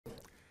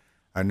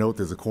I note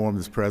there's a quorum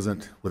is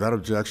present. Without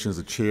objections,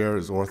 the chair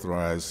is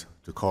authorized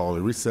to call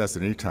a recess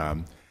at any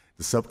time.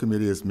 The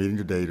subcommittee is meeting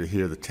today to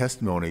hear the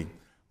testimony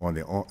on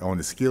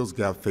the skills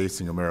gap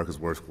facing America's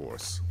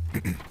workforce.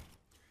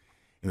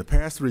 In the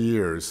past 3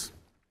 years,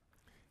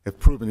 if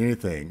proven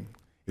anything,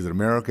 is that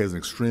America has an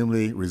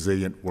extremely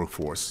resilient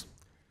workforce.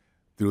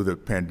 Through the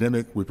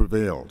pandemic, we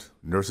prevailed.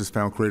 Nurses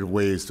found creative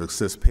ways to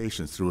assist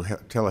patients through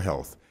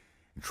telehealth,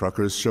 and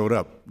truckers showed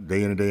up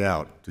day in and day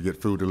out to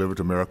get food delivered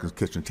to Americans'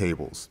 kitchen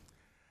tables.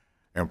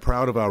 I'm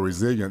proud of our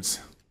resilience.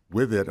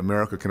 With it,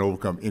 America can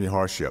overcome any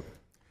hardship.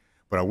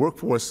 But our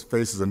workforce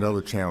faces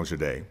another challenge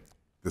today,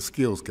 the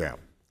skills gap.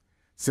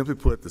 Simply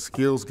put, the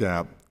skills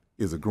gap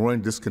is a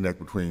growing disconnect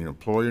between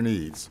employer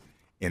needs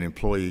and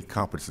employee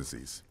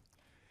competencies.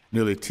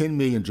 Nearly 10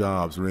 million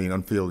jobs remain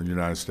unfilled in the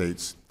United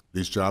States.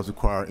 These jobs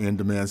require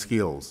in-demand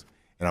skills,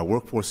 and our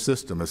workforce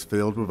system has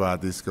failed to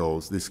provide these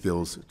skills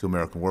to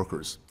American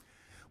workers.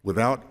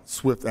 Without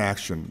swift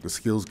action, the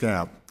skills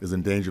gap is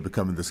in danger of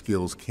becoming the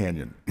skills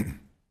canyon.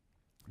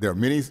 There are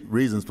many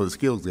reasons for the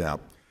skills gap,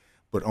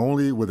 but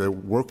only with a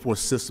workforce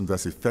system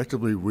that's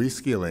effectively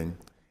reskilling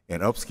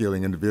and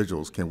upskilling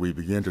individuals can we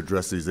begin to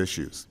address these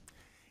issues.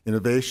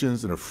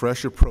 Innovations and a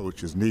fresh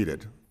approach is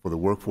needed for the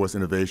Workforce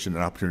Innovation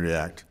and Opportunity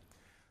Act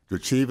to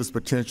achieve its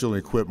potential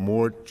and equip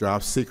more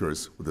job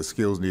seekers with the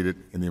skills needed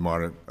in the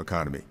modern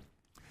economy.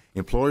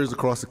 Employers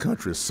across the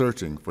country are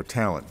searching for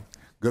talent.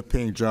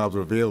 Good-paying jobs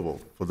are available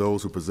for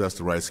those who possess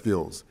the right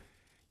skills,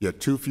 yet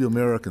too few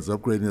Americans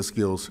upgrading their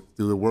skills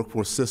through the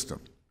workforce system.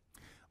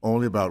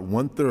 Only about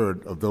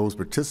 1/3 of those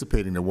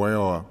participating in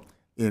WIOA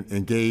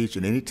engaged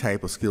in any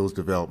type of skills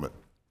development.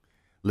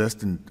 Less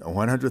than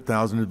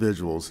 100,000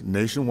 individuals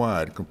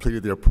nationwide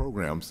completed their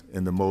programs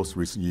in the most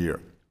recent year.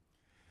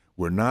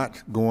 We're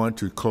not going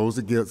to close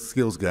the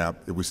skills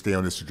gap if we stay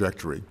on this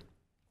trajectory.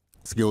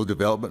 Skill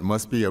development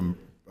must be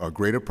a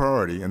greater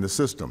priority in the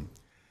system,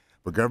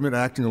 but government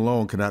acting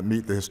alone cannot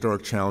meet the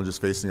historic challenges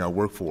facing our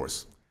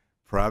workforce.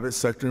 Private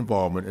sector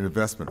involvement and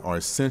investment are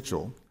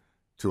essential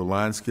to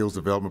align skills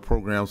development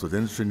programs with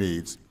industry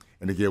needs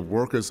and to give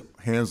workers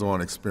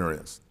hands-on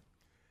experience.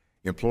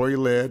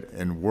 Employee-led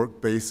and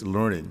work-based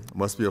learning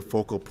must be a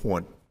focal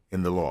point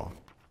in the law.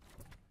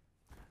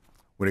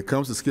 When it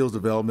comes to skills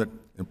development,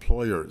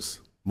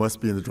 employers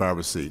must be in the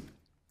driver's seat.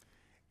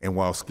 And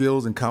while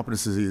skills and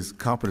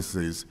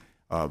competencies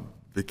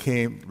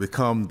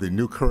become the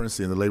new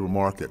currency in the labor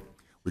market,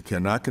 we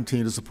cannot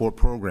continue to support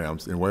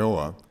programs in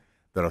WIOA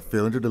that are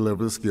failing to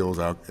deliver the skills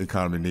our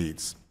economy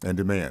needs and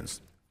demands.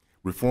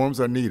 Reforms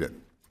are needed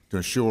to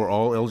ensure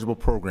all eligible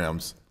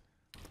programs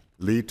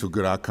lead to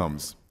good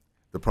outcomes.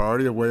 The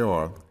priority of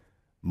WIOA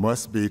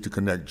must be to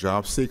connect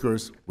job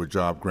seekers with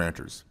job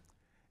grantors.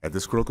 At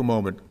this critical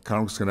moment,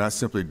 Congress cannot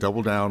simply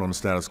double down on the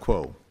status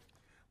quo.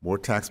 More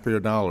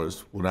taxpayer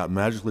dollars will not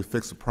magically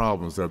fix the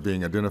problems that are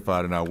being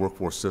identified in our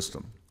workforce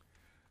system.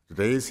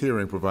 Today's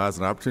hearing provides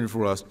an opportunity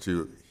for us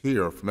to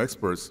hear from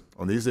experts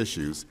on these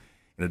issues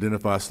and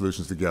identify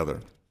solutions together.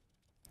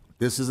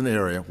 This is an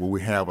area where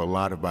we have a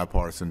lot of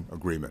bipartisan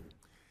agreement.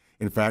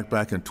 In fact,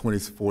 back in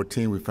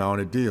 2014, we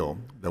found a deal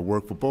that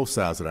worked for both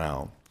sides of the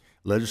aisle.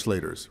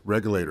 Legislators,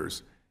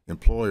 regulators,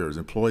 employers,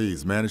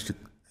 employees managed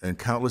in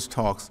countless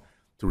talks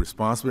to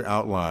responsibly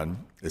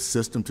outline a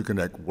system to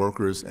connect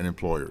workers and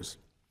employers.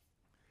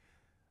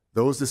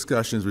 Those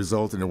discussions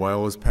resulted in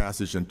WIOA's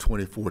passage in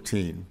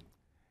 2014.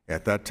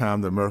 At that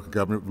time, the American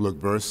government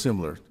looked very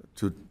similar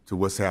to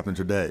what's happening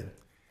today.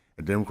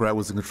 A Democrat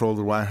was in control of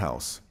the White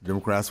House,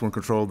 Democrats were in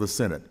control of the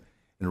Senate,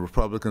 and the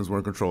Republicans were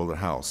in control of the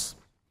House.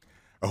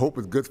 I hope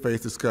with good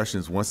faith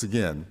discussions, once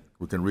again,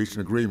 we can reach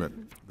an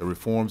agreement that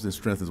reforms and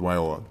strengthens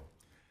WIOA,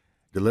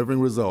 delivering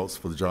results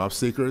for the job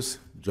seekers,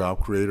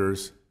 job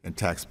creators, and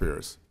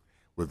taxpayers.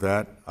 With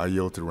that, I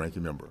yield to the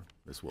ranking member,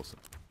 Ms. Wilson.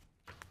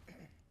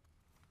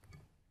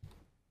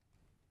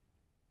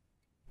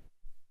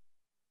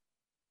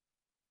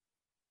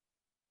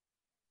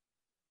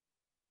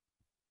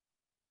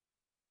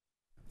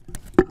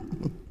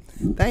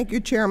 Thank you,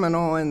 Chairman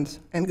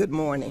Owens, and good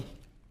morning.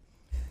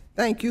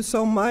 Thank you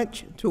so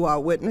much to our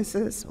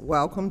witnesses.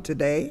 Welcome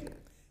today.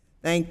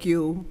 Thank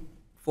you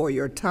for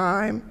your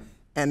time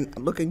and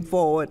looking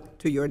forward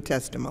to your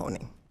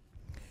testimony.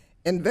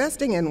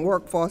 Investing in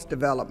workforce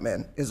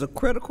development is a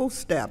critical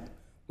step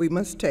we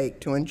must take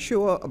to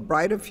ensure a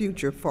brighter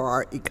future for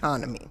our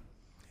economy.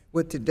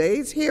 With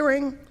today's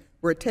hearing,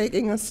 we're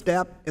taking a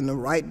step in the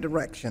right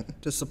direction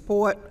to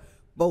support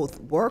both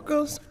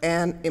workers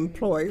and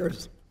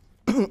employers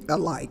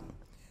alike.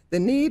 The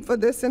need for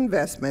this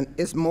investment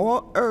is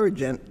more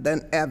urgent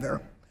than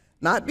ever,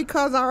 not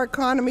because our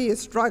economy is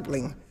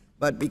struggling,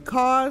 but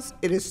because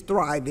it is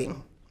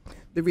thriving.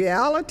 The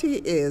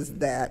reality is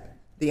that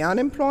the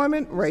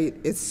unemployment rate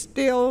is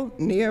still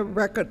near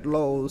record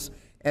lows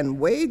and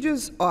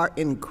wages are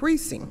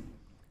increasing.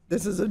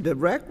 This is a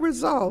direct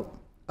result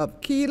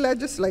of key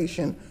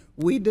legislation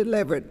we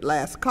delivered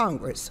last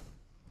Congress.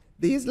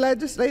 These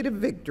legislative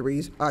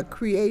victories are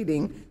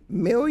creating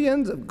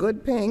millions of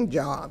good-paying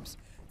jobs.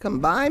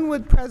 Combined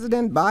with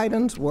President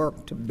Biden's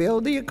work to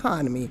build the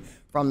economy,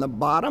 from the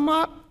bottom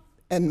up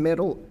and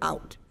middle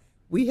out.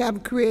 We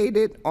have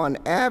created, on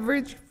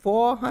average,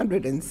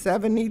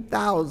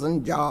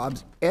 470,000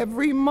 jobs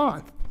every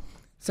month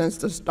since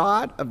the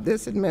start of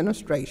this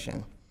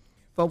administration.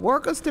 For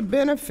workers to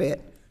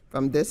benefit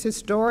from this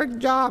historic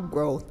job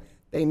growth,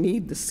 they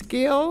need the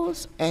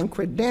skills and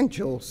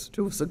credentials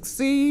to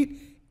succeed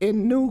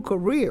in new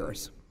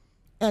careers.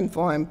 And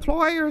for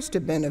employers to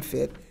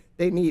benefit,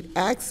 they need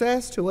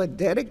access to a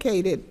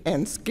dedicated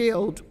and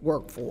skilled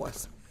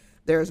workforce.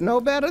 There's no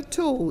better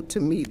tool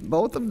to meet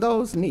both of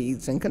those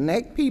needs and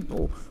connect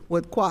people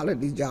with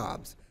quality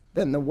jobs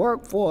than the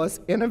Workforce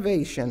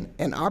Innovation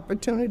and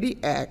Opportunity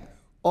Act,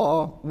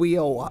 or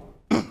WIOA.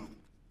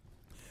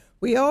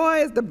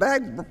 WIOA is the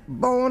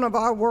backbone of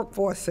our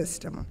workforce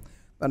system,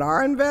 but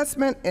our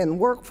investment in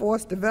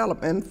workforce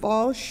development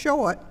falls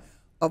short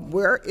of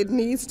where it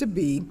needs to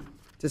be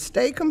to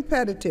stay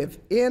competitive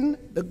in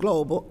the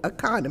global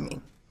economy.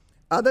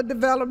 Other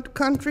developed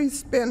countries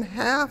spend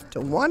 0.5% to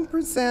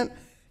 1%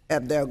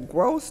 of their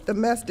gross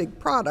domestic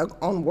product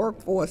on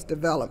workforce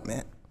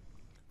development.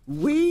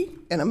 We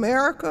in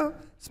America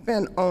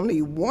spend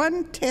only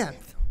 1/10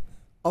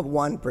 of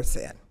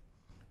 1%.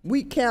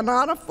 We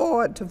cannot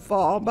afford to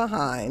fall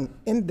behind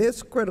in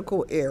this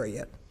critical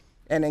area,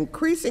 and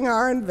increasing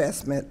our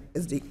investment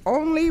is the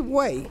only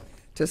way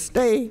to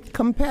stay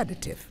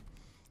competitive.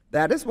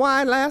 That is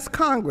why last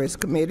Congress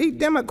committee,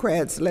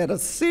 Democrats led a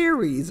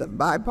series of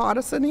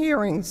bipartisan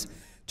hearings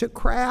to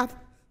craft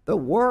the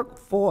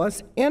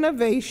Workforce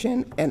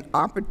Innovation and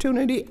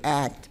Opportunity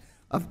Act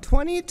of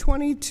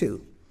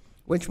 2022,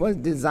 which was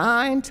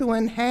designed to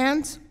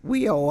enhance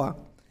WIOA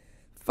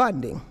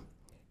funding,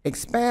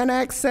 expand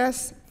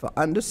access for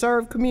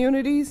underserved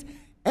communities,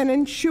 and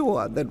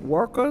ensure that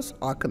workers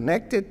are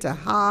connected to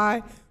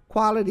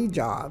high-quality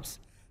jobs.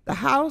 The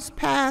House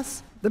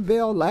passed the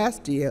bill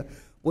last year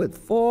with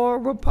 4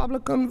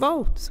 Republican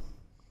votes.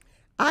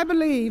 I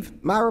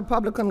believe my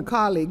Republican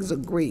colleagues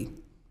agree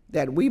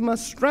that we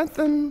must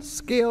strengthen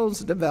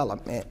skills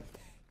development.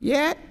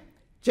 Yet,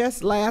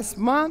 just last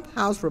month,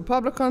 House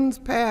Republicans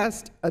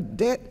passed a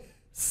debt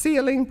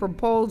ceiling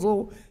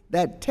proposal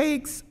that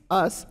takes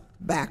us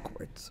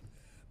backwards.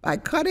 By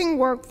cutting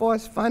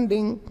workforce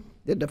funding,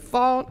 the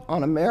Default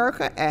on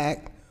America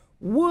Act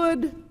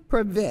would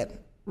prevent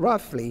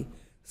roughly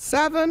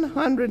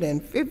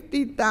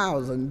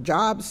 750,000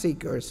 job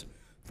seekers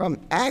from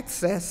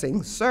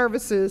accessing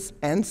services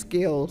and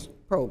skills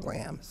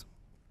programs.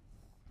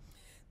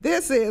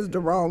 This is the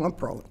wrong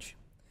approach.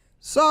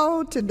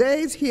 So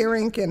today's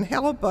hearing can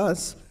help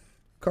us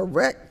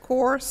correct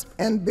course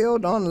and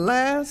build on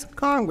last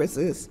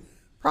Congress's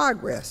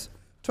progress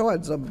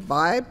towards a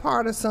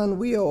bipartisan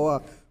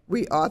WIOA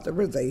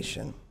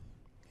reauthorization.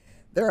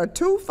 There are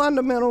 2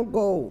 fundamental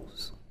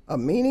goals a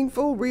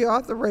meaningful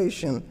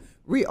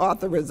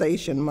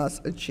reauthorization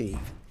must achieve: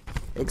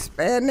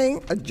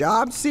 expanding a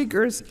job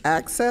seeker's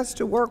access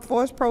to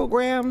workforce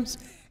programs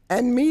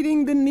and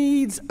meeting the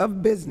needs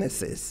of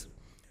businesses.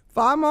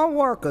 Far more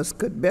workers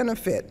could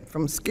benefit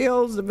from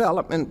skills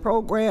development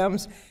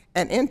programs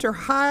and enter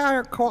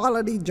higher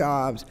quality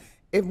jobs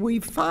if we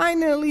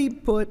finally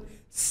put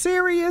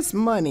serious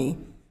money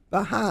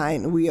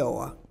behind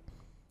WIOA.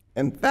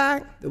 In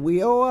fact, the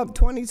WIOA of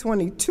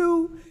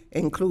 2022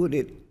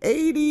 included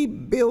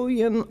 $80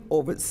 billion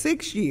over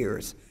 6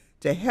 years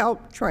to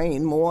help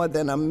train more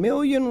than 1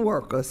 million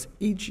workers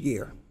each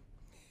year.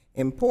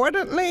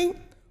 Importantly,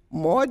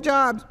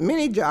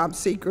 many job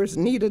seekers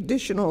need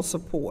additional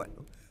support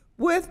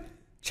with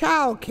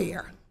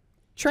childcare,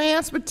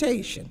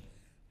 transportation,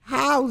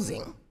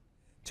 housing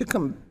to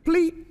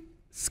complete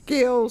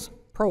skills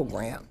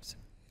programs.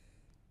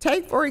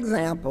 Take, for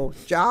example,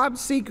 job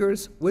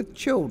seekers with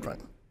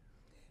children.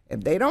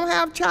 If they don't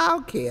have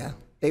childcare,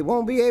 they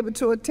won't be able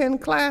to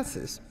attend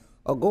classes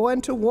or go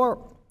into work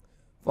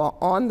for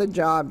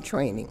on-the-job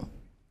training.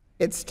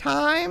 It's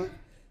time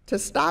to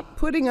stop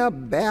putting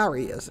up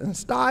barriers and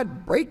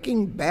start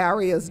breaking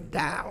barriers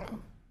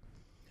down.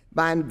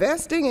 By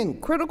investing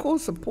in critical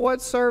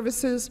support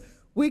services,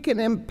 we can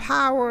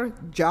empower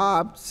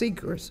job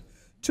seekers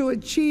to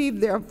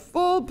achieve their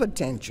full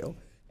potential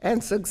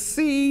and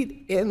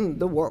succeed in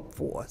the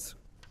workforce.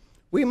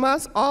 We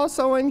must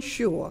also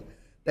ensure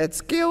that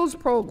skills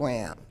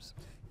programs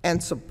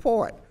and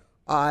support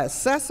are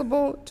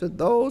accessible to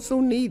those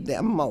who need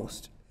them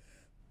most,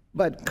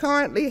 but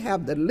currently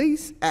have the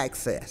least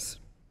access: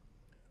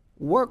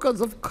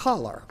 workers of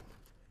color,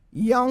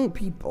 young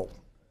people,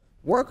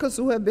 workers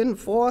who have been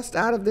forced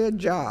out of their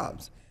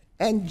jobs,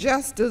 and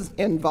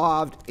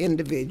justice-involved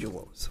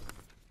individuals.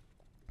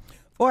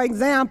 For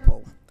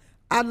example,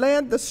 I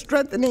led the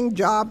Strengthening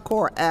Job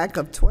Corps Act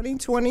of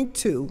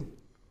 2022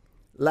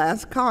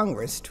 last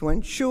Congress to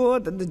ensure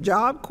that the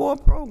Job Corps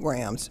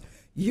programs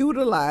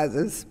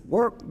utilizes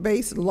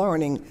work-based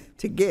learning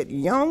to get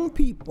young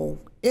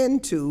people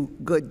into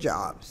good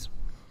jobs.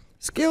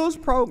 Skills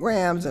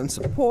programs and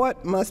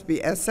support must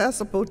be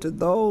accessible to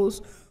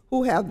those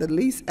who have the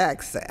least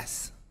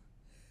access: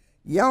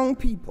 young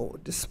people,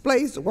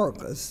 displaced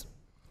workers.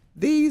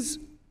 These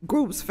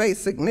groups face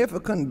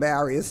significant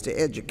barriers to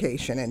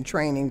education and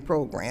training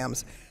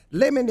programs,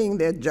 limiting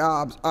their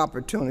jobs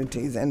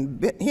opportunities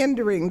and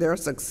hindering their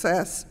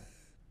success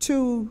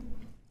to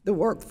the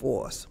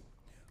workforce.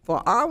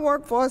 For our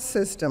workforce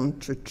system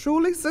to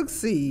truly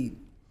succeed,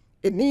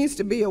 it needs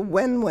to be a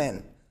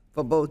win-win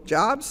for both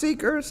job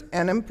seekers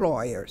and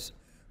employers.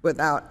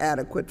 Without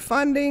adequate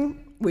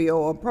funding,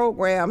 WIOA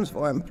programs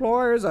for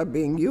employers are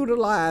being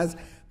utilized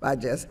by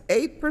just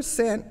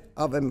 8%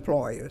 of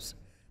employers.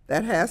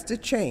 That has to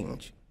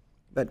change.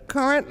 But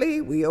currently,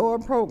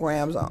 WIOA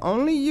programs are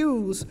only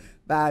used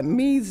by a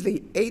measly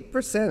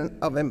 8%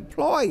 of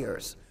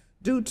employers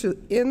due to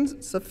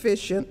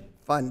insufficient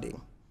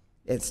funding.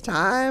 It's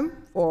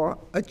time for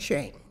a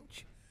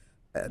change.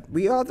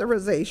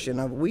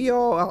 Reauthorization of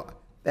WIOA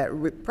that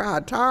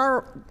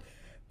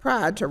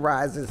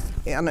prioritizes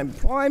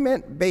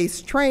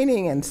unemployment-based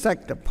training and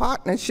sector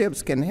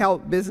partnerships can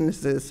help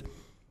businesses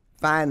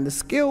find the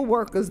skilled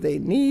workers they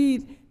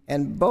need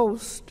and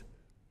boost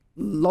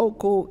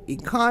local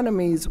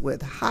economies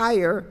with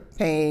higher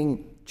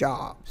paying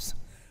jobs.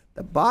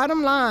 The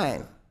bottom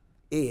line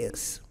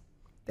is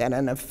that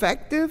an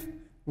effective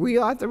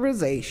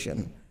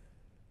reauthorization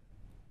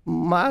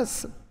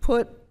must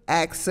put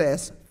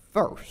access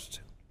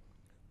first.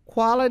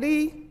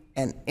 Quality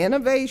and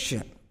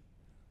innovation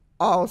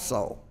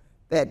also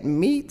that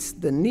meets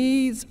the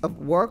needs of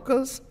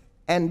workers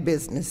and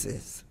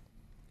businesses.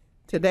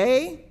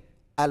 Today,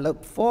 I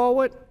look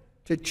forward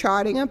to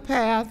charting a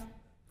path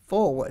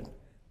forward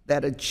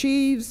that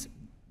achieves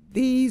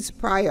these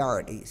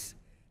priorities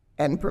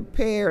and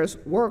prepares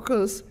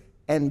workers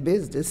and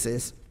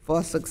businesses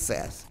for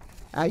success.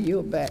 I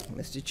yield back,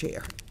 Mr.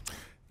 Chair.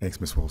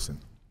 Thanks, Ms. Wilson.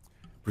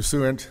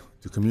 Pursuant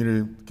to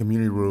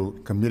Committee Rule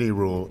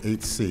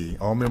 8C,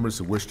 all members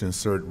who wish to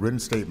insert written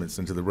statements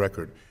into the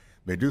record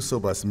may do so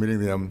by submitting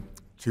them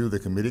to the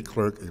committee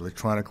clerk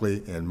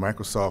electronically in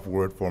Microsoft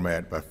Word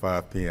format by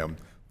 5 p.m.,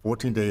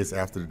 14 days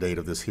after the date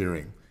of this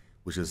hearing,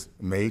 which is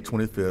May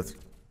 25th,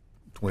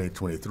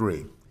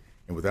 2023.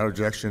 And without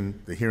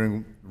objection, the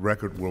hearing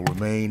record will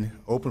remain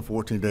open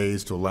 14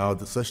 days to allow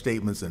such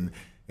statements and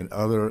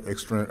other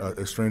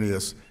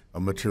extraneous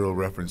material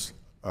reference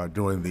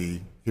during the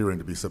hearing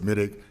to be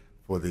submitted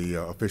for the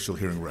official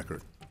hearing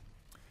record.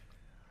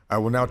 I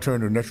will now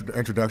turn to an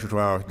introduction to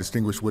our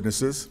distinguished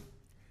witnesses.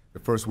 The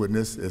first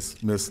witness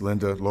is Ms.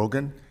 Linda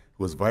Logan,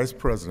 who is Vice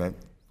President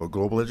for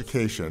Global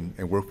Education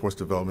and Workforce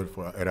Development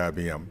at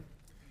IBM.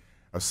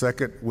 Our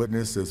second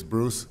witness is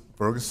Bruce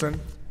Burgess,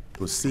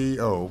 who is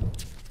CEO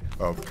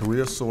of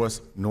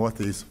CareerSource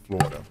Northeast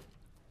Florida.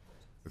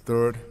 The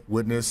third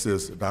witness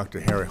is Dr.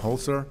 Harry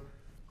Holzer,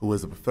 who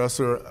is a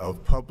professor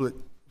of public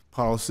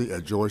policy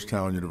at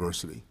Georgetown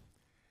University.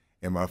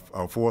 And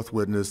our fourth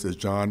witness is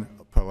John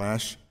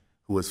Palash,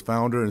 who is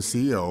founder and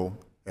CEO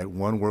at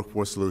One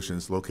Workforce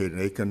Solutions, located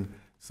in Aiken,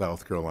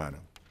 South Carolina.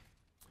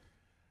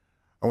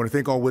 I want to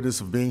thank all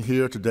witnesses for being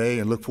here today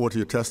and look forward to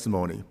your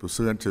testimony.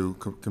 Pursuant to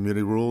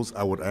community rules,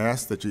 I would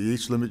ask that you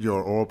each limit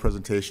your oral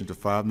presentation to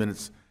 5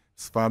 minutes,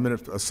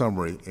 5-minute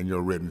summary in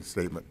your written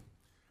statement.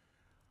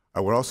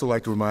 I would also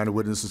like to remind the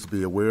witnesses to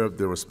be aware of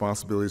their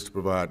responsibilities to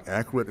provide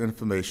accurate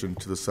information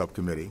to the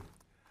subcommittee.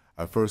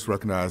 I first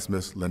recognize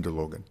Ms. Linda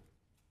Logan.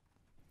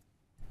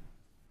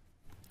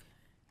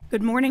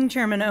 Good morning,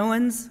 Chairman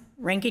Owens,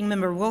 Ranking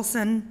Member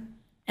Wilson,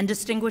 and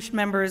distinguished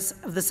members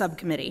of the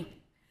subcommittee.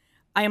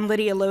 I am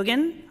Lydia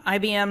Logan,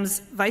 IBM's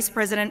Vice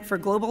President for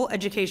Global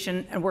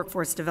Education and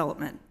Workforce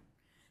Development.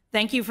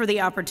 Thank you for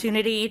the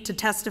opportunity to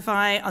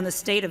testify on the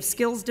state of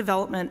skills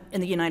development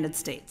in the United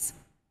States.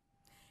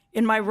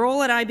 In my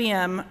role at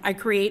IBM, I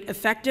create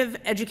effective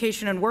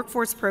education and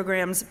workforce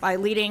programs by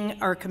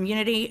leading our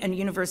community and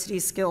university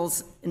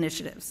skills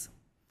initiatives.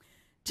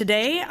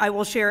 Today, I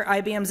will share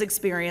IBM's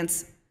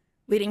experience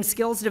leading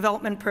skills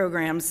development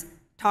programs,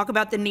 talk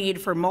about the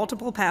need for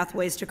multiple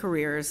pathways to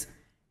careers,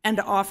 and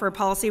to offer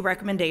policy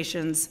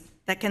recommendations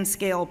that can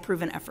scale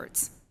proven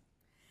efforts.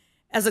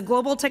 As a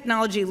global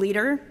technology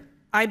leader,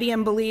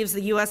 IBM believes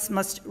the U.S.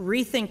 must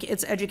rethink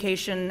its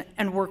education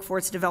and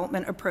workforce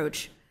development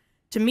approach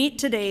to meet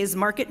today's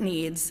market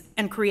needs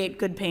and create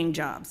good-paying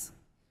jobs.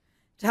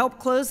 To help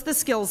close the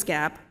skills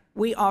gap,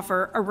 we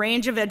offer a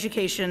range of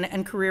education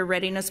and career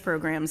readiness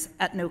programs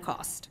at no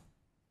cost.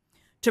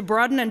 To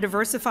broaden and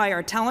diversify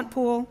our talent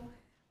pool,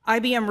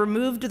 IBM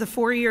removed the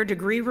 4-year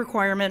degree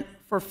requirement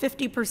for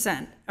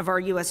 50% of our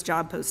U.S.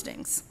 job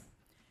postings.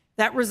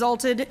 That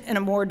resulted in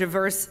a more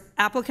diverse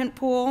applicant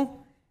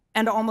pool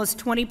and almost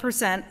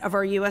 20% of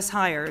our U.S.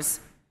 hires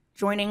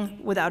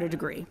joining without a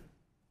degree.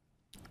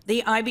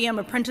 The IBM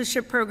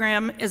Apprenticeship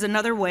Program is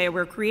another way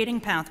we're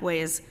creating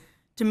pathways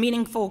to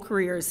meaningful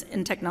careers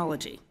in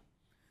technology.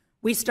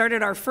 We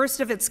started our first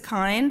of its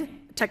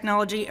kind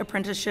technology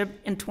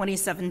apprenticeship in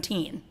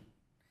 2017.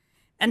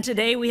 And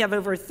today we have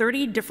over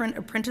 30 different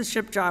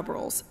apprenticeship job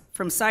roles,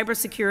 from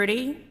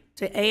cybersecurity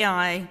to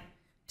AI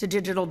to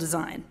digital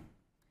design.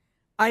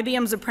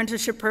 IBM's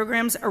apprenticeship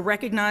programs are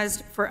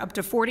recognized for up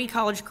to 40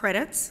 college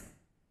credits,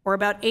 or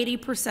about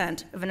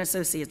 80% of an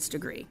associate's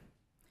degree.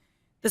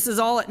 This is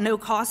all at no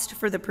cost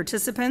for the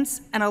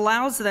participants and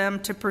allows them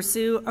to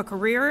pursue a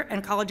career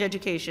and college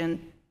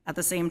education at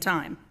the same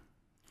time.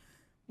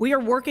 We are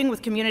working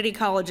with community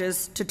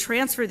colleges to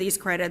transfer these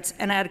credits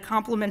and add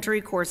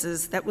complementary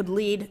courses that would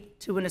lead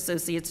to an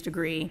associate's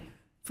degree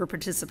for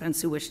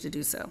participants who wish to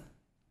do so.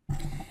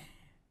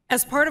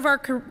 As part of our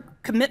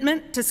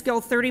commitment to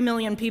skill 30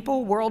 million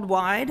people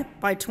worldwide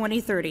by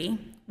 2030,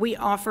 we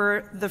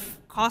offer the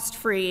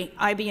cost-free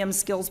IBM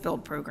Skills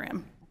Build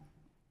program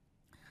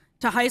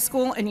to high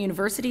school and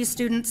university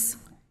students,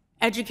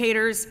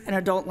 educators, and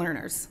adult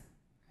learners.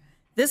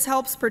 This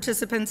helps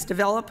participants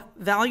develop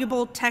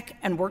valuable tech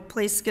and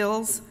workplace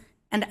skills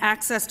and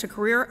access to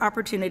career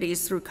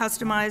opportunities through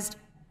customized,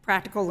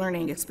 practical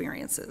learning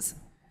experiences.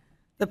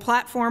 The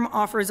platform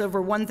offers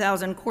over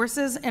 1,000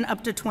 courses in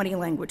up to 20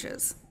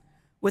 languages,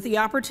 with the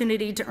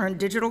opportunity to earn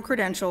digital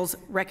credentials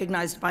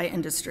recognized by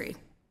industry.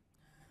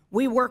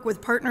 We work with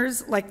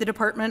partners like the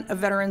Department of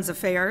Veterans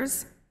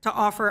Affairs to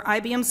offer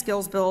IBM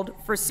Skills Build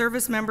for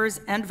service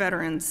members and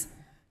veterans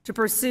to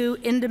pursue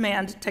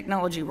in-demand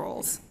technology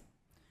roles.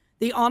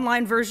 The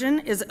online version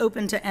is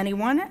open to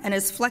anyone and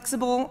is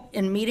flexible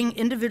in meeting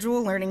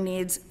individual learning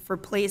needs for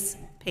place,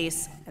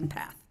 pace, and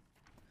path.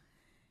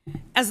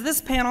 As this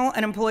panel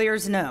and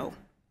employers know,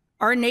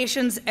 our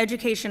nation's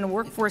education and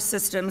workforce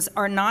systems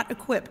are not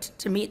equipped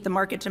to meet the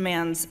market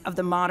demands of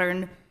the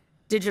modern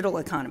digital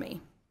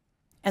economy,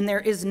 and there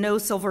is no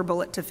silver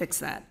bullet to fix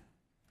that.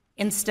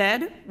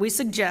 Instead, we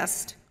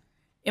suggest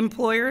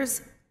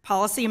employers,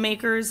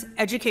 policymakers,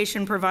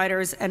 education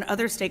providers, and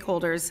other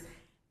stakeholders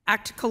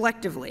act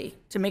collectively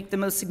to make the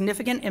most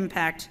significant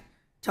impact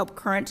to help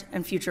current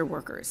and future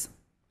workers.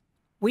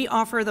 We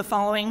offer the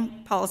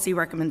following policy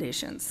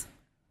recommendations.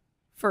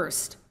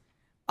 First,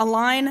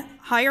 align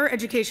higher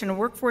education and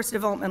workforce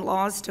development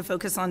laws to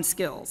focus on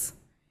skills.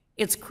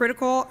 It's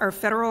critical our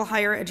federal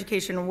higher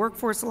education and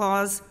workforce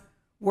laws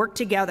work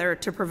together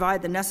to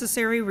provide the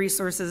necessary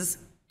resources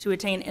to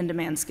attain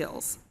in-demand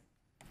skills.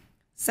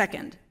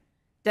 Second,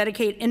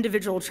 dedicate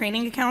individual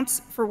training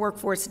accounts for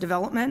workforce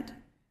development.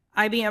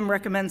 IBM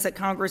recommends that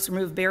Congress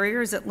remove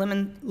barriers that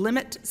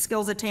limit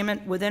skills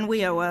attainment within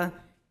WIOA,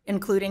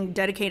 including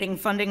dedicating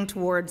funding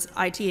towards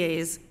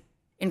ITAs,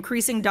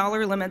 increasing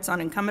dollar limits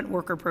on incumbent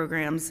worker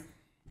programs,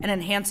 and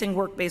enhancing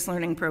work-based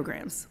learning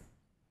programs.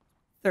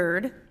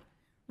 Third,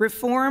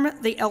 reform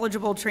the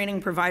eligible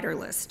training provider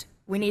list.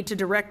 We need to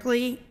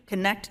directly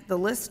connect the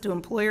list to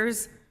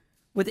employers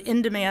with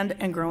in-demand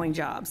and growing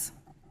jobs.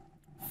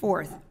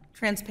 Fourth,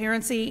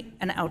 transparency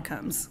and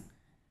outcomes.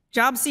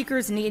 Job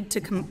seekers need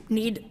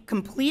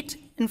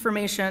complete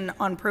information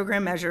on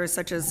program measures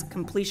such as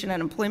completion and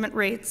employment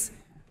rates,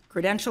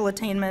 credential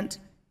attainment,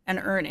 and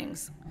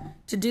earnings.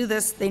 To do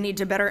this, they need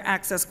to better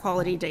access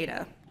quality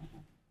data.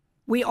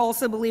 We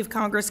also believe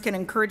Congress can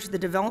encourage the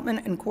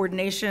development and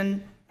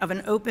coordination of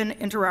an open,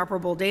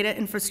 interoperable data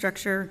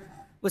infrastructure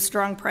with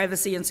strong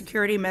privacy and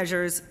security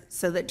measures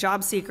so that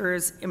job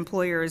seekers,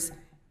 employers,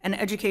 and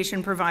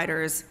education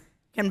providers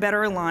can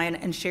better align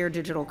and share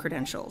digital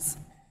credentials.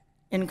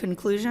 In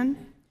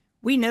conclusion,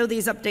 we know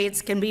these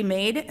updates can be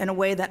made in a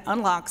way that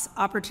unlocks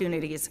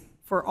opportunities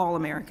for all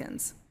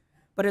Americans,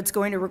 but it's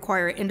going to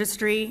require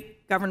industry,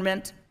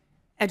 government,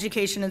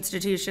 education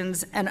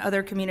institutions, and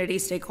other community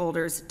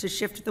stakeholders to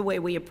shift the way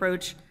we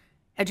approach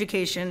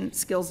education,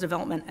 skills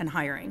development, and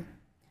hiring.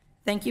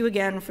 Thank you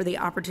again for the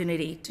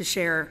opportunity to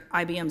share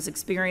IBM's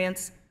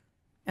experience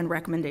and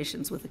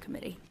recommendations with the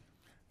committee.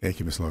 Thank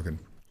you, Ms. Logan.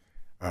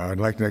 I'd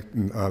like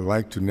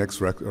to next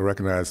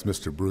recognize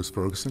Mr. Bruce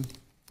Ferguson.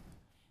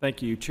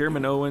 Thank you.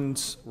 Chairman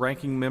Owens,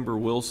 Ranking Member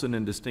Wilson,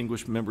 and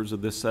distinguished members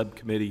of this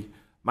subcommittee.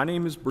 My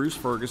name is Bruce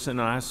Ferguson,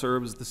 and I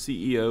serve as the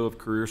CEO of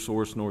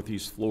CareerSource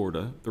Northeast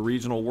Florida, the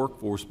regional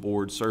workforce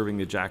board serving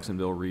the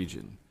Jacksonville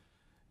region.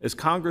 As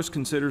Congress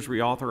considers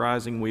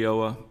reauthorizing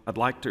WIOA, I'd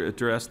like to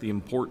address the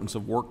importance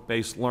of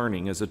work-based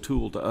learning as a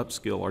tool to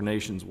upskill our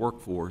nation's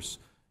workforce,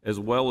 as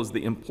well as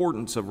the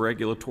importance of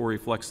regulatory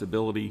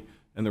flexibility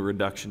and the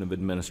reduction of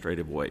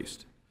administrative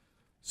waste.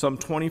 Some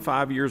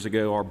 25 years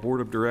ago, our board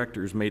of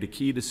directors made a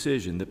key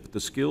decision that put the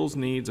skills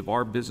needs of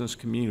our business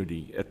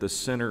community at the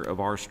center of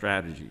our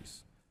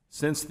strategies.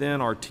 Since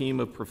then, our team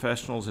of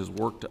professionals has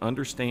worked to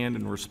understand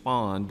and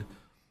respond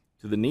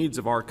to the needs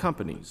of our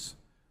companies.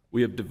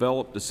 We have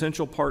developed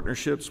essential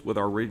partnerships with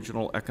our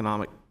regional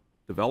economic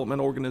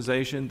development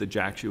organization, the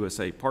JAX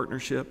USA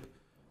Partnership,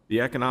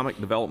 the economic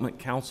development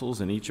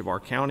councils in each of our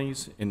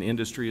counties, and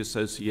industry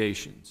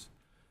associations.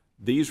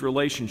 These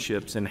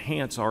relationships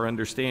enhance our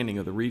understanding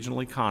of the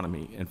regional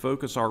economy and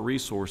focus our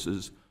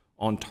resources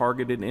on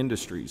targeted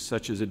industries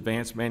such as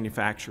advanced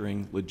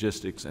manufacturing,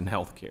 logistics, and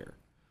healthcare.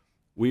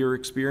 We are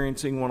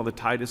experiencing one of the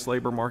tightest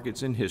labor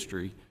markets in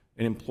history,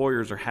 and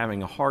employers are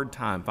having a hard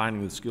time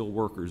finding the skilled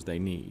workers they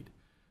need.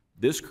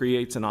 This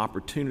creates an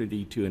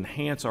opportunity to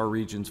enhance our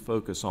region's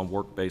focus on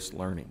work-based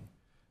learning.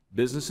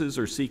 Businesses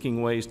are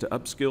seeking ways to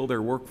upskill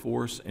their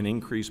workforce and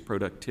increase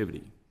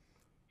productivity.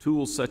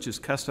 Tools such as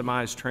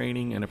customized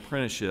training and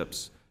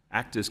apprenticeships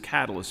act as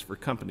catalysts for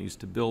companies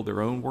to build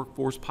their own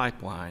workforce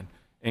pipeline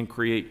and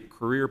create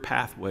career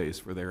pathways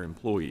for their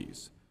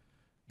employees.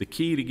 The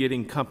key to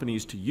getting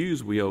companies to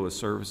use WIOA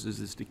services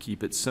is to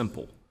keep it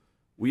simple.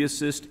 We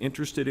assist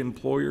interested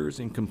employers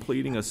in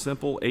completing a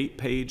simple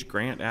 8-page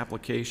grant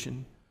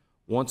application.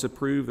 Once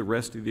approved, the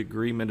rest of the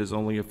agreement is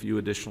only a few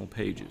additional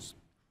pages.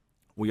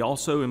 We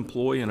also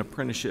employ an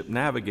apprenticeship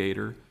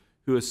navigator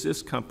who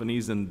assists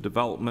companies in the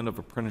development of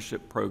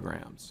apprenticeship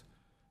programs.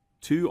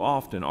 Too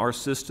often, our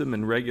system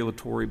and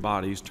regulatory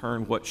bodies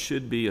turn what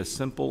should be a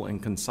simple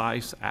and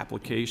concise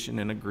application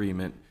and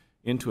agreement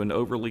into an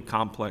overly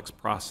complex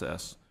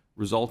process,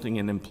 resulting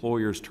in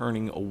employers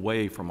turning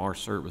away from our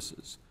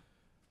services.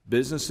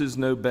 Businesses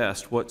know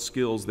best what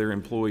skills their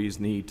employees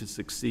need to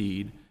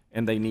succeed,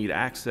 and they need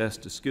access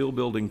to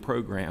skill-building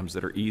programs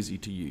that are easy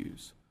to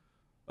use.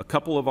 A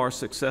couple of our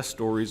success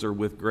stories are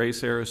with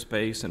Grace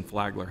Aerospace and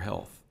Flagler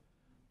Health.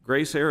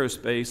 Grace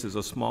Aerospace is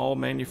a small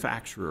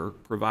manufacturer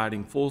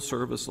providing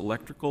full-service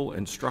electrical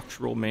and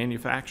structural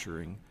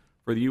manufacturing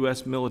for the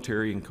U.S.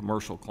 military and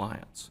commercial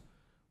clients.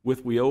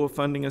 With WIOA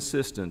funding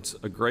assistance,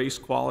 a Grace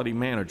quality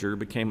manager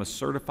became a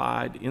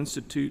certified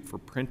Institute for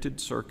Printed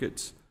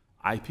Circuits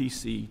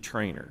IPC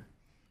trainer.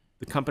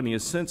 The company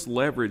has since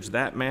leveraged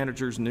that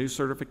manager's new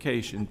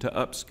certification to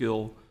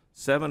upskill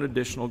 7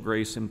 additional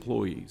Grace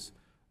employees.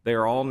 They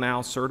are all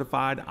now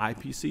certified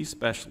IPC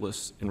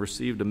specialists and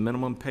received a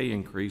minimum pay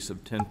increase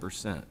of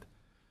 10%.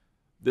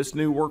 This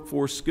new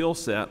workforce skill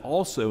set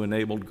also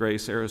enabled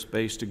Grace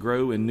Aerospace to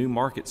grow in new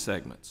market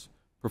segments,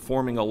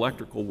 performing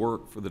electrical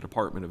work for the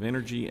Department of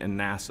Energy and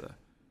NASA,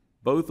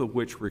 both of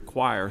which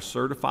require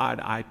certified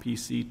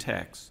IPC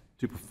techs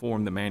to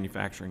perform the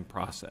manufacturing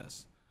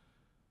process.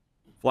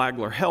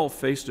 Flagler Health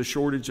faced a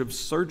shortage of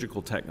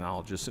surgical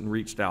technologists and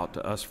reached out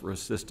to us for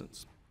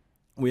assistance.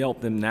 We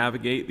helped them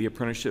navigate the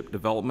apprenticeship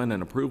development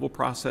and approval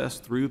process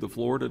through the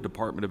Florida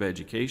Department of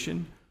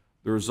Education.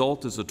 The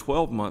result is a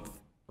 12-month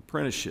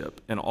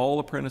apprenticeship, and all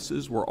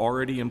apprentices were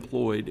already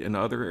employed in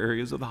other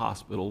areas of the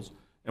hospitals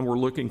and were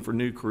looking for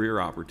new career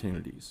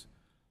opportunities.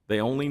 They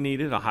only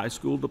needed a high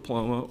school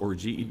diploma or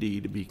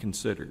GED to be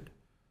considered.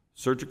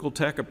 Surgical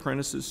tech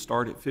apprentices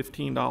start at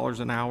 $15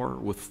 an hour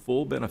with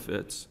full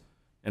benefits,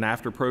 and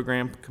after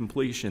program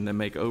completion, they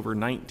make over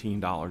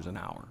 $19 an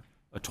hour,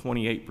 a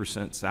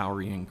 28%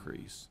 salary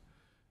increase.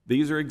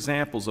 These are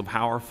examples of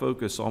how our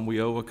focus on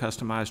WIOA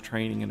customized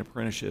training and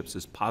apprenticeships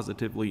is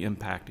positively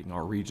impacting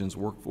our region's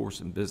workforce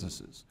and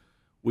businesses.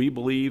 We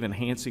believe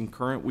enhancing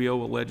current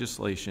WIOA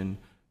legislation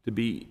to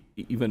be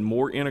even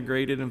more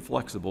integrated and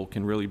flexible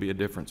can really be a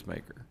difference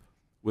maker.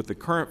 With the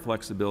current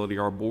flexibility,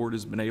 our board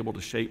has been able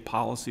to shape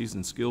policies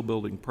and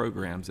skill-building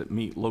programs that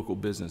meet local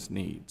business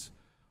needs.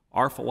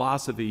 Our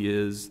philosophy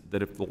is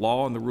that if the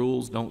law and the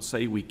rules don't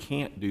say we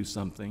can't do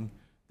something,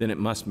 then it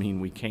must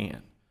mean we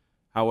can.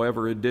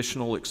 However,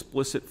 additional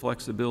explicit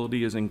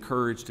flexibility is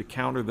encouraged to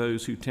counter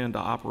those who tend to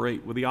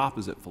operate with the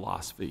opposite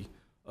philosophy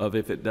of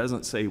if it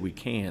doesn't say we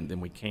can,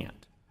 then we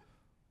can't.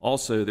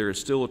 Also, there is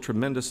still a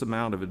tremendous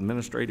amount of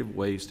administrative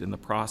waste in the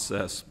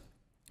process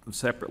of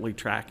separately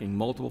tracking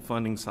multiple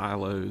funding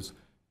silos,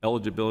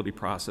 eligibility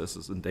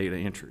processes, and data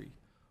entry.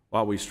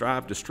 While we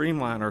strive to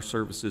streamline our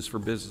services for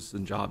business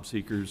and job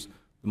seekers,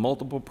 the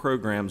multiple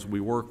programs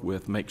we work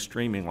with make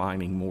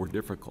streamlining more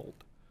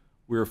difficult.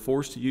 We are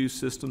forced to use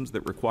systems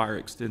that require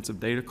extensive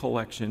data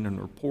collection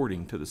and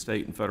reporting to the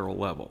state and federal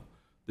level.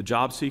 The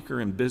job seeker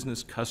and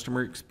business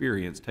customer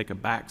experience take a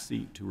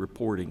backseat to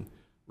reporting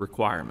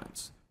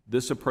requirements.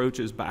 This approach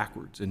is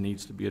backwards and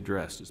needs to be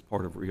addressed as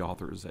part of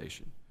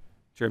reauthorization.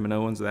 Chairman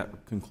Owens,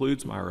 that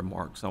concludes my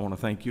remarks. I want to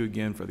thank you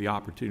again for the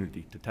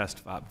opportunity to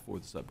testify before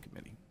the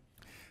subcommittee.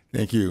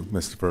 Thank you,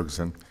 Mr.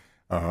 Ferguson.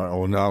 I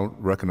will now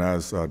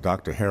recognize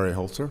Dr. Harry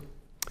Holzer.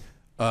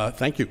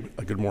 Thank you.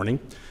 Good morning.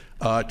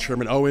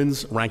 Chairman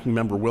Owens, Ranking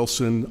Member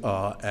Wilson,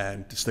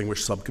 and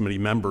distinguished subcommittee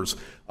members.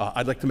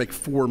 I'd like to make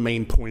 4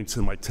 main points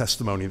in my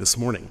testimony this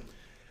morning.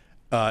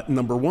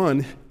 Number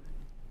 1,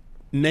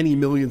 many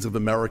millions of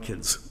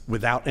Americans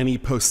without any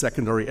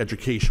post-secondary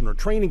education or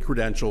training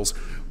credentials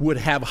would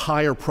have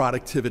higher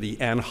productivity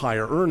and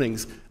higher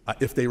earnings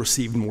if they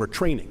received more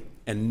training,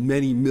 and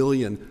many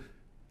million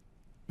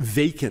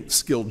vacant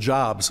skilled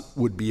jobs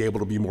would be able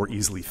to be more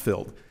easily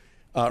filled.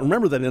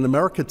 Remember that in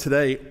America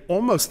today,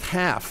 almost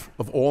half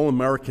of all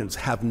Americans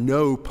have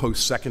no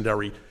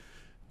post-secondary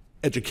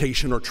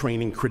education or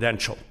training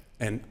credential,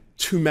 and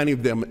too many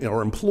of them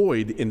are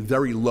employed in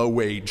very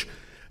low-wage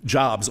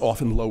jobs,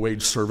 often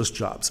low-wage service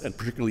jobs, and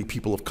particularly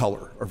people of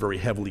color are very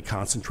heavily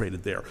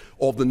concentrated there.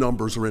 All the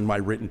numbers are in my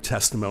written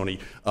testimony.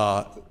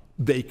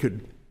 They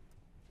could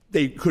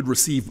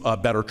receive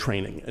better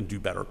training and do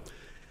better.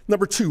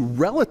 Number 2,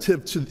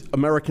 relative to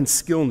American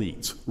skill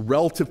needs,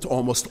 relative to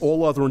almost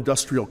all other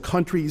industrial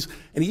countries,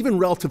 and even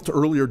relative to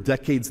earlier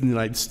decades in the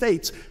United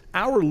States,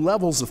 our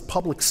levels of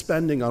public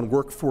spending on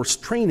workforce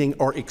training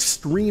are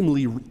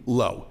extremely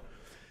low.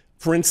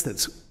 For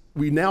instance,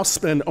 we now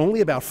spend only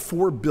about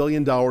 $4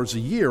 billion a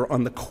year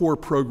on the core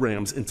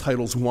programs in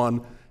Titles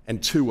 1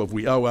 and 2 of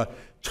WIOA.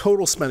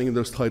 Total spending in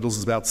those titles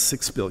is about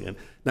 $6 billion.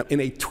 Now,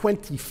 in a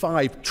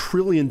 $25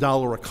 trillion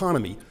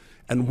economy,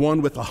 And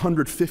one with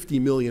 150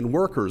 million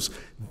workers,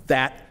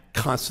 that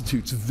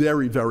constitutes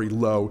very, very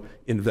low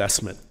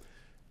investment.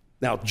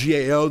 Now,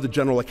 GAO, the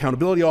General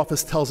Accountability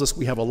Office, tells us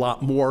we have a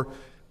lot more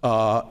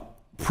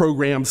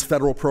programs,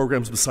 federal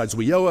programs besides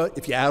WIOA.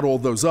 If you add all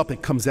those up,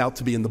 it comes out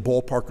to be in the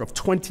ballpark of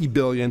 $20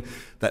 billion.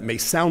 That may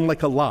sound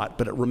like a lot,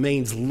 but it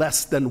remains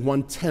less than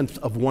 1/10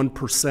 of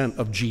 1%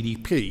 of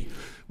GDP,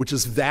 which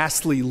is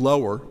vastly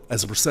lower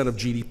as a percent of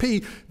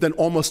GDP than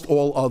almost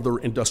all other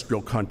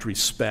industrial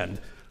countries spend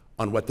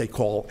on what they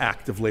call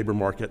active labor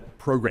market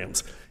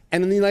programs.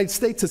 And in the United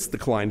States, it's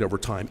declined over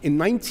time. In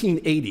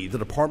 1980, the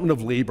Department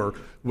of Labor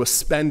was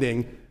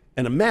spending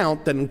an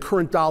amount that in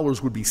current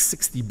dollars would be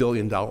 $60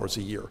 billion a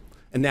year.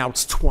 And now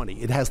it's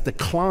 20. It has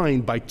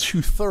declined by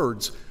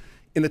 2/3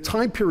 in a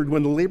time period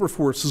when the labor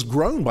force has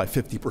grown by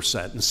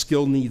 50% and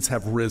skill needs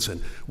have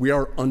risen. We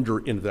are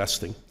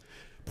under-investing.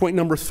 Point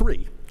number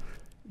 3,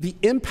 the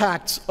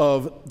impacts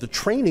of the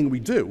training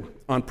we do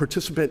on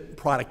participant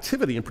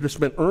productivity and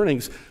participant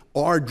earnings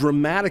are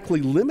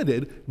dramatically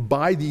limited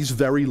by these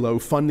very low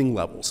funding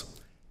levels.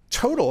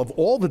 Total of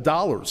all the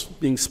dollars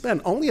being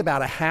spent, only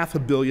about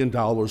 $500 million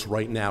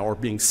right now are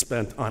being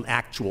spent on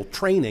actual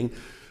training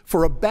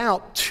for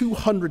about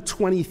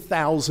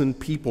 220,000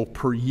 people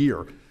per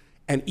year,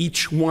 and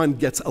each one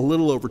gets a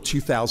little over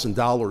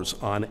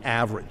 $2,000 on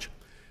average.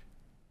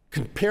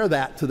 Compare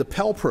that to the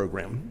Pell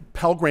program.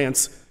 Pell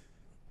grants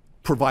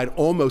provide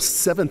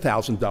almost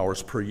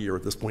 $7,000 per year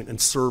at this point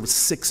and serve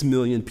 6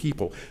 million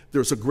people.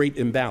 There's a great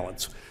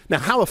imbalance. Now,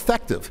 how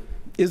effective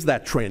is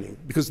that training?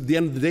 Because at the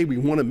end of the day, we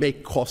want to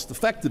make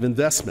cost-effective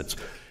investments.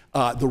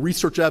 The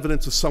research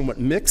evidence is somewhat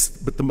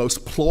mixed, but the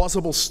most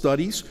plausible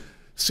studies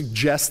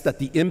suggest that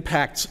the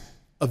impacts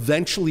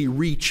eventually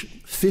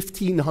reach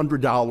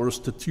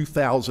 $1,500 to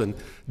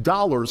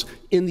 $2,000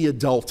 in the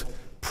adult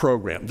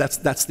program.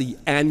 That's the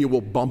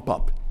annual bump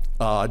up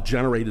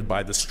generated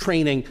by this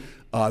training.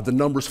 The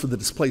numbers for the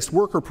displaced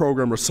worker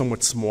program are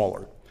somewhat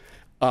smaller.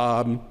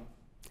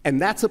 And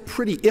that's a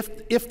pretty,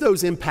 if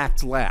those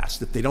impacts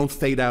last, if they don't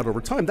fade out over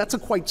time, that's a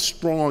quite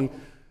strong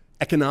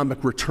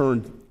economic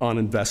return on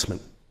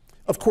investment.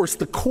 Of course,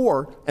 the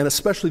core, and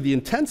especially the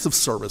intensive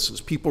services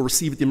people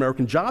receive at the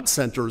American Job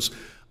Centers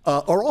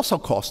are also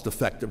cost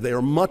effective. They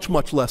are much,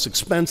 much less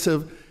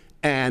expensive,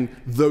 and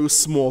those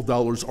small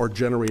dollars are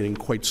generating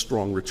quite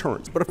strong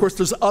returns. But of course,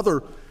 there's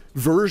other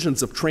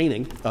versions of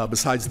training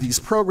besides these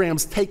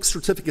programs. Take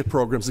certificate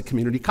programs at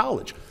community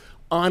college.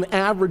 On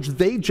average,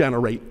 they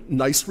generate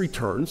nice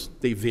returns.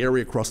 They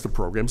vary across the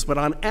programs, but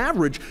on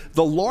average,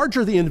 the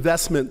larger the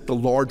investment, the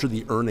larger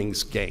the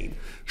earnings gain.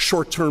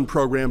 Short-term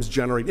programs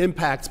generate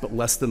impacts, but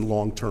less than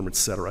long-term, et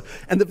cetera.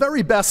 And the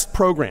very best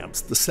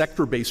programs, the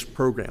sector-based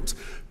programs,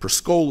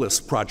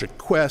 Perscolis, Project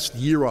Quest,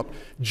 Year Up,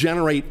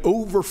 generate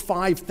over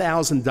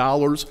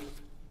 $5,000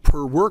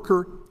 per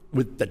worker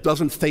that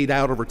doesn't fade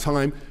out over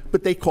time,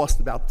 but they cost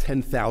about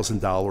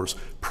 $10,000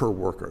 per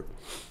worker.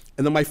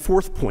 And then my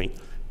fourth point,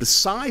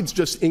 besides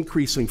just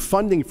increasing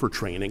funding for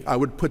training, I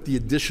would put the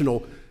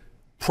additional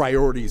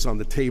priorities on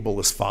the table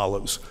as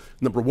follows.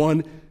 Number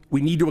one, we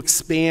need to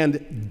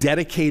expand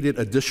dedicated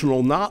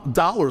additional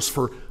dollars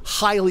for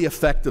highly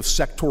effective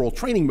sectoral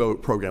training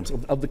programs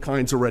of the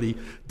kinds already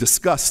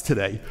discussed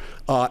today,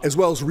 as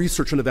well as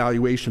research and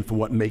evaluation for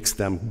what makes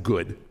them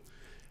good.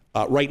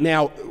 Right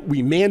now,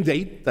 we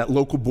mandate that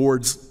local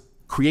boards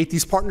create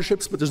these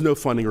partnerships, but there's no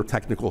funding or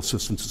technical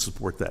assistance to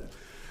support that.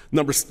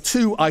 Number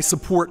two, I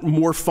support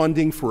more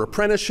funding for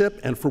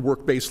apprenticeship and for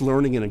work-based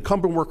learning and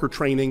incumbent worker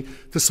training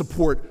to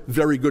support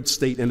very good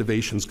state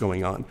innovations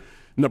going on.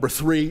 Number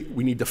three,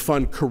 we need to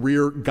fund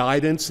career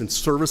guidance and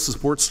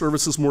support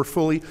services more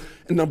fully.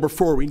 And number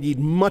four, we need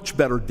much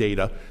better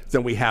data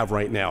than we have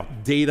right now.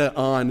 Data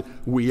on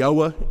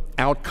WIOA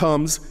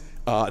outcomes.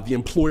 The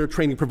employer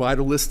training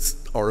provider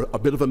lists are a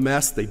bit of a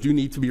mess. They do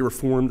need to be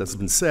reformed, as has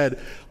been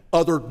said.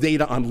 Other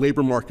data on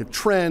labor market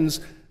trends.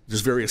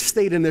 There's various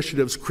state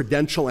initiatives,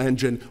 credential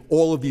engine,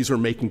 all of these are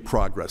making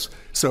progress.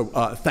 So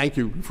thank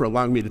you for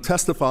allowing me to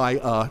testify.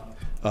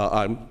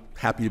 I'm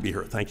happy to be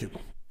here. Thank you.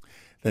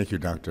 Thank you,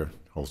 Dr.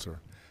 Holzer.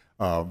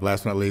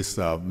 Last but not least,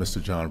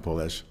 Mr. John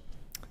Polish.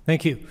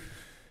 Thank you.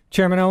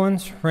 Chairman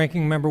Owens,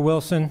 Ranking Member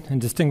Wilson,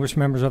 and distinguished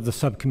members of the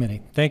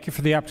subcommittee, thank you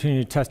for the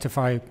opportunity to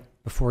testify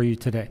before you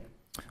today.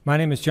 My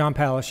name is John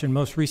Polish, and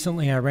most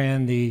recently I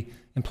ran the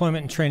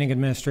Employment and Training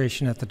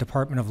Administration at the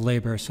Department of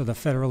Labor, so the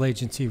federal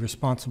agency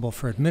responsible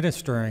for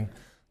administering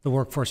the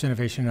Workforce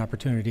Innovation and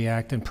Opportunity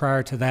Act. And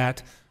prior to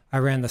that, I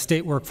ran the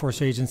State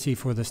Workforce Agency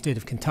for the state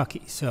of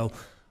Kentucky, so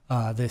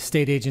the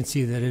state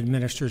agency that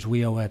administers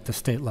WIOA at the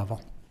state level.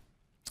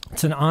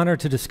 It's an honor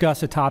to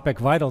discuss a topic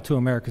vital to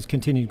America's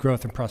continued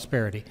growth and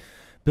prosperity,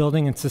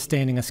 building and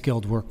sustaining a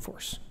skilled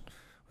workforce.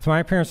 With my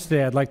appearance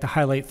today, I'd like to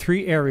highlight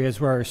 3 areas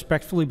where I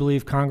respectfully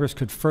believe Congress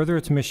could further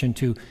its mission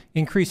to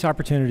increase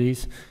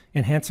opportunities,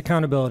 enhance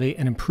accountability,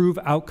 and improve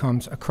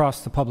outcomes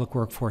across the public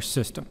workforce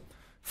system.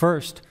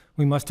 First,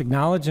 we must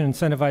acknowledge and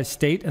incentivize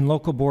state and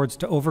local boards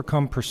to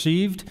overcome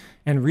perceived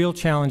and real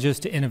challenges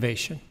to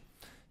innovation.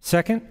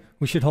 Second,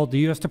 we should hold the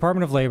U.S.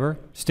 Department of Labor,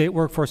 state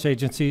workforce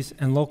agencies,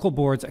 and local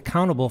boards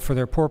accountable for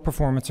their poor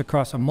performance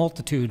across a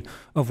multitude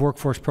of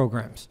workforce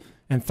programs.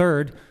 And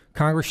third,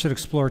 Congress should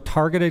explore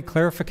targeted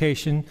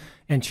clarification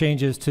and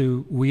changes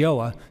to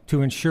WIOA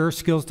to ensure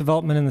skills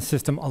development in the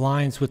system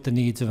aligns with the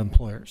needs of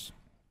employers.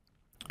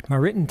 My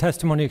written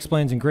testimony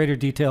explains in greater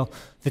detail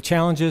the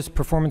challenges,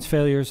 performance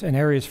failures, and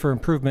areas for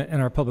improvement in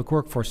our public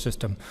workforce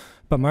system,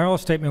 but my oral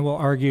statement will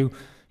argue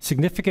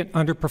significant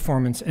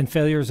underperformance and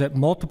failures at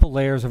multiple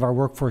layers of our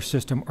workforce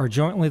system are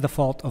jointly the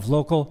fault of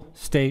local,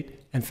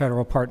 state, and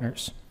federal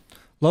partners.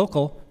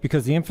 Local,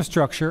 because the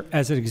infrastructure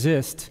as it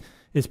exists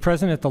is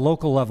present at the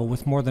local level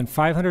with more than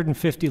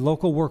 550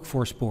 local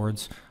workforce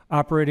boards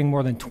operating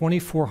more than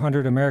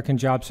 2,400 American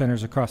job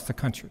centers across the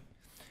country.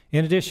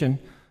 In addition,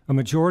 a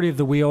majority of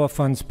the WIOA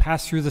funds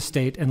pass through the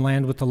state and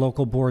land with the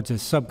local boards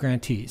as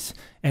subgrantees,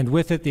 and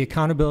with it the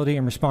accountability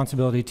and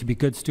responsibility to be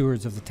good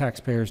stewards of the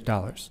taxpayers'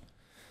 dollars.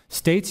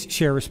 States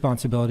share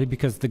responsibility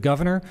because the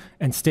governor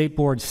and state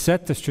boards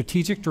set the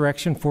strategic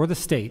direction for the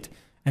state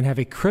and have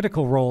a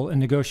critical role in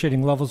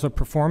negotiating levels of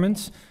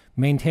performance,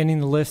 maintaining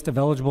the list of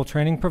eligible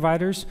training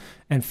providers,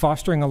 and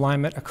fostering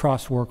alignment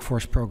across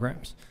workforce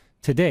programs.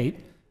 To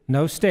date,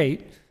 no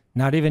state,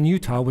 not even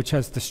Utah, which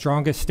has the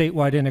strongest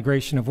statewide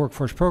integration of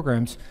workforce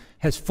programs,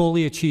 has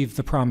fully achieved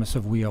the promise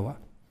of WIOA.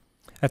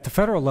 At the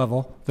federal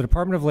level, the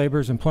Department of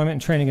Labor's Employment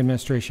and Training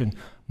Administration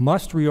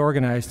must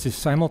reorganize to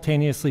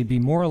simultaneously be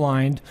more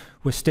aligned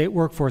with state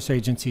workforce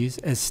agencies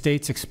as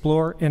states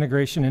explore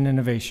integration and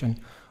innovation,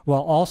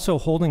 while also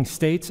holding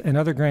states and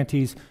other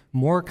grantees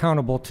more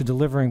accountable to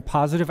delivering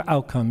positive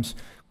outcomes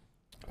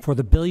for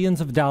the billions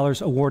of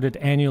dollars awarded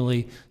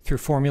annually through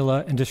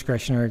formula and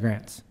discretionary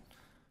grants.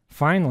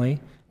 Finally,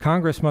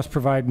 Congress must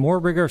provide more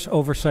rigorous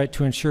oversight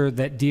to ensure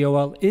that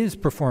DOL is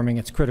performing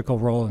its critical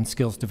role in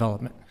skills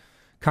development.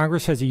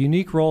 Congress has a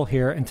unique role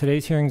here, and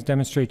today's hearings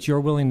demonstrate your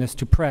willingness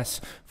to press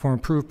for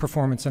improved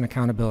performance and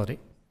accountability.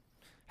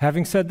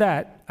 Having said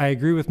that, I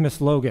agree with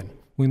Ms. Logan.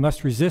 We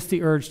must resist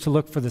the urge to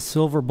look for the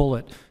silver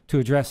bullet to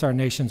address our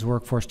nation's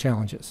workforce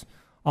challenges.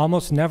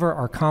 Almost never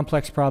are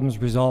complex problems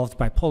resolved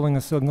by pulling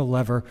a single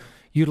lever,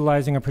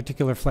 utilizing a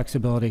particular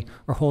flexibility,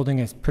 or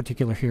holding a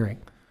particular hearing.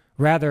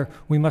 Rather,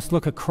 we must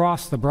look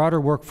across the broader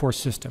workforce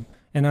system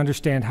and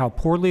understand how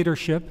poor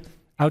leadership,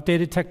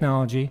 outdated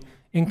technology,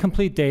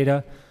 incomplete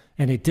data,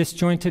 and a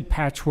disjointed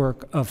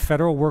patchwork of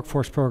federal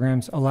workforce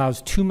programs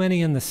allows too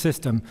many in the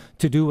system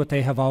to do what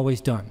they have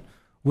always done,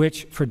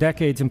 which for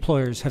decades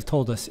employers have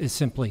told us is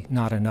simply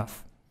not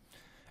enough.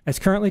 As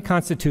currently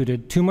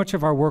constituted, too much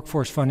of our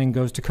workforce funding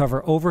goes to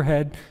cover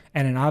overhead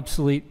and an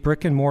obsolete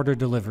brick-and-mortar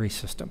delivery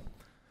system.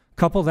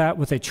 Couple that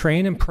with a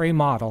train and pray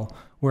model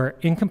where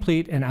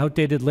incomplete and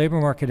outdated labor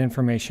market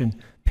information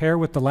pair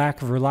with the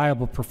lack of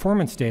reliable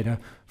performance data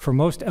for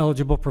most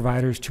eligible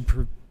providers to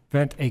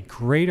prevent a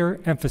greater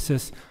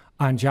emphasis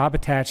on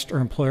job-attached or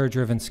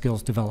employer-driven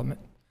skills development.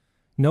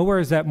 Nowhere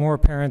is that more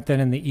apparent than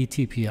in the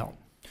ETPL,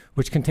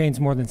 which contains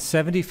more than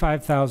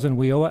 75,000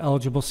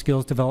 WIOA-eligible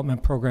skills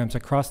development programs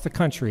across the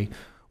country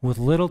with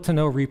little to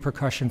no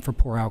repercussion for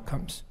poor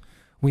outcomes.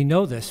 We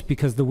know this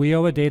because the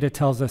WIOA data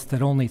tells us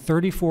that only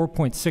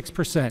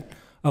 34.6%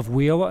 of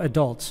WIOA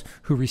adults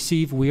who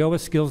receive WIOA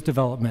skills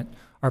development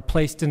are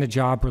placed in a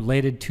job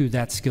related to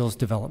that skills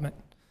development.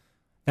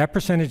 That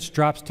percentage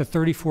drops to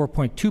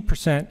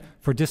 34.2%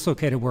 for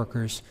dislocated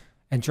workers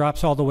and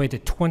drops all the way to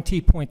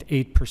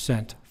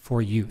 20.8%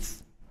 for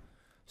youth.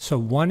 So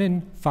 1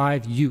 in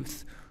 5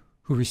 youth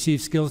who receive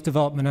skills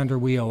development under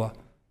WIOA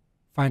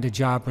find a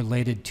job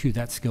related to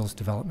that skills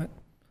development.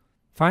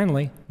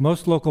 Finally,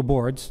 most local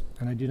boards,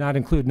 and I do not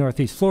include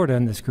Northeast Florida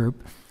in this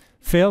group,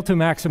 fail to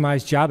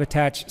maximize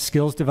job-attached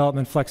skills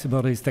development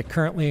flexibilities that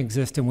currently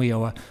exist in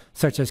WIOA,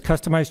 such as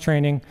customized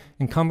training,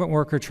 incumbent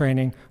worker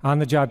training,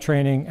 on-the-job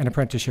training, and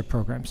apprenticeship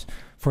programs.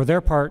 For their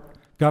part,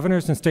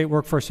 governors and state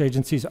workforce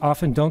agencies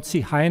often don't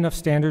see high enough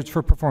standards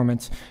for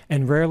performance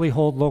and rarely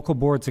hold local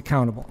boards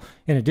accountable.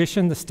 In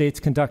addition, the states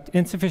conduct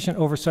insufficient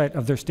oversight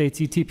of their state's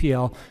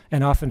ETPL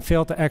and often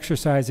fail to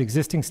exercise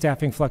existing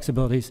staffing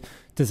flexibilities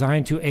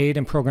designed to aid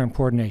in program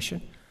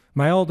coordination.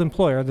 My old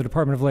employer, the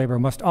Department of Labor,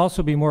 must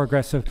also be more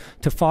aggressive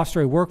to foster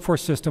a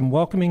workforce system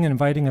welcoming and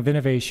inviting of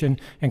innovation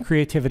and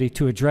creativity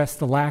to address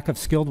the lack of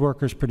skilled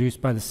workers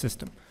produced by the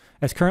system.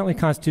 As currently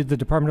constituted, the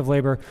Department of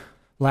Labor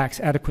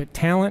lacks adequate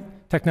talent,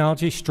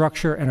 technology,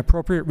 structure, and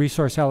appropriate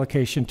resource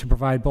allocation to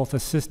provide both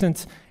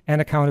assistance and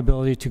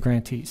accountability to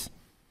grantees.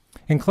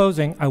 In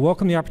closing, I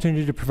welcome the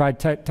opportunity to provide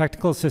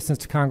technical assistance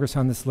to Congress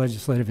on this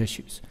legislative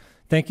issues.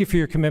 Thank you for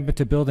your commitment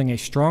to building a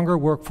stronger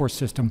workforce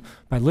system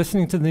by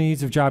listening to the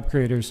needs of job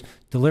creators,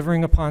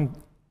 delivering upon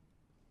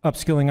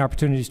upskilling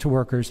opportunities to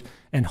workers,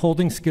 and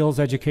holding skills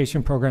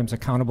education programs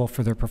accountable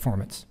for their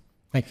performance.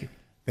 Thank you.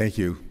 Thank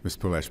you, Ms.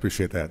 Pulesh.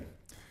 Appreciate that.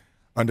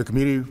 Under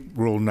Committee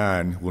Rule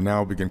 9, we'll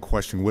now begin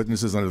questioning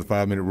witnesses under the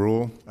 5-minute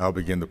rule. I'll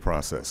begin the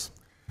process.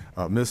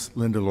 Ms.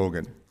 Linda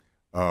Logan,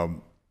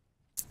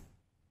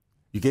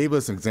 you gave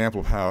us an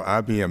example of how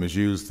IBM has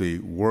used the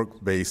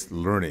work-based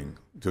learning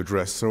to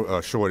address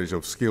shortage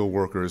of skilled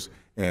workers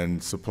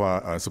and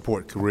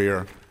support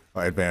career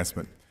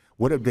advancement.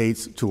 What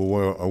updates to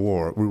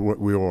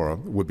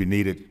WIORA would be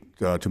needed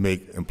to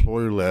make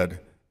employer-led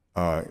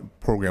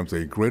programs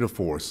a greater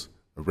force,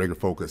 a greater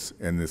focus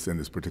in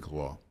this particular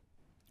law?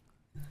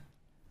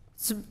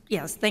 So,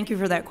 yes, thank you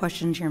for that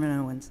question, Chairman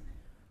Owens.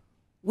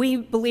 We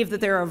believe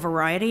that there are a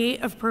variety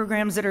of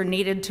programs that are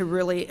needed to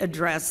really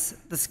address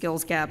the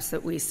skills gaps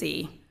that we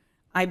see.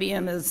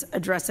 IBM is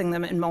addressing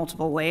them in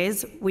multiple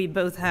ways. We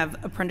both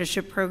have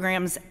apprenticeship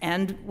programs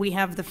and we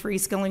have the free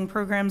skilling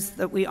programs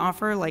that we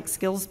offer, like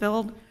Skills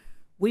Build.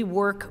 We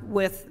work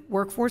with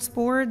workforce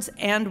boards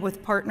and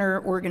with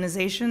partner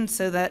organizations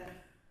so that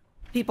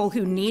people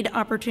who need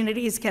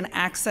opportunities can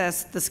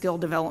access the skill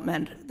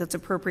development that's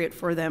appropriate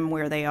for them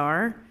where they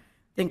are.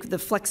 I think the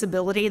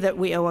flexibility that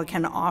WIOA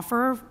can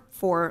offer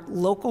for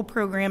local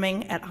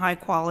programming at high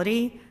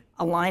quality,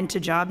 aligned to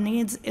job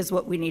needs, is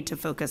what we need to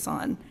focus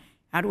on.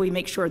 How do we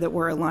make sure that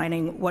we're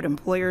aligning what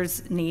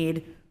employers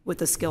need with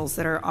the skills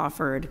that are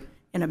offered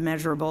in a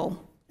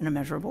measurable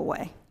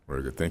way?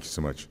 Very good. Thank you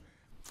so much.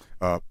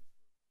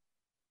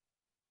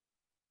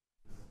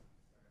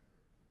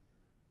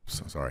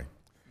 Sorry.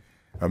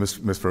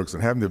 Ms.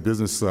 Ferguson, having the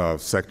business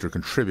sector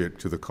contribute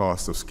to the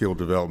cost of skill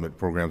development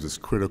programs is a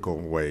critical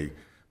way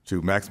to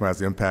maximize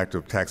the impact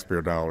of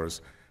taxpayer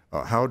dollars.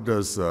 How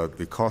does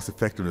the cost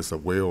effectiveness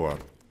of WIOA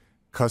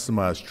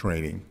customized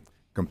training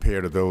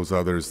compare to those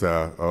other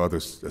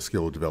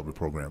skill development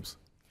programs?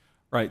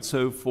 Right,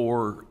 so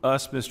for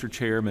us, Mr.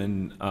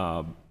 Chairman,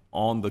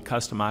 on the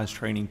customized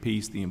training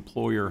piece, the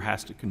employer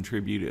has to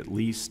contribute at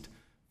least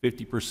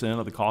 50%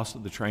 of the cost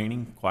of the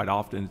training. Quite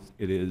often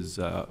it is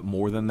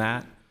more than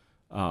that.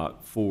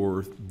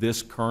 For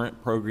this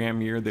current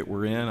program year that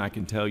we're in, I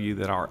can tell you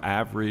that our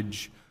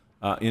average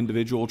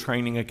individual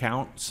training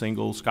account,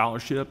 single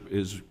scholarship,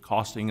 is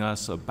costing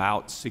us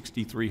about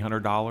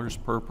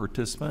 $6,300 per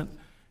participant,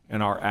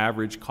 and our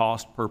average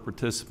cost per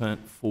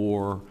participant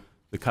for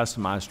the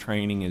customized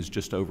training is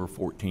just over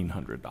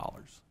 $1,400.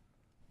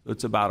 So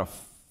it's about a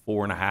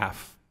four and a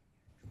half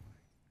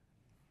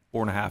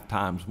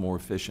times more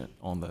efficient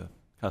on the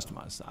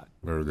customized side.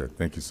 Very good.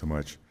 Thank you so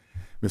much.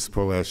 Mr.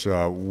 Polesh,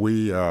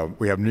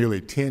 we have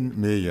nearly 10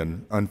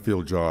 million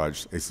unfilled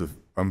jobs. It's a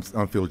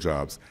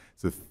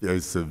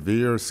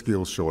severe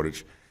skills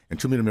shortage, and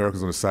 2 million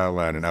Americans on the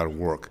sideline and out of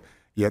work.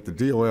 Yet the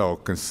DOL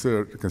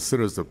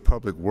considers the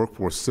public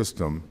workforce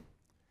system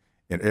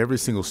in every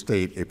single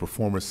state a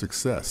performance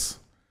success.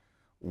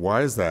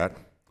 Why is that?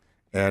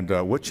 And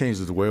what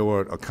changes the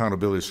WIOA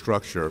accountability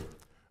structure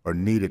are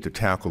needed to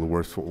tackle the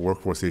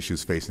workforce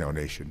issues facing our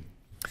nation?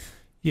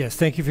 Yes,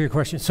 thank you for your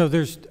question. So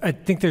I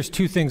think there's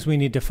two things we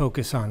need to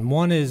focus on.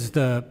 One is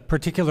the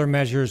particular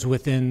measures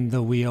within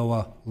the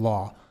WIOA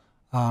law.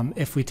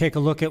 If we take a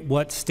look at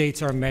what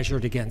states are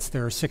measured against,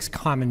 there are 6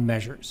 common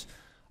measures.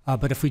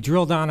 But if we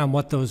drill down on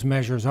what those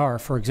measures are,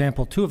 for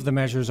example, 2 of the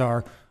measures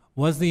are,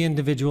 was the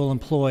individual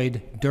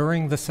employed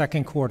during the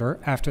second quarter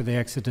after they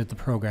exited the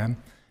program,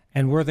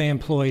 and were they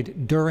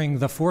employed during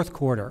the fourth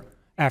quarter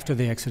after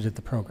they exited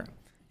the program?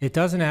 It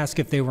doesn't ask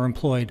if they were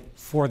employed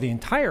for the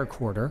entire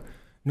quarter,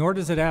 nor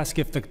does it ask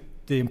if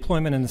the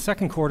employment in the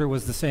second quarter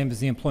was the same as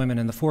the employment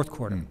in the fourth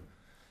quarter.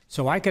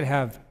 So I could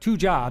have 2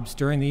 jobs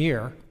during the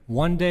year,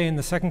 1 day in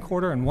the second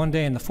quarter and 1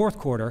 day in the fourth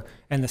quarter,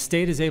 and the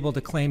state is able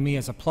to claim me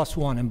as a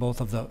 +1 in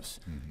both of those.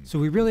 So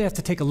we really have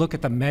to take a look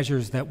at the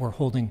measures that we're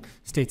holding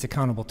states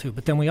accountable to.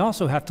 But then we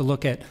also have to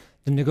look at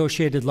the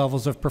negotiated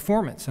levels of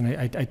performance. And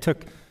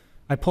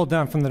I pulled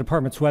down from the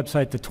department's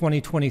website the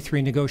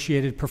 2023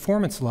 negotiated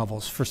performance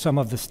levels for some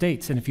of the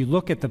states. And if you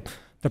look at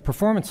the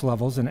performance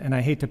levels, and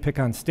I hate to pick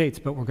on states,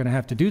 but we're going to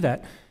have to do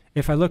that.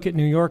 If I look at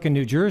New York and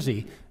New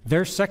Jersey,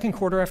 their second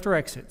quarter after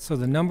exit, so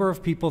the number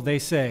of people they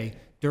say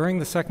during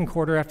the second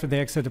quarter after they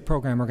exit the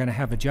program are going to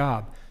have a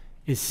job,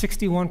 is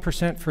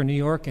 61% for New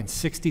York and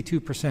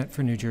 62%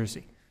 for New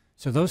Jersey.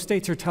 So those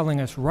states are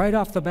telling us right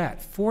off the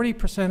bat,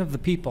 40% of the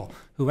people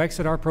who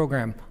exit our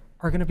program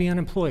are going to be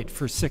unemployed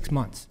for 6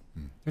 months.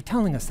 They're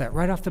telling us that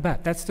right off the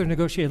bat. That's their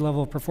negotiated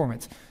level of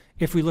performance.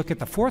 If we look at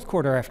the fourth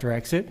quarter after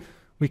exit,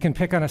 we can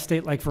pick on a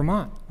state like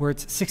Vermont, where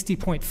it's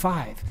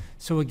 60.5.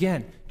 So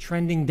again,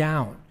 trending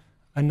down.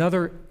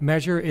 Another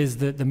measure is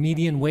the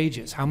median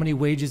wages. How many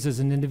wages does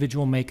an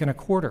individual make in a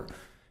quarter?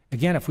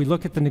 Again, if we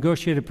look at the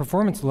negotiated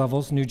performance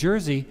levels, New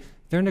Jersey,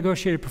 their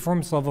negotiated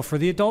performance level for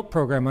the adult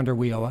program under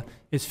WIOA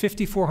is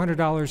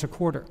 $5,400 a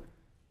quarter.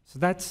 So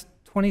that's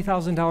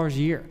 $20,000 a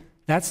year.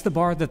 That's the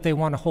bar that they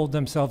want to hold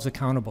themselves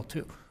accountable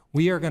to.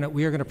 We are going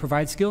to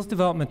provide skills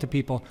development to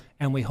people,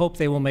 and we hope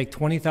they will make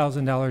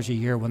 $20,000 a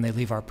year when they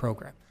leave our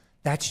program.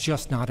 That's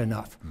just not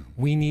enough.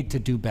 We need to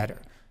do better.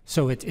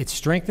 So it's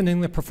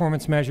strengthening the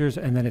performance measures,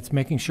 and then it's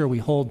making sure we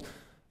hold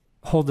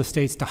the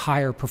states to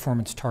higher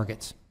performance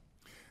targets.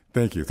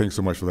 Thank you. Thanks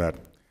so much for that.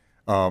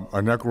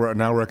 I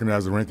now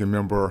recognize the ranking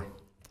member,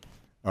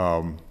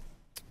 Scott.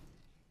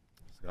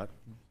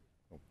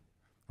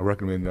 I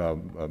recommend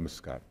Mr.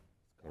 Scott.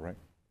 All right.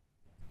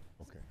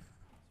 Okay.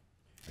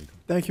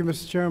 Thank you,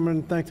 Mr.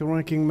 Chairman. Thank the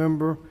ranking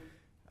member.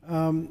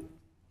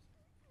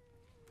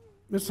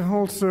 Mr.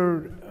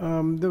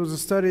 Holzer, there was a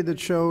study that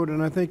showed,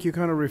 and I think you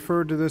kind of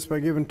referred to this by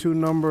giving two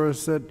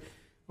numbers, that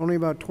only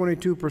about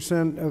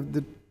 22% of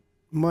the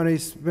money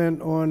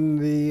spent on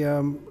the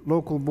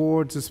local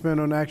boards is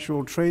spent on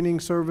actual training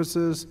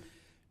services.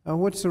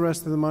 What's the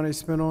rest of the money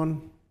spent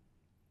on?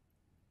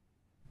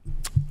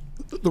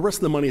 The rest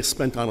of the money is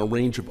spent on a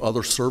range of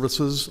other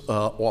services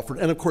offered,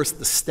 and of course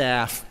the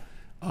staff,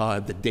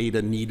 the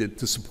data needed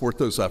to support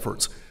those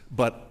efforts.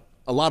 But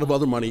a lot of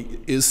other money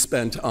is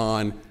spent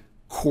on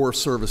core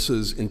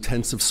services,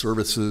 intensive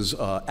services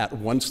at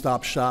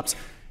one-stop shops.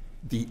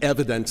 The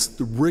evidence,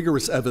 the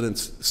rigorous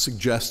evidence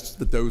suggests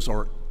that those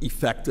are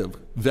effective,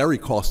 very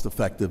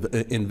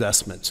cost-effective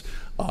investments,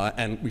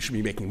 and we should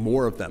be making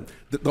more of them.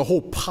 The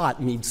whole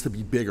pot needs to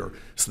be bigger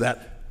so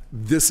that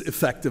this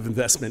effective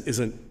investment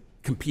isn't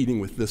competing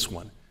with this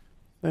one.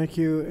 Thank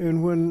you.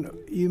 And when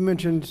you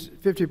mentioned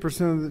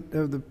 50%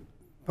 of the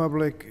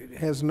public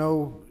has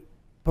no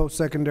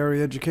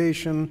post-secondary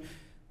education,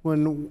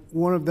 when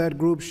one of that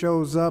group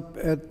shows up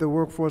at the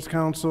Workforce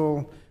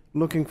Council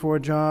looking for a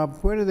job,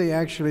 where do they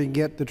actually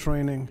get the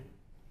training?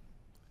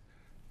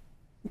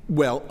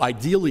 Well,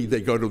 ideally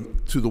they go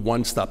to the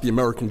one-stop, the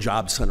American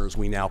Job Centers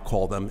we now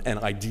call them, and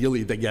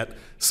ideally they get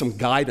some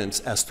guidance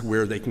as to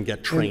where they can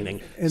get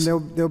training. And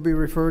they'll be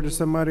referred to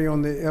somebody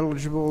on the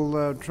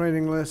eligible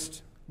training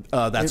list?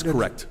 That's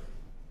correct.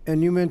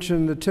 And you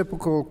mentioned the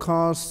typical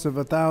costs of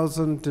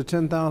 $1,000 to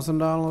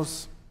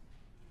 $10,000?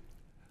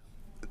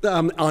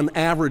 On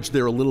average,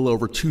 they're a little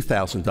over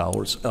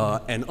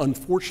 $2,000, and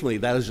unfortunately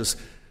that is just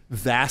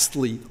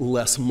vastly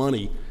less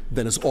money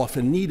than is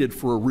often needed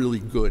for a really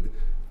good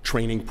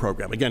training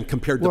program. Again,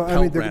 compared to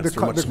Pell Grants,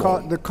 they're much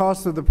smaller. The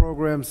cost of the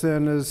programs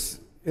then is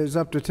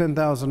up to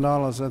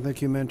 $10,000, I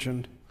think you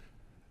mentioned.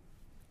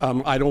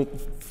 I don't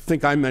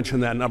think I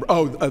mentioned that number.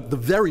 Oh, the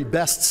very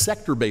best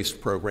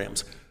sector-based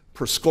programs,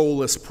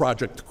 Perscolis,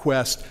 Project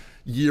Quest,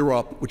 Year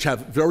Up, which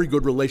have very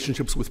good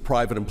relationships with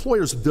private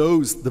employers,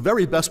 the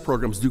very best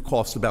programs do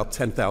cost about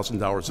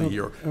 $10,000 a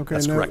year. Okay,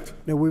 that's correct.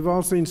 Now, we've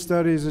all seen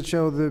studies that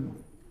show that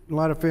a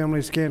lot of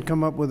families can't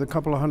come up with a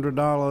couple of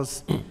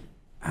 $100s.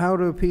 How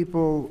do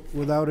people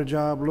without a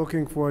job,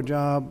 looking for a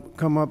job,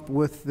 come up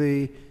with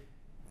the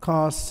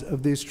costs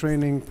of these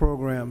training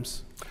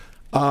programs?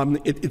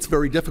 It's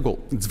very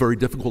difficult. It's very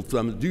difficult for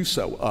them to do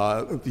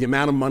so. The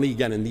amount of money,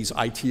 again, in these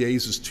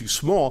ITAs is too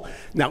small.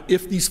 Now,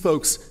 if these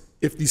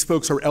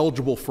folks are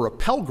eligible for a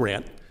Pell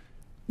Grant,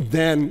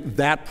 then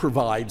that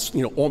provides,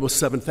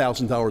 almost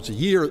 $7,000 a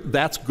year.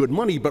 That's good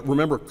money. But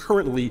remember,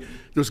 currently,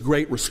 there's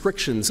great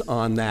restrictions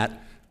on that.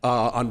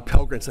 On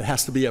Pell Grants, it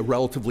has to be a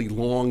relatively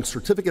long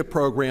certificate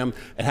program.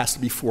 It has to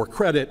be for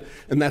credit,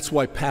 and that's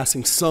why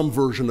passing some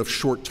version of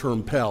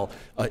short-term Pell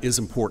is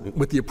important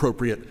with the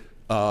appropriate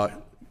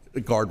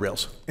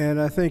guardrails. And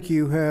I think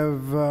you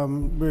have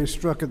really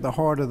struck at the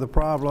heart of the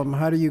problem.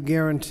 How do you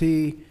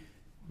guarantee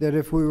that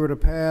if we were to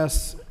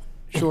pass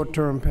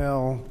short-term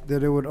Pell,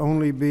 that it would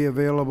only be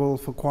available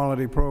for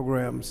quality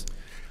programs?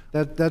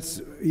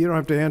 That's you don't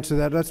have to answer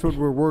that. That's what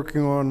we're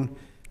working on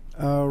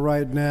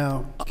right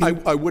now.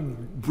 I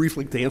would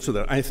briefly to answer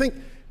that. I think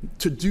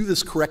to do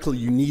this correctly,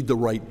 you need the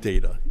right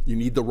data. You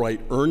need the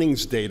right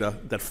earnings data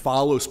that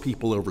follows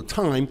people over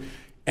time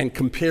and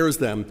compares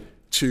them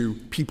to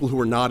people who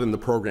are not in the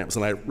programs.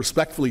 And I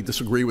respectfully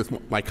disagree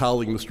with my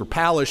colleague, Mr.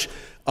 Palish.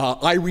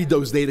 I read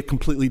those data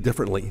completely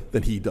differently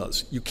than he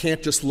does. You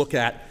can't just look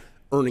at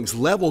earnings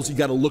levels, you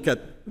got to look at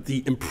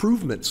the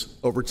improvements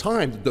over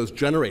time that those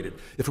generated.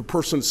 If a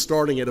person's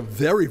starting at a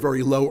very,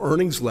 very low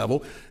earnings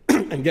level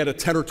and get a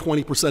 10 or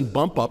 20%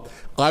 bump up,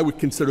 I would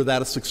consider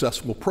that a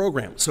successful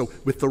program. So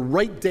with the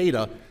right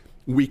data,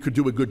 we could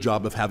do a good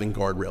job of having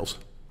guardrails.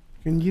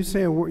 Can you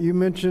say, you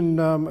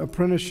mentioned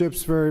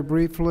apprenticeships very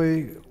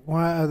briefly.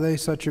 Why are they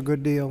such a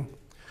good deal?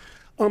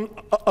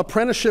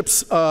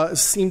 Apprenticeships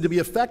seem to be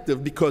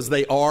effective because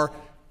they are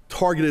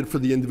targeted for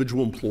the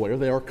individual employer.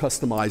 They are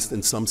customized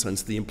in some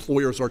sense. The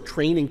employers are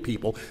training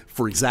people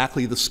for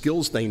exactly the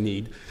skills they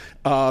need.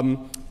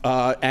 And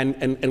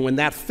when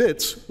that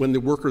fits, when the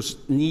worker's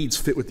needs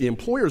fit with the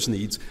employer's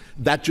needs,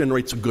 that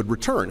generates a good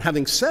return.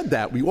 Having said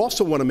that, we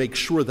also want to make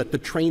sure that the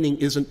training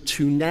isn't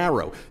too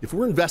narrow. If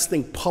we're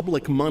investing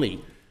public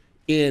money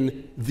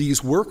in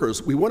these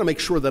workers, we want to make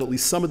sure that at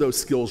least some of those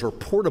skills are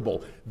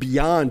portable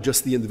beyond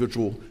just the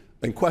individual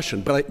in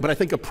question. But I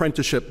think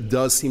apprenticeship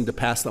does seem to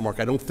pass that mark.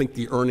 I don't think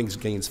the earnings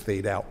gains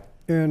fade out.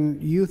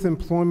 And youth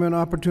employment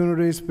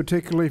opportunities,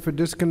 particularly for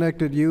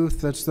disconnected youth,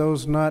 that's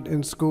those not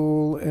in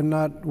school and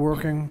not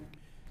working,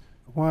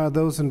 why are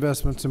those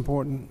investments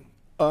important?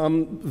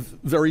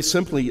 Very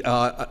simply,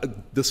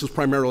 this is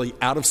primarily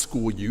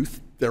out-of-school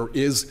youth. There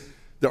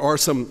are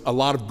a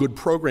lot of good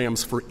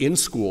programs for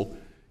in-school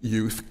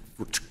youth,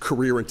 for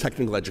career and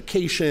technical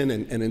education,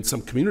 and in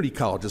some community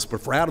colleges.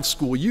 But for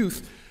out-of-school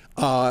youth,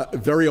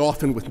 very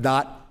often with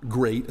not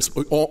great,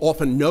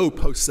 often no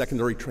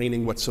post-secondary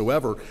training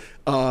whatsoever,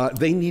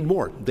 they need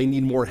more. They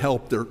need more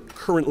help. Their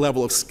current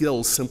level of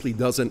skills simply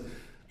doesn't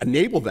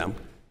enable them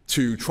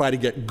to try to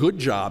get good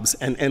jobs,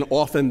 and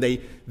often they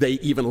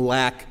even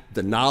lack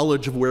the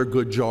knowledge of where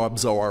good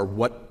jobs are,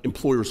 what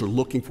employers are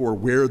looking for,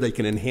 where they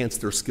can enhance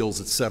their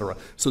skills, et cetera.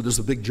 So there's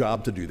a big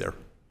job to do there.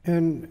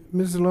 And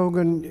Ms.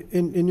 Logan,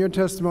 in your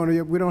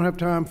testimony, we don't have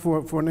time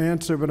for an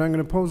answer, but I'm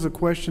going to pose a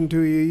question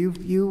to you.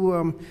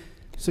 You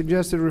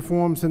suggested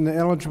reforms in the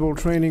eligible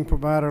training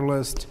provider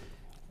list.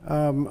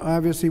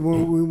 Obviously,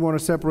 we want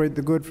to separate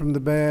the good from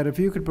the bad. If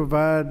you could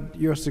provide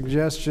your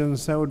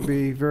suggestions, that would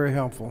be very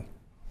helpful.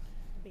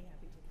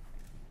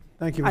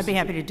 Thank you, Mr. I'd be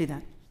happy to do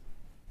that.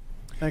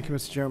 Thank you,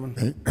 Mr. Chairman.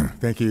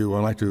 Thank you.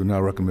 I'd like to now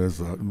recognize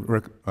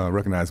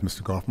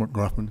Mr.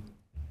 Goffman.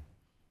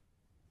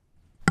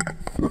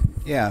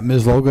 Yeah,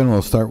 Ms. Logan,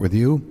 we'll start with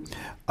you.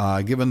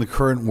 Given the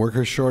current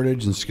worker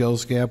shortage and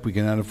skills gap, we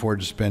cannot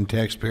afford to spend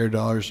taxpayer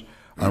dollars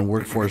on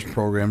workforce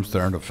programs that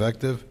aren't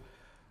effective.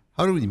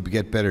 How do we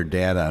get better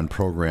data on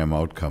program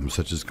outcomes,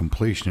 such as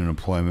completion and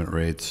employment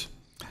rates,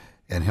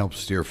 and help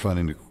steer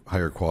funding to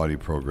higher quality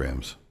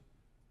programs?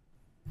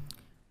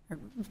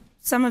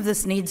 Some of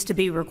this needs to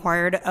be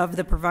required of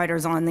the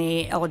providers on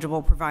the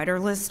eligible provider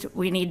list.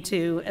 We need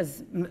to,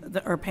 as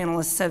our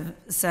panelists have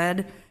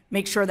said,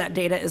 make sure that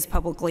data is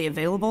publicly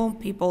available.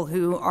 People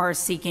who are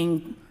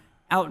seeking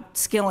out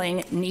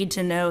skilling need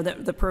to know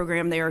that the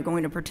program they are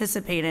going to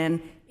participate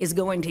in is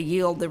going to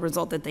yield the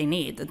result that they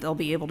need, that they'll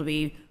be able to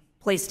be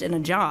placed in a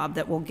job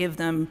that will give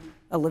them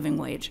a living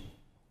wage.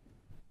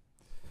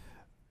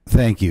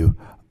 Thank you.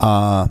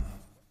 Mr.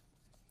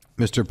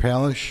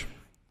 Palish,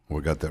 we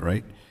got that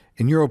right.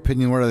 In your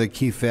opinion, what are the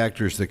key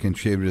factors that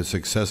contribute to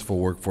successful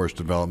workforce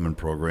development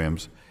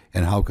programs,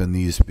 and how can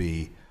these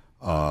be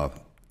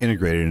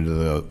integrated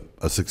into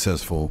a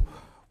successful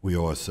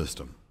WIOA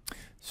system?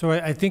 So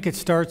I think it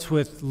starts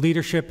with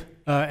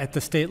leadership at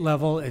the state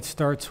level. It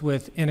starts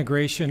with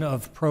integration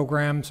of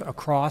programs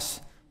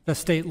across the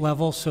state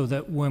level, so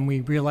that when we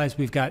realize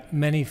we've got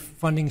many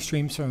funding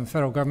streams from the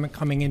federal government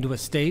coming into a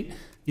state,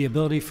 the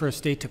ability for a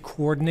state to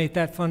coordinate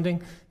that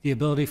funding, the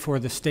ability for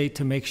the state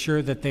to make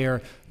sure that they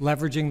are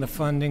leveraging the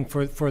funding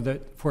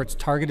for its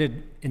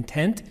targeted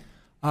intent.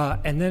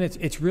 And then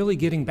it's really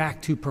getting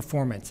back to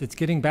performance. It's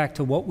getting back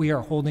to what we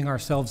are holding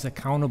ourselves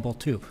accountable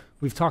to.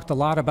 We've talked a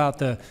lot about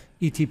the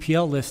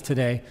ETPL list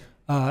today.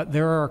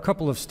 There are a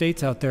couple of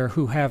states out there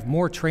who have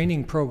more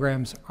training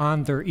programs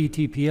on their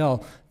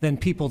ETPL than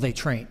people they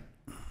train.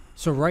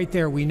 So right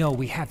there, we know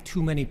we have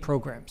too many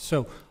programs.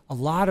 So a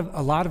lot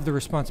of the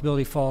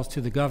responsibility falls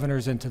to the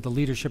governors and to the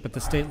leadership at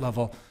the state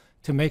level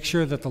to make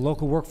sure that the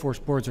local workforce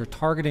boards are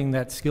targeting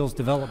that skills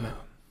development.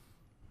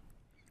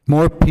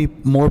 More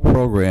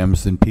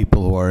programs than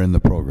people who are in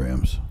the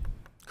programs.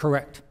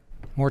 Correct.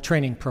 More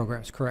training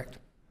programs, correct.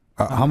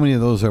 How many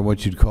of those are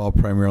what you'd call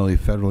primarily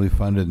federally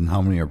funded, and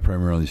how many are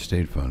primarily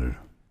state funded?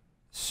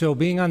 So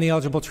being on the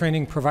eligible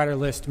training provider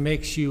list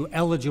makes you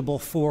eligible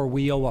for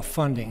WIOA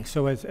funding.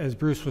 So as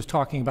Bruce was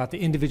talking about the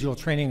individual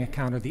training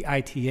account, or the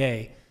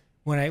ITA,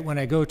 when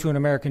I go to an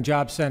American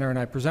Job Center and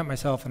I present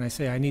myself and I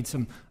say I need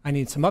some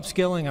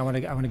upskilling, I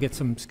want to get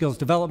some skills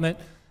development,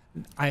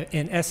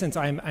 in essence,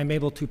 I'm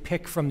able to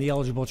pick from the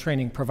eligible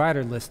training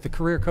provider list. The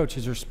career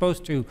coaches are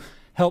supposed to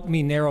help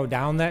me narrow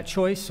down that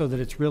choice so that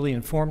it's really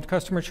informed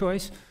customer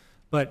choice.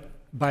 But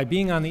by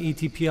being on the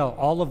ETPL,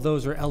 all of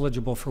those are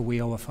eligible for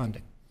WIOA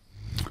funding.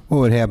 What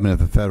would happen if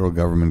the federal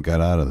government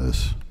got out of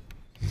this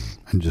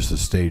and just the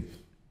state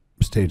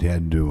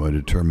had to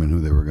determine who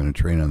they were going to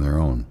train on their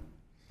own?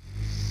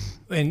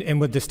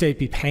 And would the state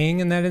be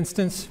paying in that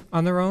instance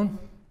on their own?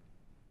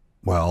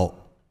 Well,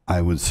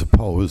 I would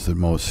suppose that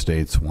most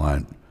states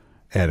want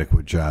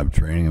adequate job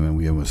training. I mean,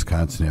 we in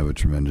Wisconsin have a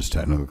tremendous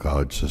technical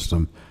college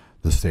system.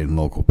 The state and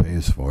local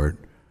pays for it.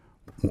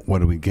 What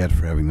do we get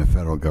for having the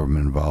federal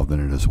government involved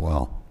in it as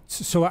well?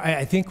 So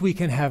I think we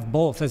can have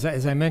both.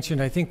 As I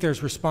mentioned, I think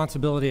there's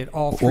responsibility at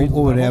all three levels.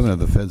 What would happen if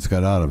the feds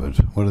got out of it?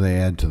 What do they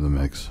add to the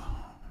mix?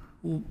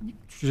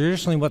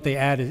 Traditionally, what they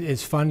add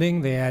is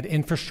funding. They add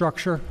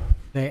infrastructure.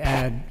 They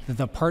add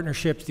the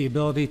partnerships, the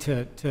ability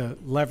to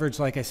leverage,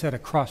 like I said,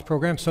 across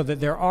programs, so that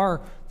there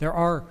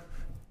are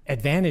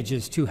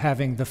advantages to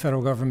having the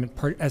federal government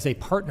as a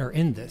partner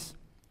in this.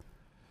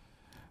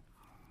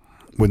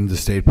 Wouldn't the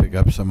state pick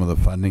up some of the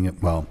funding?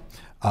 Well,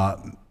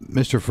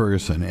 Mr.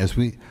 Ferguson, as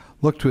we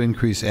look to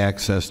increase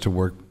access to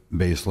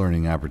work-based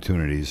learning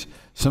opportunities,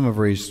 some have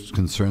raised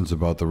concerns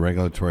about the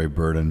regulatory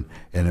burden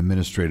and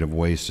administrative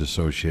waste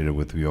associated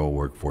with WIOA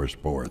workforce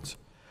boards.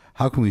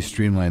 How can we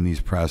streamline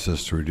these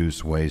processes to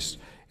reduce waste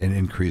and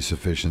increase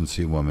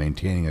efficiency while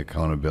maintaining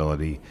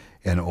accountability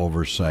and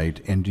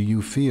oversight? And do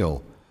you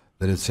feel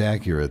that it's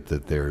accurate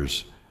that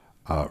there's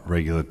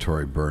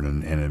regulatory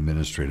burden and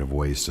administrative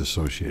waste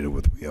associated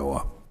with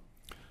WIOA?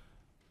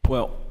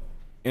 Well,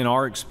 in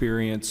our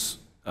experience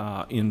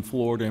in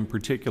Florida in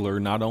particular,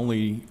 not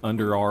only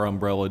under our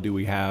umbrella do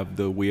we have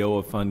the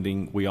WIOA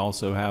funding, we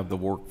also have the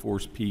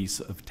workforce piece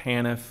of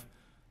TANF,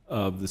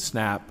 of the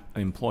SNAP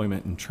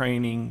employment and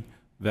training,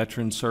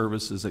 veteran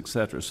services, et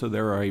cetera. So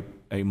there are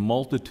a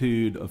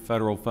multitude of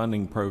federal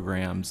funding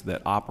programs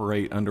that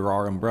operate under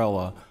our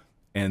umbrella,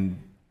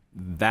 and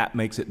that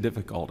makes it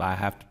difficult. I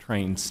have to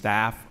train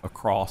staff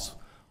across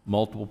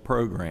multiple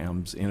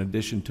programs in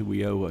addition to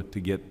WIOA to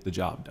get the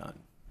job done.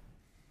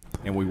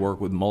 And we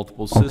work with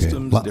multiple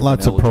systems. Okay.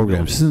 Lots of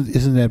programs.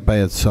 Isn't that by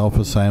itself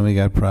a sign we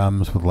got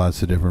problems with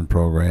lots of different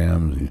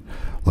programs? You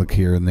look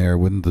here and there.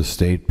 Wouldn't the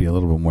state be a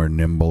little bit more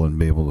nimble and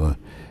be able to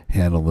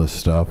handle this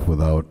stuff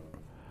without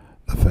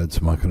the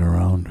feds mucking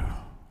around?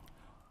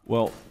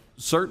 Well,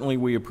 certainly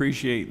we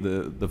appreciate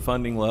the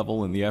funding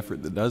level and the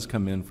effort that does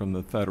come in from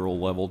the federal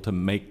level to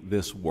make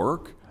this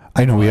work.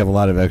 I know we have a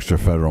lot of extra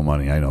federal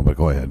money, I know, but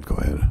go ahead.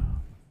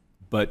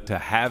 But to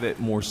have it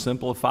more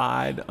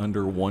simplified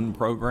under one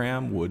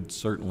program would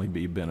certainly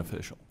be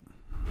beneficial.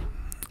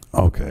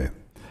 Okay.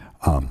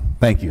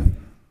 Thank you.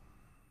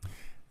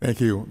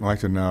 Thank you. I'd like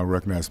to now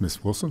recognize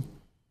Ms. Wilson.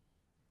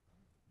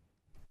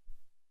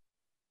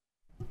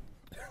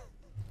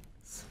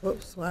 So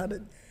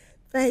excited.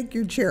 Thank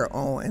you, Chair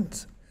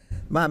Owens.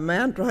 My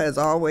mantra has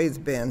always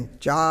been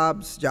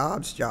jobs,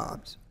 jobs,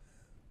 jobs.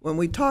 When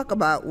we talk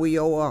about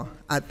WIOA,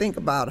 I think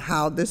about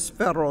how this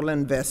federal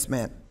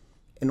investment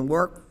in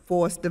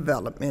workforce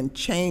development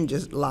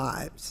changes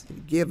lives.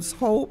 It gives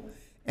hope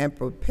and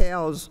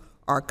propels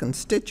our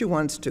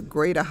constituents to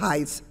greater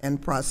heights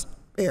and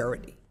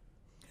prosperity.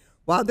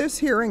 While this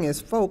hearing is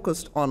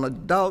focused on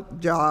adult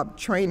job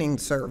training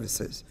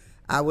services,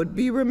 I would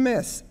be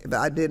remiss if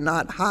I did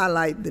not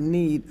highlight the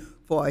need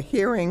for a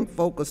hearing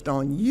focused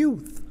on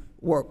youth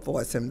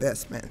workforce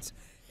investments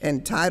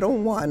in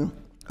Title I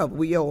of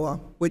WIOA,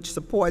 which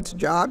supports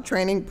job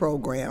training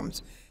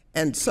programs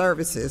and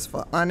services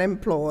for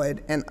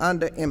unemployed and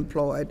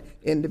underemployed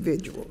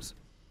individuals.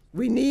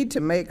 We need to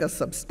make a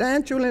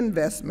substantial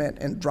investment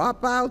in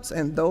dropouts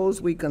and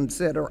those we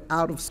consider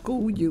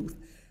out-of-school youth.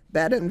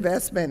 That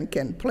investment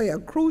can play a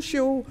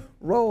crucial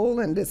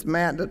role in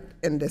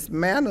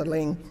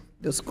dismantling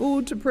the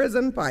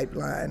school-to-prison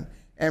pipeline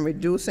and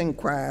reducing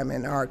crime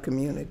in our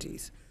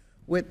communities.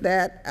 With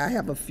that, I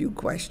have a few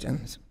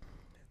questions.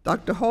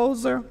 Dr.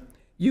 Holzer,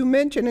 you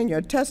mentioned in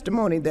your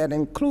testimony that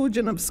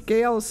inclusion of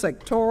scaled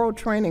sectoral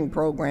training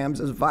programs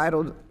is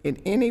vital in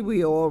any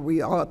WIOA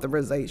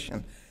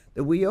reauthorization.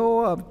 The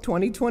WIOA of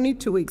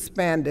 2022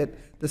 expanded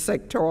the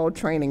sectoral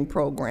training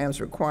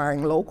programs,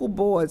 requiring local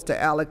boards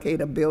to allocate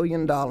 $1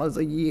 billion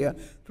a year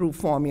through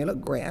formula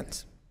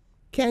grants.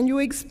 Can you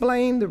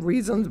explain the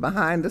reasons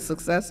behind the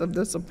success of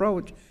this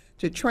approach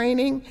to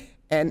training,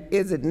 and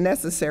is it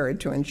necessary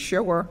to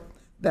ensure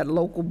that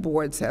local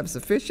boards have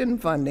sufficient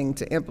funding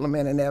to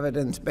implement an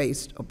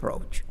evidence-based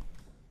approach?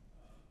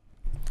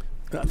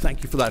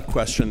 Thank you for that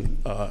question,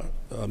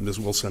 Ms.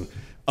 Wilson.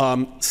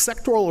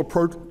 Sectoral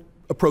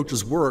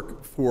approaches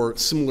work for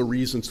similar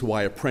reasons to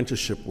why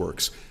apprenticeship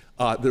works.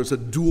 There's a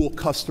dual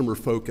customer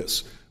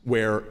focus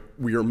where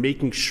we are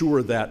making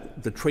sure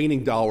that the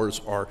training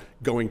dollars are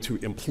going to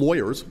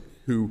employers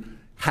who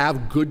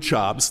have good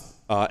jobs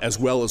as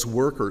well as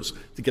workers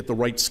to get the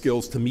right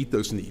skills to meet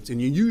those needs.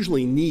 And you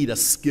usually need a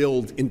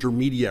skilled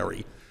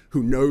intermediary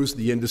who knows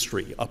the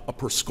industry, a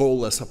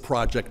Perscolis, a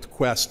Project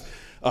Quest,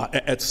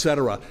 et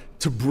cetera,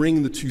 to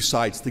bring the two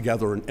sides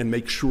together and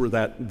make sure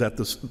that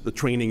the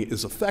training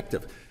is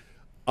effective.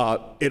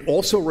 It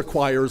also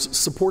requires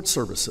support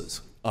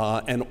services,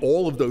 and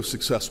all of those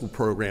successful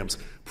programs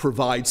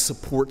provide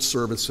support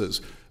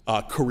services,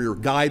 career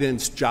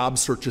guidance, job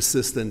search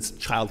assistance,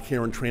 child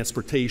care and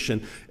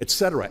transportation, et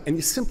cetera. And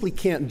you simply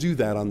can't do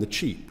that on the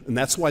cheap. And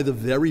that's why the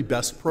very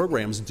best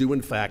programs do,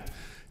 in fact,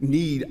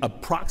 need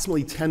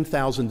approximately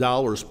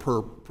 $10,000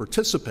 per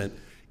participant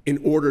in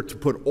order to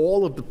put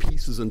all of the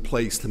pieces in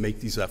place to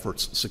make these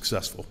efforts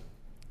successful.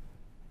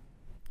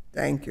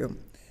 Thank you.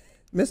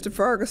 Mr.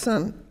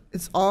 Ferguson,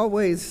 it's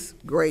always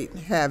great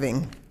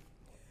having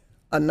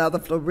another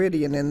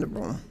Floridian in the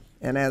room.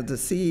 And as the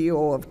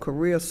CEO of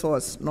Career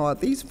Source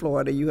Northeast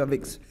Florida, you have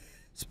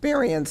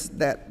experienced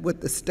that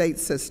with the state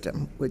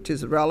system, which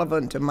is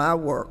relevant to my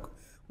work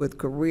with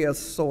Career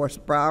Source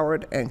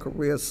Broward and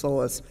Career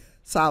Source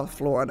South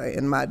Florida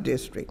in my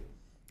district.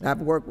 I've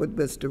worked with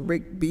Mr.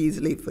 Rick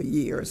Beasley for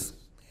years.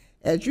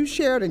 As you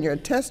shared in your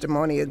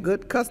testimony, a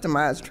good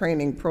customized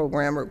training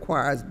program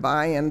requires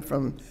buy-in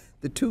from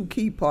the two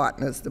key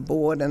partners, the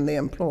board and the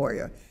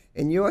employer.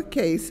 In your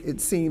case,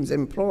 it seems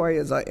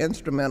employers are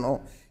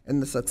instrumental in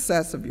the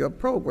success of your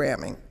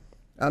programming.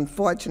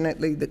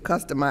 Unfortunately, the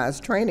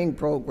customized training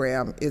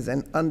program is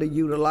an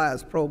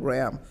underutilized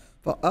program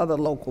for other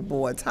local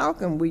boards. How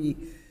can we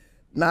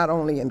not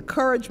only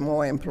encourage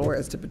more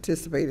employers to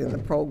participate in the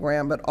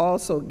program, but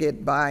also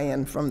get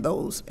buy-in from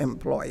those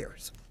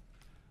employers?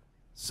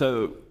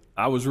 So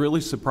I was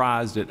really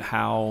surprised at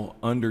how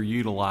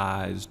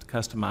underutilized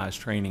customized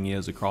training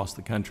is across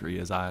the country.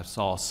 As I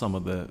saw some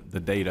of the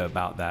data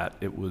about that,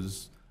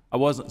 I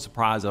wasn't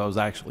surprised, I was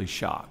actually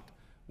shocked.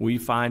 We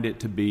find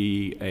it to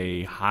be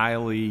a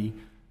highly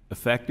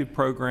effective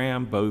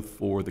program, both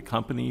for the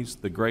companies.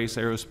 The Grace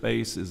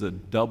Aerospace is a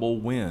double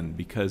win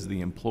because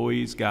the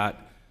employees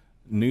got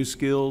new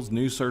skills,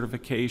 new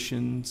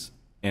certifications,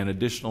 and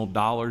additional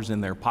dollars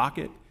in their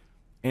pocket.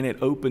 and it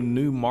opened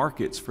new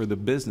markets for the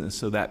business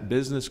so that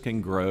business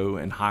can grow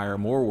and hire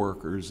more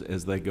workers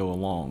as they go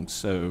along.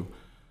 So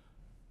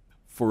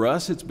for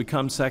us, it's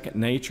become second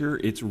nature.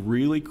 It's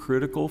really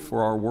critical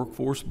for our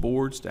workforce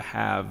boards to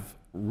have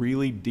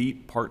really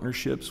deep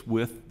partnerships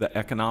with the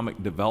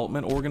economic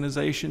development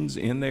organizations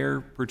in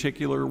their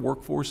particular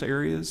workforce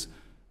areas.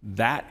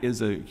 That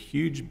is a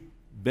huge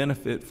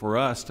benefit for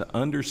us to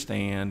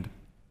understand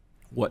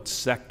what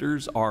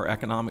sectors our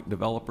economic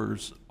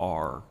developers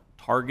are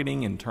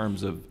targeting in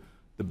terms of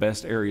the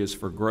best areas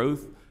for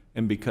growth.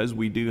 And because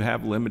we do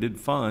have limited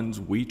funds,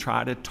 we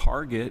try to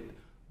target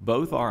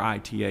both our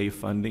ITA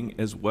funding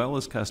as well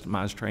as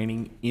customized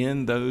training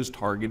in those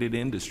targeted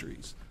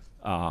industries.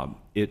 I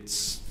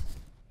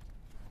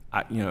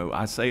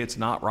say it's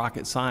not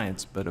rocket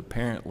science, but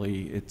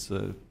apparently it's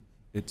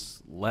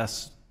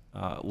less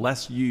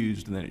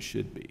used than it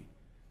should be.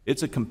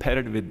 It's a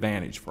competitive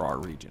advantage for our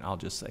region. I'll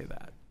just say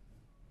that.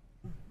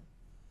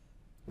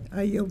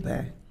 I yield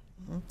back.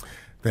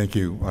 Thank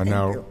you.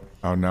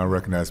 I'll now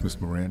recognize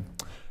Ms. Moran.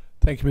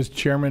 Thank you, Mr.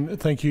 Chairman.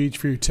 Thank you each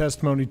for your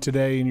testimony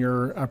today and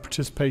your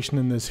participation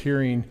in this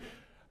hearing.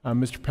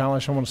 Mr.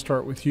 Palish, I want to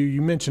start with you.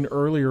 You mentioned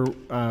earlier,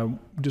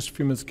 just a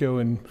few minutes ago,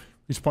 in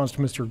response to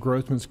Mr.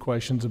 Grothman's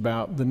questions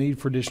about the need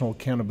for additional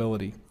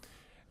accountability.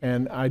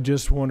 And I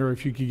just wonder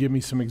if you could give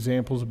me some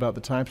examples about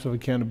the types of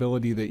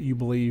accountability that you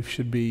believe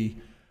should be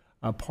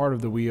a part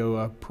of the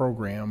WIOA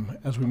program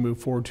as we move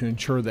forward to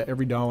ensure that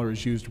every dollar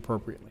is used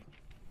appropriately.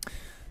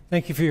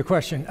 Thank you for your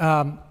question.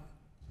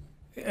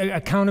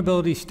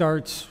 Accountability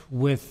starts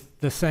with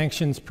the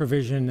sanctions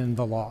provision in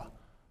the law.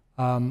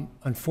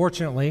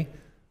 Unfortunately,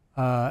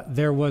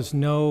 there was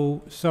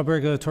no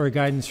sub-regulatory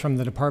guidance from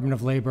the Department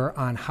of Labor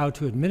on how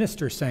to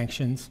administer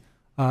sanctions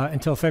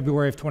until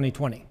February of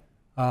 2020.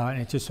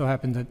 And it just so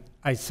happened that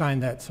I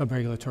signed that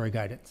sub-regulatory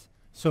guidance.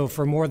 So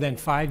for more than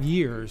 5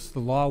 years, the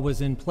law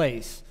was in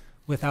place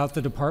without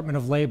the Department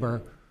of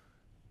Labor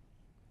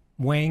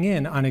weighing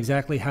in on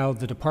exactly how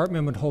the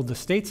department would hold the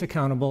states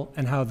accountable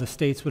and how the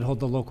states would hold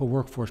the local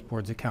workforce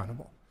boards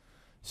accountable.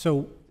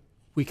 So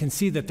we can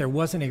see that there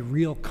wasn't a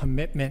real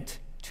commitment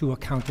to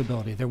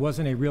accountability. There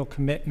wasn't a real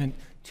commitment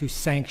to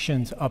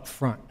sanctions up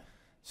front.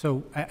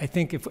 So I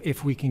think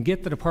if we can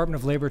get the Department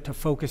of Labor to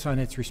focus on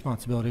its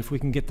responsibility, if we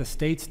can get the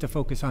states to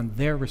focus on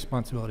their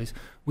responsibilities,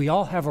 we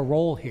all have a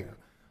role here,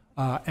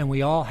 and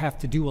we all have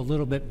to do a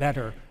little bit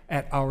better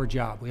at our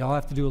job. We all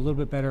have to do a little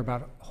bit better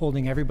about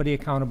holding everybody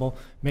accountable,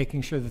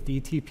 making sure that the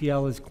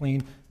ETPL is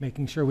clean,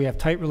 making sure we have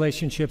tight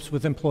relationships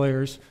with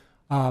employers.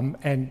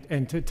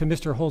 And to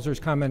Mr. Holzer's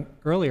comment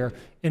earlier,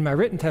 in my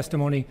written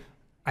testimony,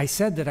 I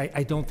said that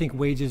I don't think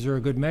wages are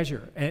a good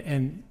measure.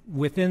 And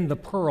within the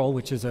PEARL,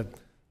 which is a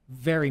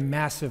very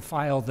massive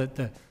file that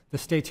the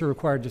states are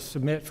required to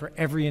submit for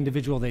every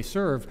individual they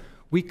serve,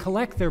 we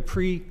collect their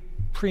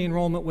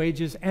pre-enrollment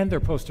wages and their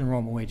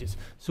post-enrollment wages.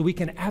 So we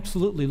can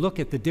absolutely look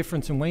at the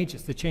difference in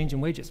wages, the change in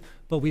wages,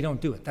 but we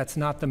don't do it. That's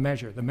not the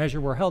measure. The measure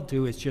we're held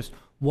to is just,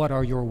 what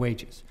are your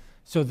wages?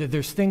 So that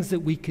there's things that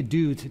we could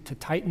do to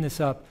tighten this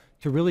up,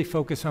 to really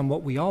focus on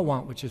what we all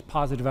want, which is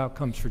positive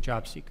outcomes for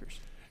job seekers.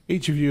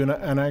 Each of you,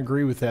 and I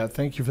agree with that,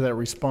 thank you for that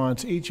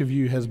response. Each of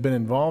you has been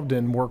involved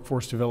in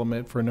workforce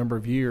development for a number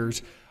of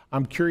years.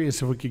 I'm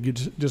curious if we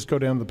could just go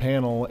down the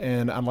panel,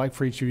 and I'd like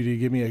for each of you to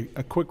give me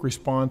a quick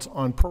response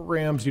on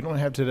programs. You don't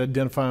have to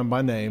identify them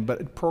by name,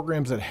 but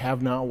programs that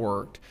have not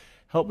worked.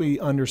 Help me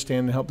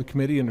understand and help the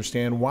committee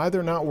understand why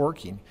they're not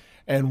working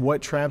and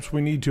what traps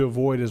we need to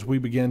avoid as we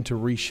begin to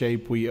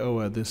reshape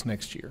WIOA this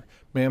next year.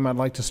 Ma'am, I'd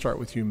like to start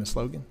with you, Ms.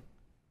 Logan.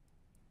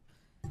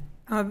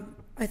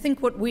 I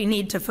think what we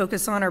need to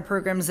focus on are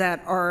programs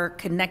that are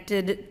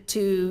connected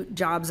to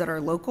jobs that are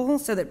local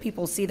so that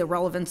people see the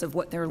relevance of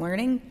what they're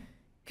learning,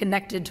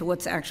 connected to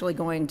what's actually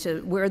going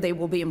to, where they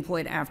will be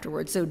employed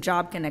afterwards. So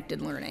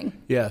job-connected learning.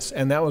 Yes,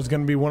 and that was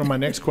going to be one of my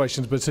next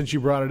questions, but since you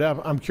brought it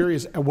up, I'm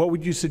curious, what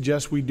would you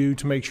suggest we do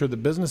to make sure that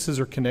businesses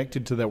are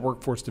connected to that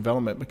workforce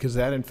development? Because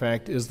that, in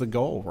fact, is the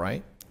goal,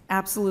 right?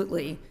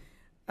 Absolutely.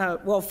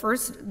 Well,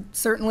 first,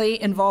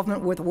 certainly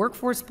involvement with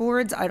workforce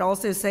boards. I'd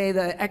also say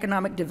the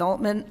economic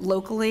development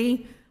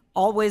locally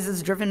always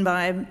is driven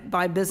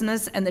by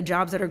business, and the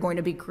jobs that are going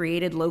to be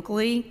created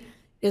locally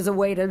is a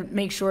way to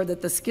make sure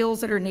that the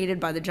skills that are needed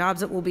by the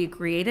jobs that will be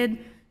created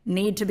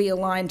need to be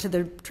aligned to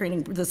the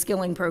training, the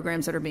skilling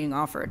programs that are being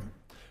offered.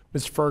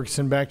 Mr.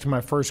 Ferguson, back to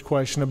my first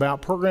question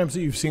about programs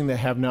that you've seen that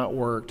have not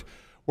worked.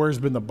 Where has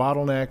been the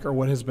bottleneck, or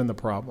what has been the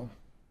problem?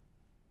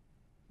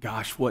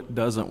 Gosh, what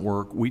doesn't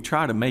work? We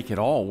try to make it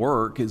all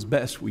work as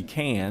best we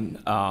can,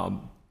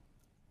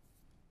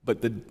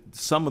 but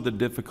some of the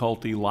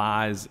difficulty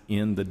lies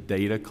in the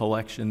data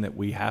collection that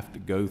we have to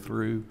go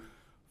through.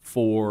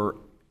 For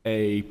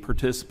a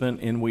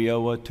participant in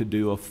WIOA to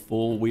do a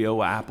full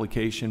WIOA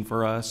application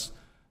for us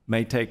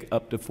may take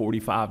up to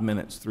 45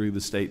 minutes through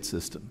the state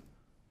system.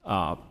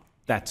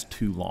 That's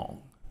too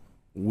long.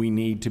 We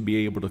need to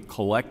be able to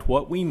collect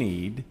what we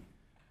need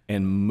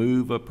and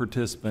move a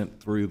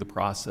participant through the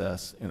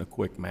process in a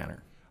quick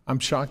manner. I'm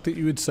shocked that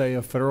you would say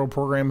a federal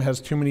program has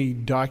too many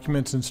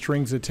documents and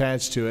strings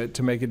attached to it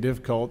to make it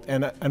difficult.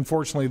 And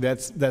unfortunately,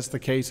 that's the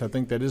case. I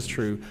think that is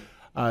true.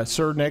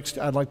 Sir, next,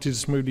 I'd like to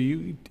just move to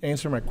you.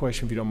 Answer my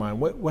question if you don't mind.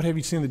 What have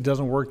you seen that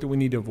doesn't work that we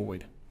need to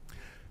avoid?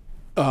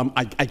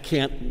 I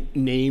can't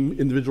name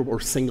individual or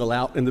single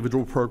out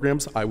individual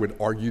programs. I would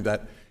argue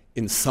that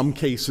in some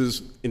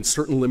cases, in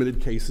certain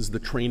limited cases, the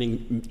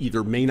training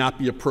either may not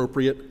be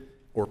appropriate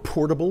or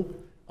portable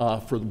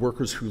for the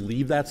workers who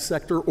leave that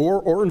sector,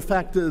 or in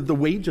fact, the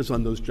wages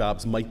on those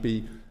jobs might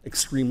be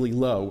extremely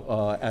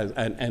low,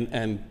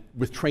 and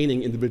with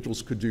training,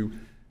 individuals could do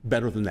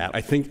better than that.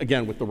 I think,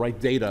 again, with the right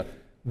data,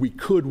 we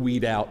could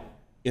weed out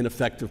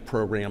ineffective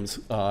programs,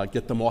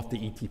 get them off the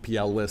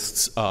ETPL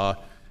lists,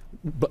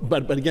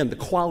 but again, the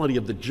quality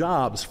of the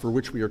jobs for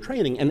which we are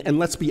training, and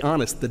let's be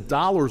honest, the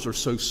dollars are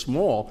so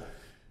small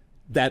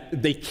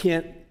that they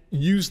can't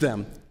use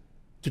them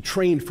to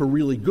train for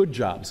really good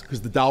jobs because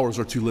the dollars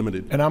are too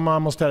limited. And I'm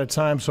almost out of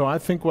time, so I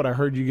think what I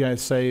heard you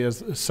guys say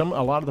is a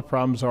lot of the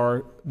problems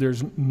are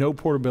there's no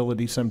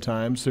portability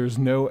sometimes, there's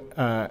no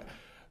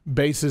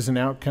basis and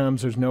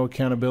outcomes, there's no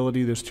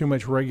accountability, there's too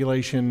much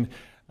regulation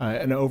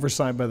and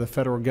oversight by the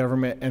federal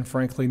government, and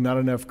frankly, not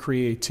enough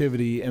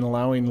creativity in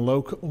allowing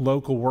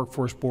local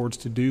workforce boards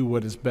to do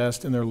what is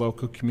best in their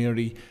local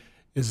community.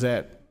 Is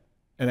that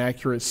an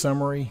accurate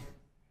summary?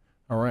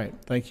 All right,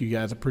 thank you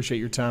guys. I appreciate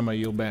your time. I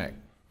yield back.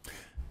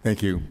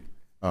 Thank you.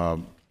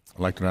 I'd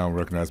like to now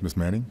recognize Ms.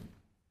 Manning.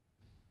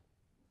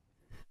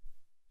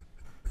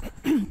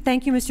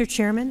 Thank you, Mr.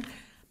 Chairman.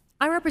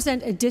 I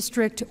represent a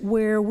district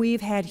where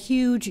we've had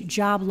huge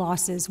job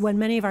losses when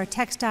many of our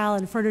textile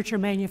and furniture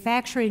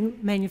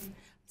manufacturing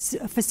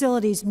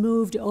facilities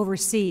moved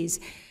overseas.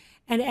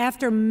 And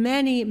after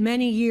many,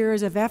 many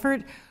years of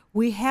effort,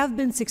 we have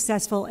been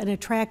successful in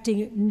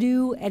attracting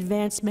new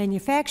advanced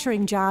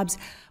manufacturing jobs,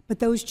 but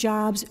those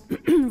jobs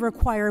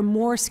require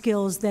more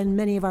skills than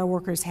many of our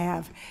workers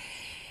have.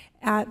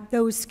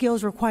 Those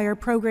skills require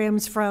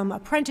programs from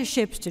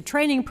apprenticeships to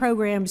training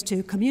programs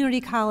to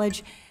community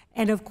college,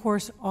 and of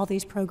course, all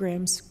these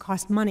programs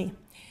cost money.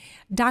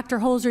 Dr.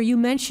 Holzer, you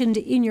mentioned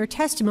in your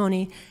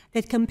testimony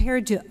that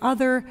compared to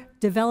other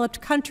developed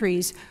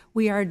countries,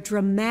 we are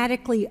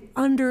dramatically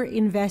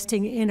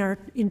underinvesting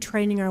in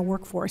training our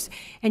workforce.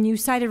 And you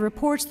cited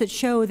reports that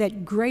show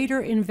that greater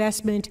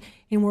investment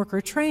in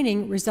worker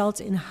training results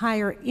in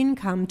higher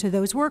income to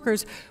those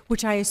workers,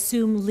 which I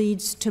assume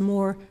leads to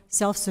more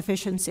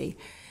self-sufficiency.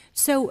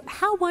 So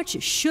how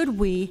much should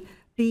we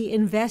be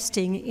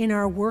investing in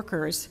our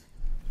workers?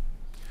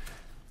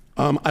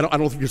 I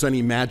don't think there's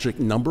any magic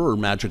number or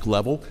magic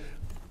level.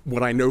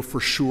 What I know for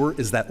sure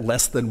is that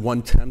less than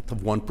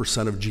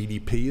 0.1% of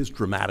GDP is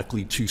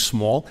dramatically too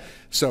small.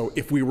 So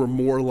if we were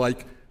more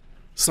like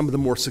some of the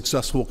more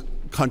successful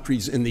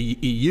countries in the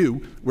EU,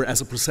 where as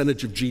a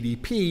percentage of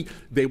GDP,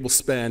 they will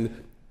spend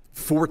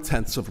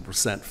 0.4%,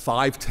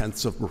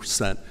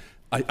 0.5%.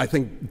 I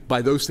think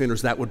by those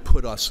standards, that would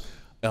put us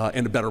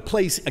in a better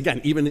place. Again,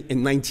 even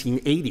in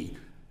 1980,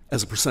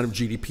 as a percent of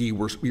GDP,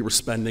 we were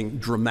spending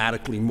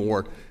dramatically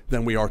more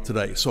than we are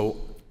today. So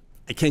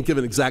I can't give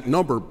an exact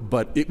number,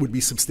 but it would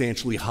be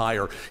substantially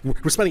higher.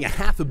 We're spending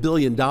 $500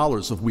 million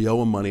of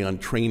WIOA money on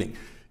training.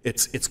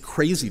 It's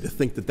crazy to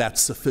think that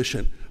that's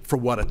sufficient for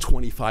what a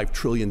 $25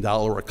 trillion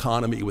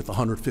economy with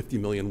 150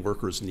 million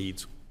workers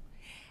needs.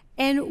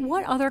 And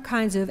what other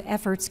kinds of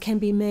efforts can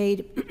be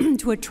made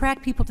to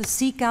attract people to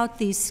seek out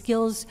these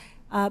skills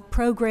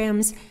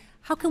programs?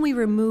 How can we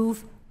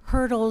remove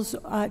hurdles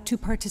to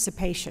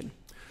participation?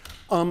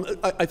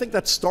 I think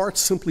that starts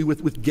simply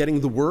with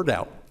getting the word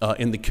out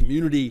in the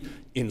community,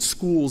 in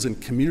schools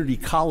and community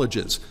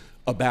colleges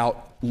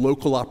about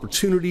local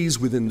opportunities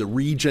within the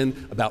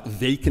region, about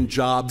vacant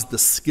jobs, the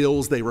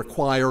skills they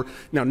require.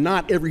 Now,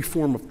 not every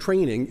form of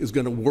training is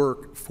going to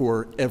work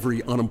for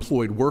every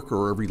unemployed worker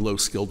or every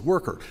low-skilled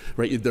worker,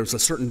 right? There's a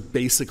certain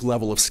basic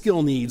level of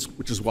skill needs,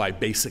 which is why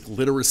basic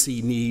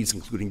literacy needs,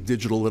 including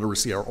digital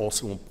literacy, are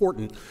also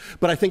important.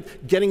 But I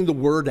think getting the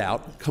word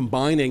out,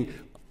 combining,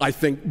 I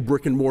think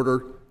brick and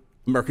mortar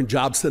American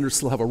Job Centers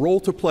still have a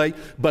role to play,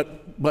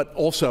 but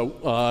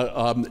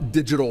also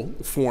digital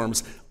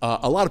forms.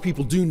 A lot of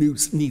people do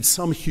need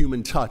some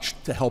human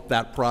touch to help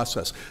that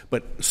process,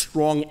 but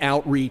strong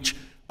outreach,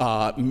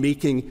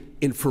 making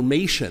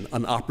information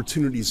on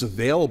opportunities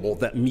available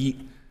that meet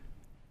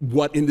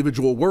what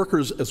individual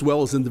workers as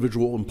well as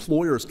individual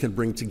employers can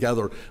bring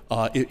together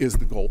is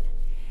the goal.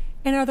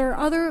 And are there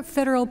other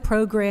federal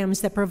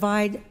programs that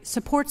provide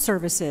support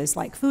services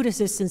like food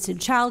assistance and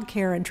child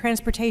care and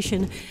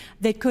transportation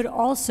that could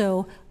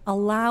also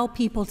allow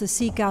people to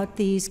seek out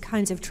these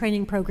kinds of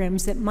training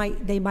programs that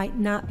they might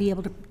not be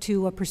able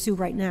to pursue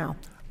right now?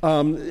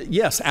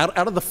 Yes, out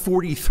of the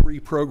 43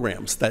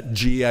 programs that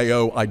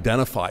GAO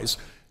identifies,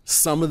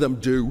 some of them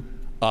do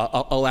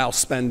allow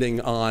spending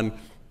on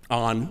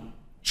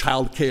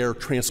child care,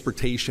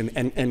 transportation,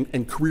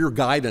 and career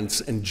guidance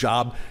and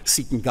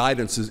job-seeking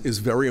guidance is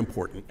very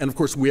important. And of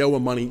course,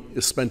 WIOA money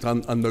is spent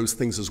on those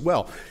things as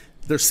well.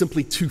 There's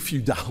simply too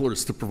few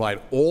dollars to provide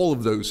all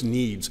of those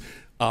needs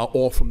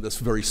all from this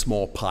very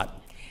small pot.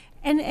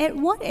 And at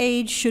what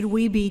age should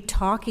we be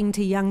talking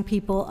to young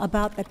people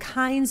about the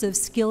kinds of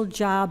skilled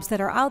jobs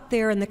that are out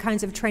there and the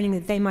kinds of training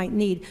that they might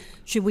need?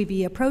 Should we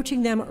be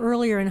approaching them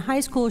earlier in high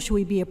school? Should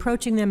we be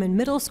approaching them in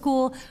middle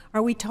school?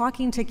 Are we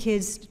talking to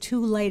kids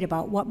too late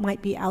about what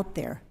might be out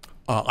there?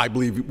 I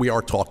believe we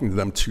are talking to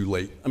them too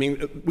late. I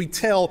mean, we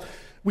tell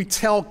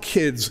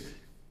kids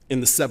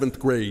in the 7th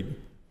grade,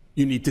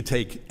 you need to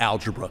take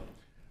algebra.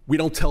 We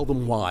don't tell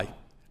them why.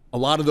 A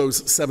lot of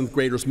those 7th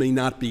graders may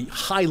not be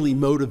highly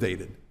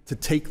motivated to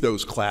take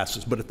those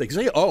classes, but if they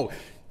say, oh,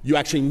 you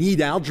actually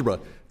need algebra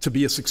to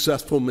be a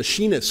successful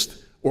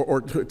machinist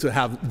or to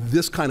have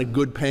this kind of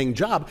good paying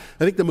job,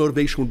 I think the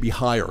motivation would be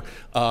higher.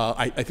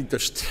 I think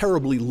there's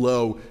terribly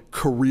low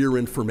career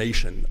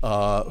information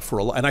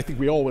and I think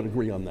we all would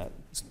agree on that.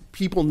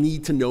 People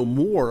need to know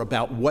more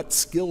about what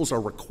skills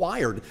are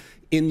required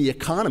in the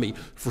economy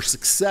for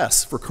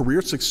success, for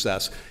career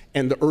success,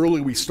 and the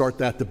earlier we start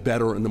that, the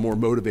better and the more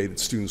motivated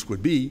students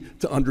would be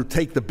to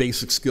undertake the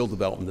basic skill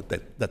development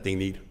that they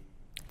need.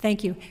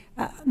 Thank you.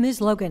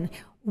 Ms. Logan,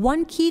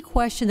 one key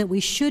question that we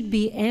should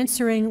be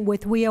answering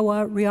with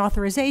WIOA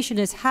reauthorization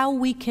is how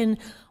we can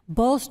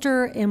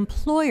bolster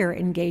employer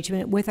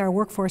engagement with our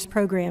workforce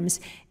programs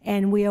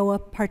and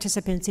WIOA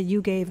participants. And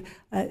you gave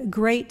a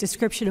great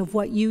description of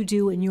what you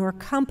do in your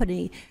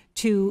company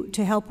to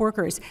help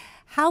workers.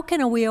 How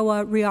can a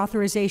WIOA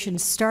reauthorization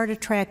start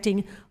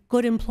attracting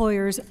good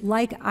employers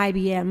like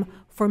IBM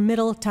for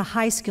middle to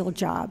high skill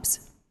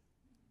jobs?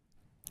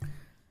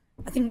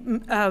 I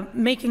think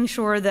making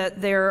sure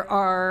that there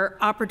are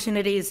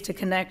opportunities to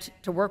connect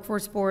to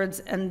workforce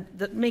boards and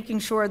making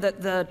sure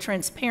that the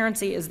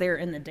transparency is there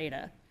in the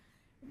data.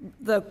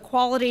 The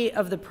quality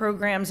of the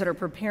programs that are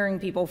preparing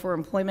people for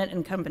employment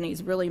in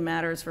companies really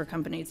matters for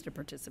companies to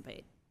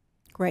participate.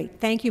 Great.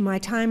 Thank you. My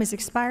time has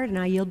expired and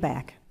I yield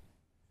back.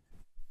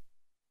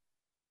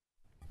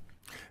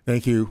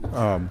 Thank you.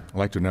 I'd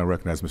like to now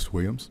recognize Mr.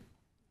 Williams.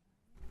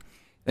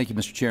 Thank you,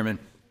 Mr. Chairman.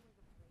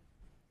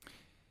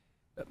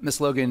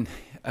 Ms. Logan,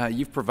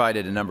 you've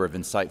provided a number of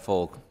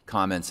insightful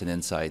comments and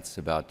insights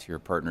about your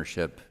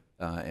partnership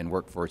and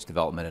workforce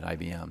development at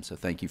IBM, so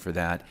thank you for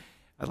that.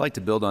 I'd like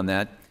to build on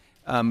that.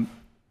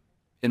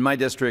 In my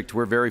district,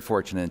 we're very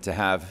fortunate to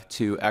have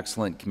 2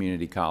 excellent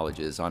community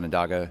colleges,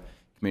 Onondaga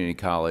Community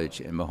College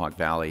and Mohawk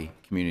Valley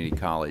Community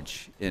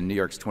College in New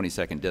York's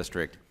 22nd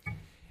District.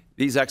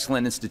 These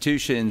excellent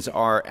institutions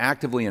are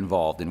actively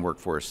involved in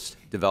workforce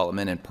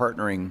development and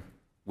partnering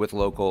with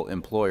local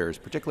employers,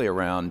 particularly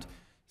around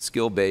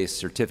skill-based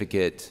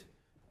certificate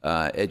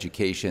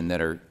education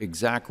that are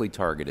exactly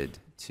targeted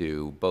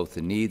to both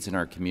the needs in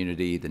our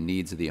community, the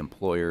needs of the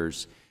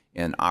employers,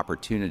 and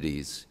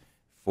opportunities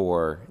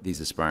for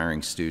these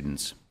aspiring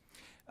students.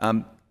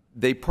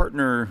 They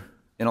partner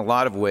in a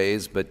lot of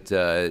ways, but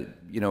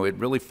you know, it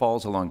really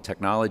falls along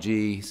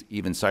technology,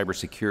 even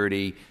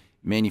cybersecurity,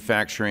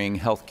 manufacturing,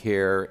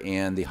 healthcare,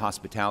 and the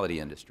hospitality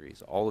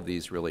industries. All of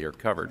these really are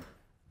covered.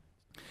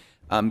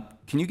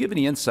 Can you give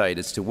any insight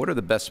as to what are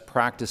the best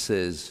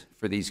practices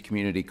for these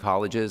community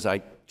colleges?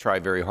 I try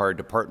very hard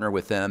to partner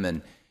with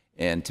them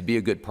and to be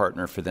a good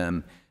partner for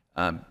them.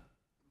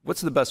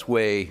 What's the best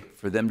way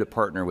for them to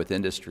partner with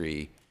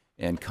industry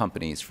and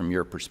companies from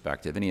your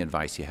perspective? Any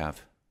advice you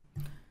have?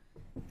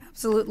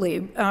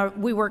 Absolutely.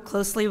 We work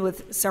closely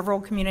with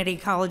several community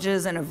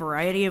colleges in a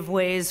variety of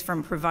ways,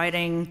 from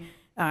providing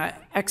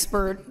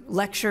expert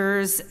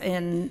lectures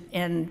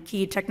in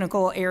key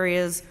technical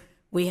areas.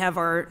 We have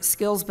our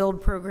Skills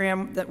Build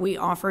program that we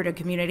offer to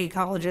community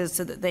colleges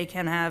so that they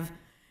can have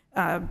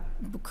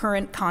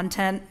current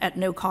content at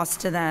no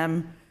cost to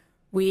them.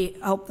 We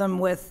help them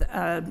with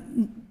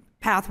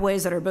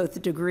pathways that are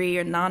both degree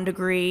and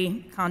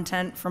non-degree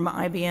content from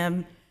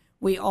IBM.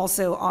 We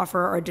also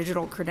offer our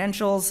digital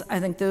credentials. I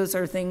think those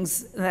are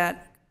things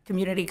that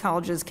community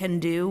colleges can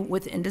do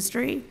with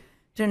industry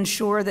to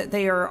ensure that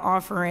they are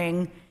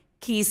offering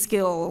key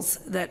skills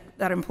that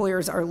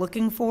employers are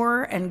looking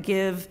for and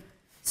give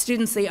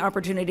students the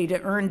opportunity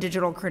to earn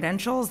digital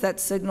credentials that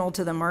signal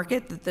to the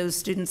market that those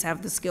students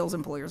have the skills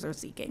employers are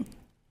seeking.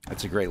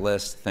 That's a great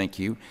list. Thank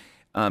you.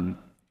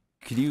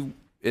 Could you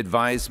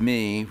advise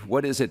me,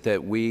 what is it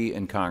that we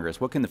in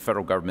Congress, what can the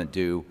federal government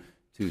do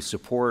to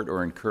support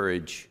or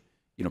encourage,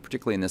 you know,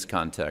 particularly in this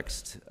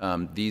context,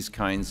 these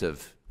kinds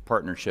of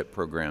partnership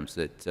programs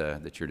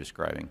that you're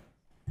describing?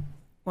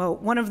 Well,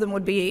 one of them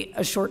would be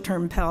a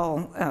short-term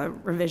Pell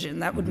revision.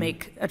 That would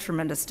make a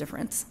tremendous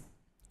difference.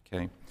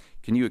 Okay.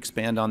 Can you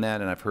expand on that?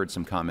 And I've heard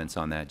some comments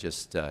on that,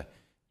 just to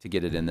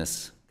get it in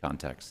this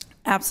context.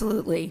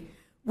 Absolutely.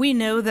 We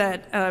know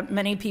that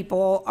many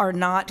people are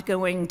not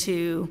going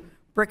to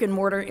brick and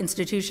mortar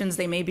institutions.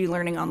 They may be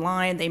learning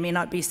online, they may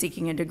not be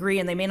seeking a degree,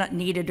 and they may not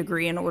need a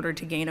degree in order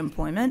to gain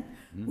employment.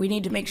 We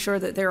need to make sure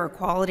that there are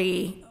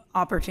quality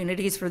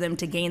opportunities for them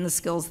to gain the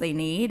skills they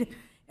need,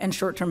 and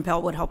short-term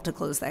Pell would help to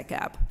close that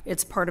gap.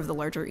 It's part of the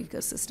larger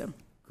ecosystem.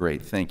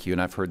 Great, thank you.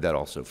 And I've heard that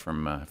also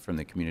from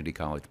the community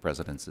college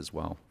presidents as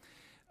well.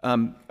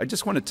 I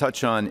just want to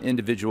touch on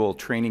individual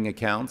training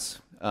accounts,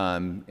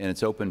 and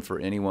it's open for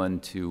anyone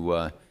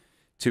to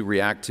to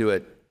react to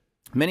it.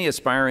 Many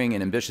aspiring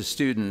and ambitious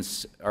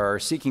students are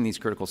seeking these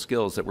critical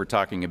skills that we're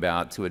talking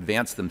about to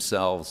advance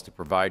themselves, to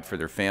provide for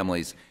their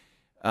families,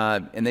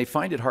 and they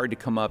find it hard to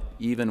come up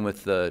even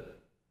with the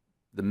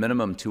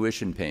minimum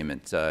tuition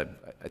payment. I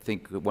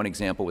think one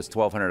example was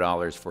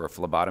 $1,200 for a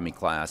phlebotomy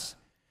class,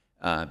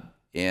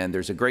 and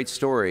there's a great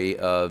story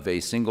of a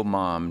single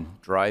mom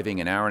driving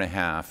an hour and a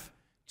half,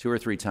 2 or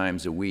 3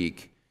 times a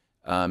week,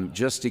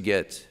 just to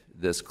get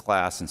this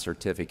class and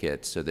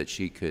certificate so that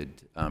she could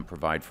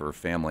provide for her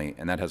family,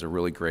 and that has a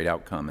really great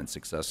outcome and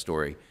success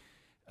story.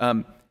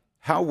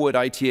 How would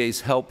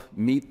ITAs help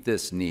meet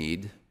this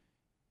need,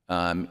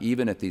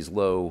 even at these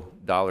low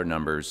dollar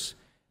numbers?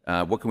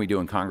 What can we do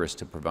in Congress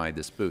to provide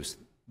this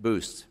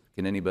boost?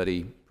 Can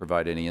anybody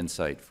provide any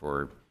insight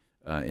for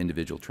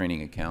individual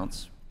training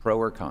accounts, pro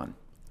or con?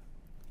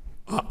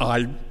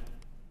 I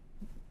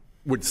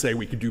would say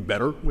we could do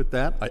better with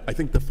that. I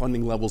think the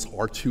funding levels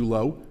are too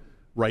low.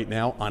 Right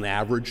now, on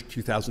average,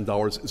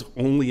 $2,000 is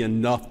only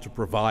enough to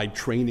provide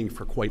training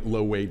for quite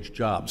low-wage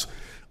jobs.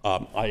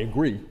 I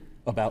agree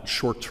about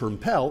short-term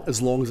Pell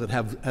as long as it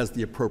has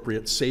the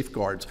appropriate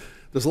safeguards.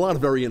 There's a lot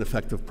of very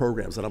ineffective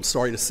programs, and I'm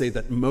sorry to say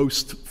that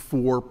most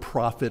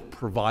for-profit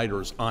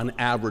providers, on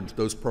average,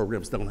 those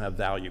programs don't have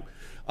value.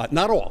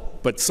 Not all,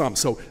 but some.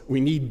 So we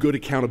need good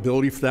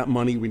accountability for that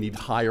money. We need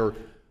higher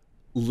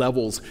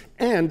levels,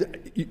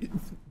 and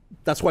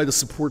that's why the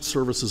support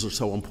services are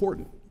so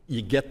important.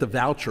 You get the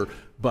voucher,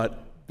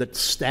 but that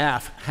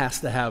staff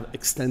has to have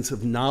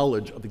extensive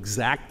knowledge of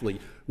exactly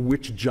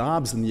which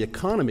jobs in the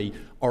economy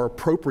are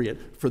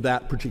appropriate for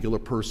that particular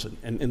person,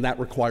 and that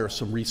requires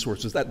some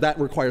resources. That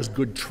requires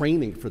good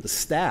training for the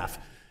staff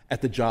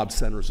at the job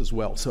centers as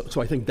well. So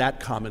I think that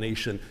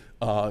combination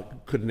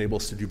could enable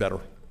us to do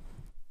better.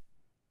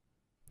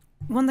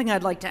 One thing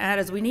I'd like to add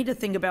is we need to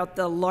think about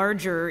the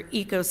larger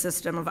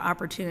ecosystem of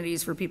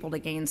opportunities for people to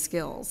gain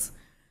skills.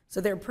 So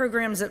there are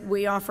programs that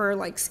we offer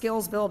like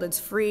Skills Build. It's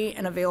free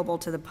and available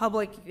to the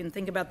public. You can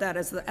think about that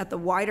as at the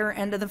wider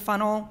end of the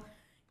funnel.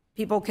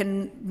 People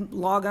can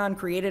log on,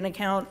 create an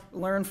account,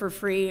 learn for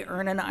free,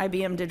 earn an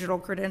IBM digital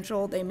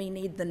credential. They may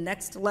need the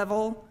next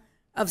level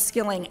of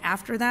skilling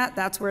after that.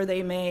 That's where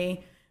they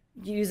may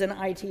use an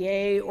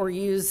ITA or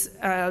use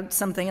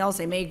something else.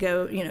 They may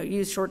go,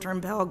 use short-term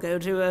Pell, go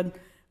to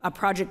a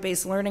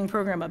project-based learning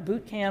program, a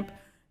boot camp.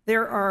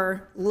 There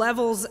are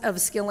levels of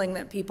skilling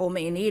that people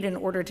may need in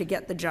order to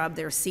get the job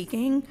they're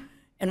seeking,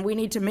 and we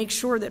need to make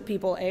sure that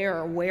people are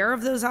aware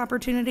of those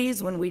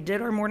opportunities. When we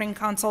did our morning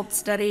consult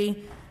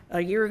study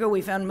a year ago,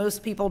 we found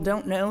most people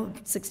don't know,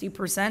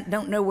 60%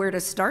 don't know where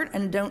to start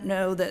and don't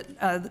know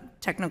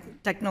that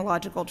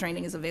technological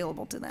training is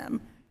available to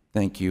them.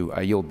 Thank you.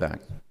 I yield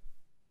back.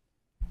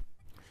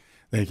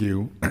 Thank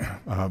you.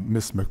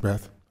 Ms.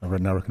 Macbeth, I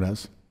now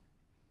recognize.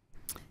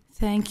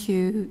 Thank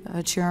you,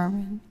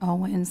 Chairman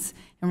Owens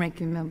and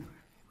Ranking Member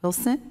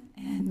Wilson,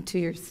 and to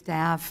your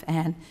staff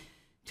and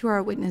to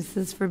our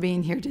witnesses for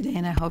being here today,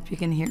 and I hope you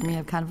can hear me.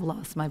 I've kind of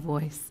lost my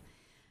voice.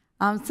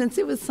 Since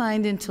it was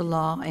signed into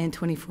law in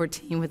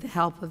 2014 with the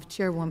help of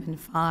Chairwoman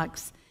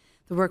Fox,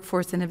 the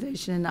Workforce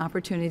Innovation and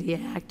Opportunity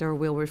Act, or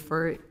we'll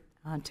refer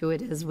to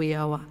it as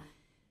WIOA,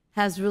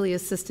 has really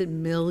assisted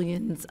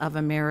millions of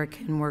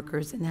American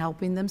workers in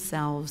helping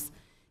themselves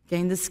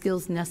gain the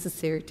skills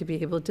necessary to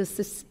be able to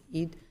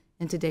succeed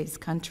in today's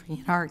country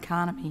and our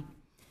economy.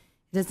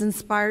 It has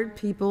inspired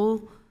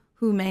people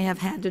who may have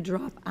had to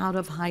drop out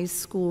of high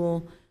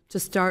school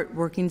to start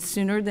working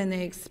sooner than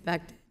they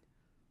expected,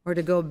 or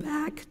to go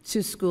back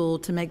to school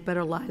to make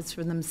better lives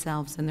for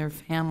themselves and their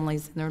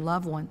families and their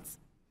loved ones.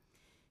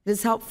 It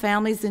has helped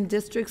families in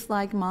districts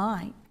like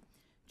mine,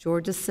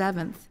 Georgia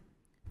 7th,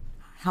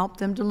 help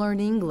them to learn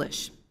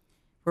English,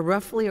 where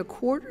roughly a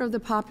quarter of the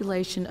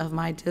population of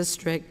my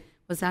district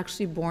was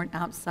actually born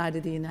outside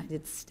of the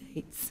United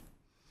States.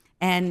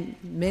 And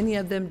many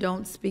of them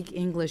don't speak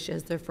English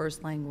as their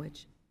first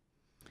language.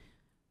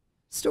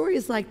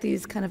 Stories like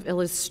these kind of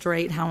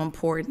illustrate how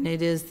important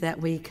it is that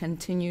we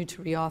continue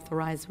to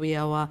reauthorize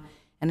WIOA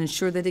and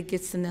ensure that it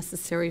gets the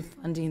necessary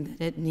funding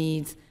that it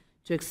needs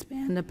to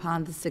expand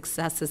upon the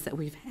successes that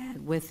we've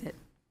had with it.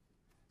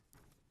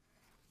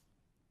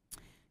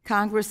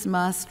 Congress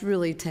must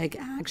really take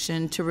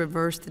action to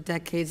reverse the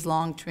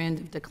decades-long trend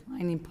of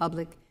declining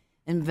public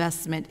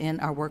investment in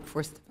our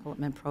workforce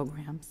development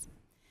programs.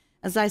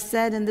 As I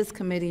said in this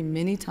committee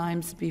many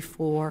times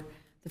before,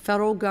 the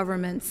federal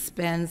government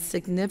spends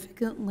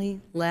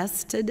significantly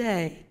less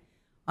today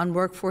on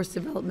workforce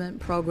development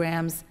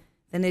programs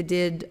than it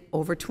did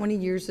over 20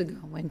 years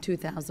ago in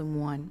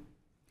 2001.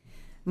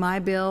 My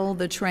bill,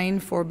 the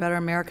Train for Better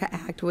America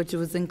Act, which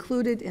was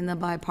included in the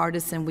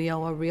bipartisan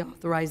WIOA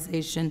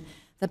reauthorization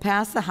that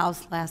passed the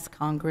House last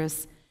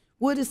Congress,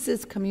 would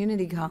assist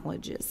community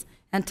colleges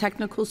and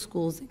technical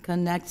schools in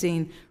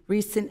connecting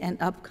recent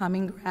and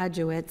upcoming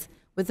graduates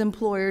with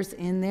employers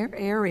in their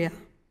area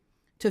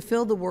to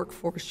fill the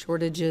workforce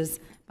shortages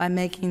by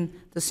making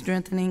the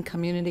Strengthening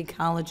Community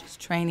Colleges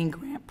Training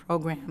Grant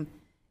Program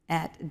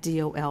at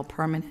DOL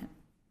permanent.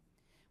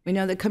 We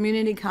know that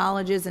community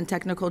colleges and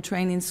technical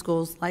training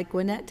schools like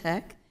Gwinnett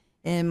Tech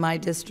in my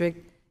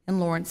district in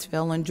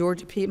Lawrenceville and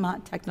Georgia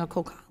Piedmont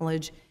Technical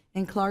College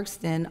in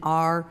Clarkston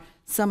are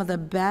some of the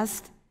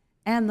best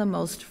and the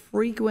most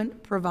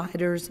frequent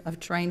providers of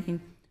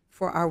training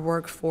for our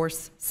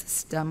workforce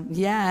system.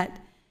 Yet,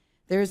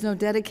 there is no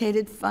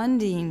dedicated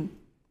funding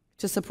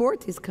to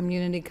support these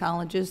community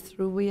colleges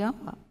through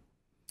WIOA.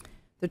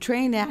 The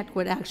TRAIN Act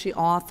would actually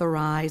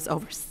authorize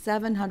over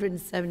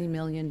 $770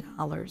 million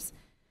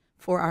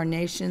for our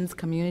nation's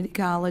community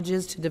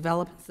colleges to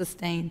develop and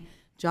sustain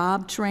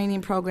job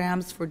training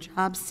programs for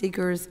job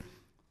seekers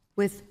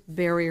with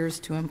barriers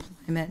to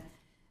employment.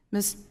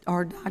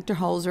 Dr.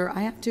 Holzer,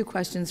 I have two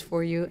questions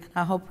for you, and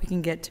I hope we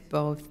can get to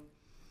both.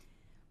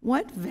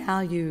 What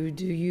value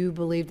do you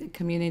believe that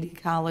community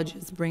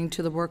colleges bring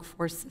to the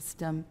workforce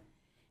system?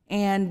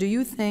 And do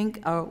you think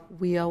a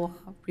WIOA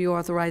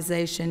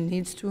reauthorization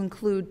needs to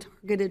include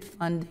targeted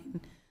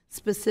funding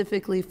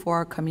specifically for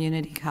our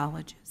community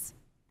colleges?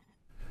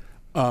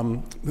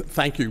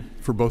 Thank you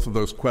for both of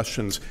those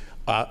questions.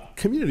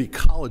 Community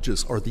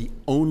colleges are the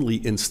only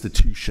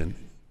institution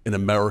in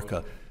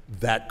America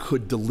that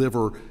could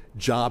deliver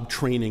job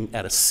training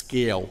at a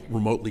scale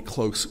remotely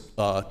close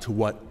to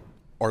what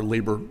our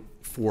labor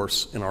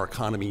force and our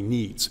economy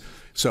needs.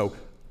 So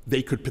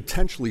they could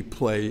potentially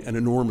play an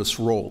enormous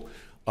role.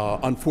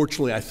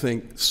 Unfortunately, I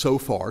think so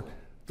far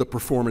the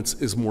performance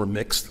is more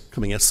mixed,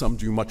 coming as some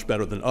do much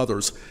better than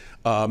others.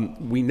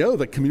 We know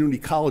that community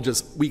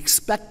colleges, we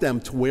expect them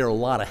to wear a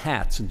lot of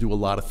hats and do a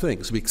lot of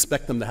things. We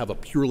expect them to have a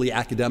purely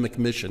academic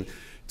mission,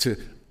 to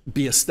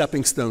be a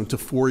stepping stone to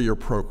four-year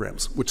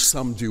programs, which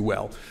some do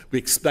well. We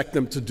expect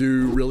them to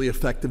do really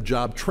effective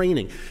job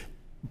training.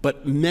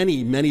 But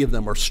many of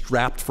them are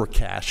strapped for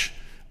cash.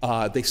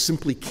 They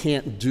simply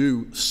can't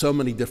do so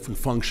many different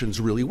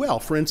functions really well.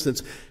 For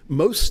instance,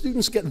 most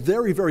students get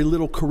very, very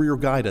little career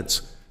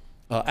guidance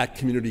at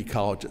community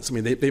colleges. I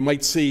mean, they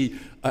might see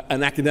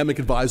an academic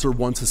advisor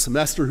once a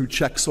semester who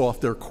checks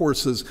off their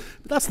courses,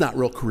 but that's not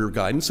real career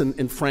guidance.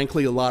 And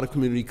frankly, a lot of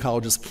community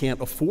colleges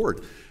can't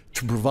afford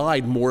to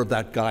provide more of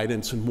that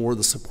guidance and more of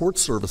the support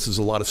services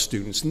a lot of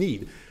students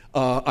need.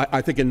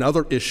 I think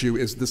another issue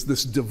is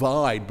this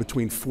divide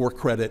between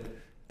for-credit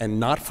and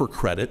not for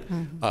credit.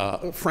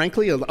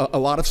 Frankly, a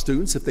lot of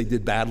students, if they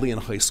did badly in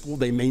high school,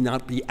 they may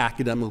not be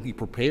academically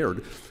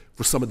prepared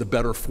for some of the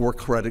better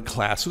for-credit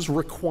classes,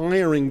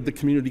 requiring the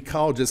community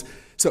colleges,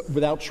 so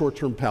without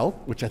short-term Pell,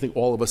 which I think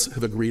all of us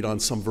have agreed on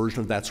some version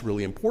of that's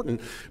really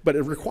important, but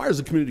it requires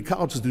the community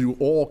colleges to do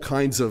all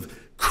kinds of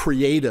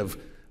creative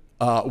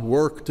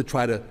work to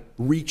try to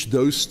reach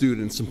those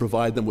students and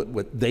provide them with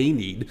what they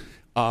need.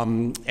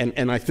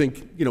 And I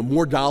think,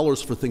 more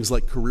dollars for things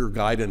like career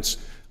guidance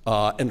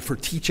and for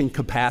teaching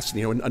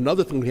capacity. And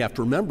another thing we have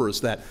to remember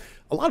is that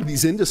a lot of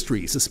these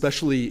industries,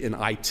 especially in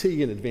IT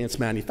and advanced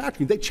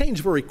manufacturing, they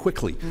change very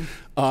quickly.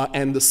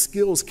 And the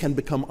skills can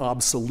become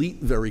obsolete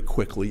very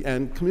quickly.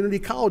 And community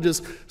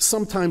colleges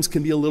sometimes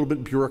can be a little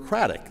bit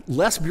bureaucratic,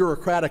 less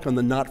bureaucratic on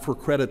the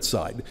not-for-credit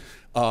side,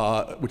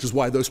 which is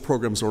why those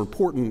programs are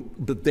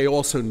important, but they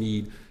also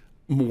need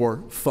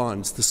more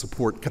funds to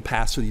support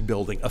capacity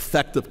building,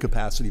 effective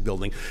capacity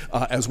building,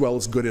 as well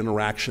as good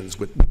interactions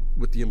with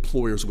the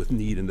employers with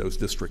need in those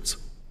districts.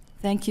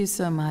 Thank you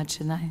so much,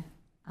 and I'm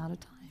out of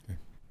time. Okay.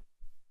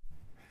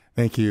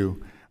 Thank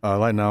you.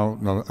 I'd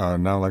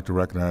now like to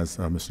recognize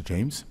Mr.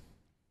 James.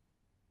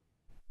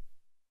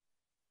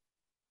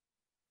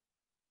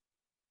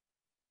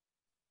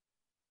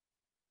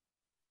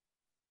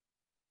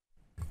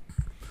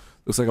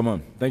 Looks like I'm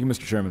on. Thank you,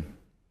 Mr. Chairman.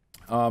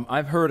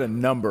 I've heard a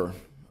number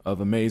of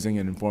amazing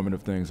and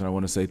informative things, and I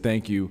want to say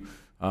thank you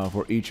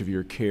for each of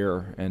your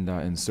care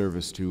and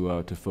service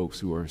to folks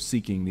who are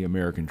seeking the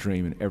American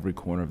dream in every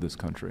corner of this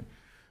country.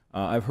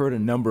 I've heard a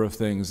number of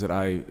things that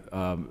I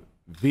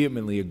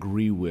vehemently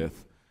agree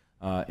with,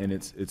 and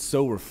it's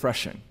so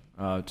refreshing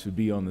to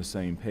be on the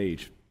same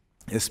page,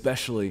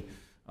 especially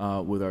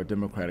with our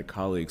Democratic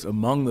colleagues.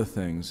 Among the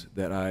things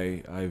that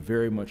I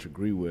very much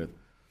agree with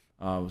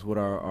was what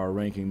our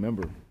ranking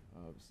member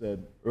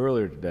said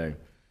earlier today.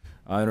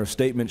 In her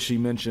statement, she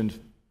mentioned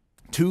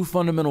two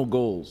fundamental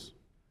goals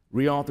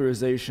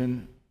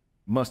reauthorization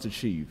must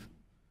achieve: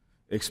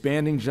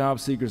 expanding job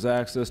seekers'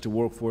 access to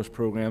workforce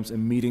programs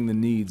and meeting the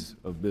needs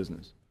of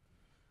business.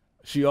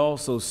 She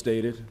also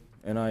stated,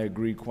 and I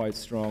agree quite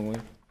strongly,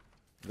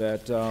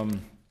 that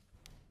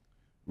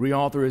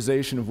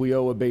reauthorization of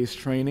WIOA-based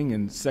training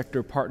and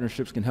sector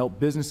partnerships can help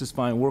businesses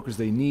find workers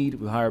they need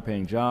with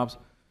higher-paying jobs.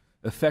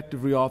 Effective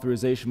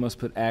reauthorization must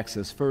put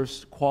access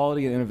first,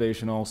 quality and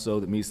innovation also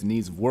that meets the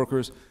needs of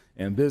workers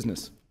and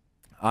business.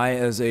 I,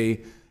 as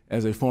a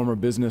former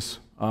business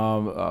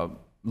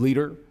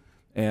leader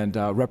and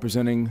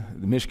representing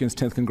the Michigan's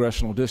 10th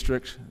Congressional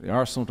District, the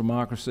arsenal of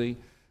democracy,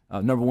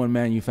 #1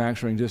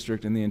 manufacturing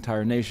district in the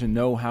entire nation,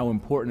 know how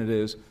important it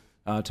is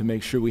to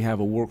make sure we have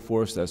a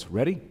workforce that's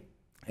ready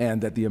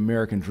and that the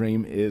American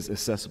dream is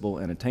accessible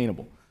and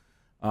attainable.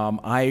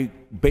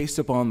 Based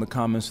upon the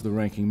comments of the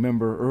ranking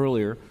member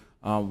earlier,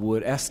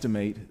 would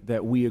estimate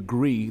that we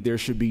agree there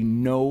should be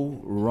no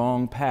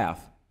wrong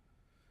path.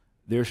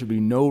 There should be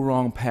no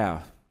wrong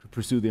path to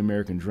pursue the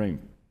American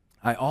dream.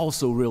 I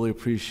also really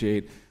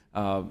appreciate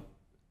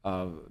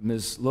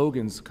Ms.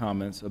 Logan's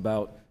comments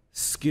about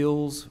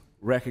skills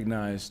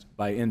recognized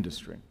by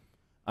industry.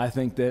 I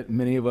think that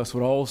many of us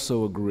would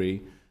also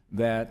agree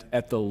that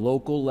at the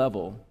local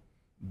level,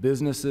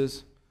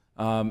 businesses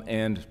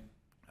and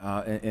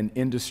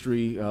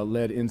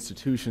industry-led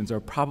institutions are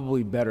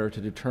probably better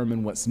to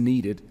determine what's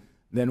needed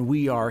than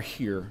we are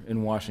here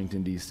in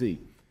Washington, D.C.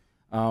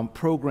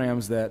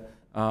 Programs that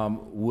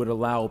would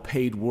allow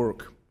paid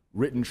work,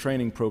 written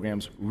training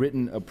programs,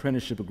 written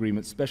apprenticeship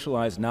agreements,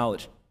 specialized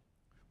knowledge,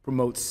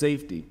 promote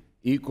safety,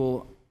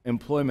 equal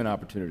employment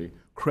opportunity,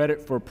 credit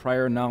for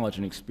prior knowledge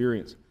and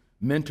experience,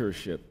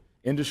 mentorship,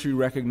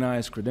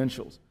 industry-recognized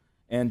credentials,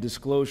 and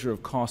disclosure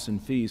of costs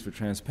and fees for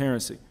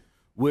transparency,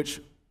 which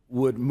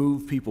would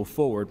move people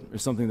forward,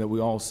 is something that we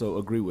also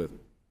agree with.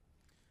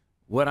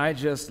 What I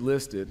just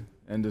listed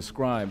and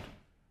described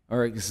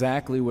are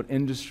exactly what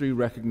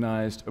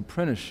industry-recognized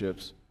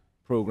apprenticeships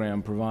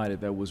program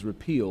provided that was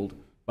repealed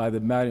by the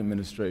Biden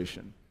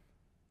administration.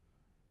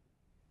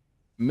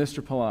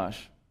 Mr.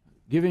 Palash,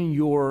 given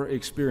your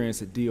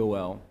experience at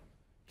DOL,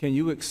 can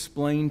you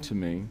explain to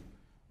me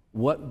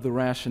what the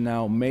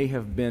rationale may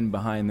have been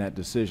behind that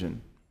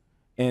decision,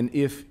 and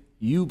if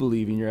you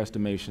believe in your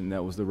estimation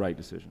that was the right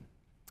decision?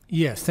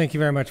 Yes, thank you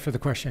very much for the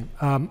question.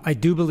 I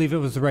do believe it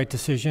was the right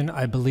decision.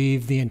 I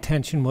believe the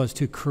intention was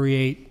to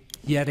create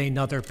yet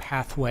another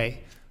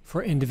pathway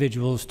for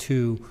individuals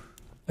to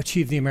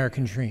achieve the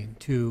American dream,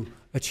 to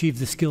achieve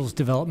the skills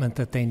development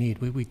that they need.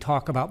 We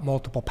talk about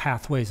multiple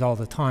pathways all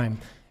the time,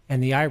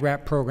 and the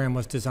IRAP program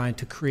was designed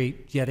to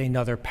create yet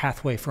another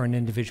pathway for an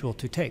individual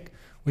to take.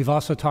 We've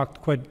also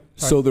talked quite...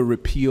 So the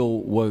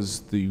repeal was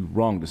the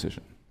wrong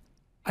decision?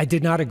 I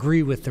did not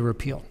agree with the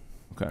repeal.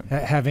 Okay.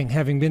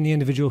 Having been the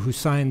individual who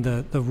signed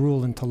the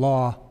rule into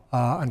law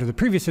under the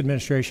previous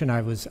administration,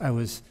 I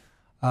was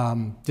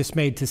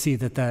dismayed to see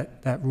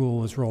that rule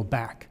was rolled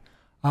back.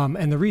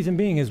 And the reason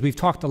being is we've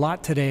talked a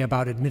lot today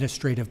about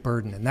administrative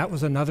burden, and that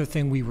was another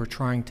thing we were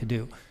trying to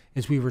do,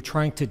 is we were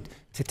trying to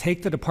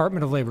take the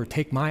Department of Labor,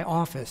 take my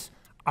office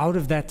out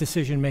of that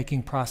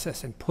decision-making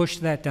process and push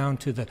that down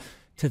to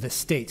the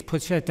states,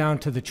 push that down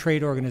to the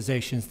trade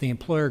organizations, the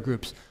employer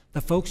groups,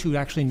 the folks who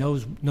actually know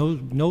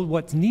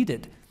what's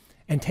needed,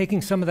 and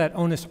taking some of that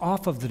onus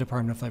off of the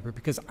Department of Labor,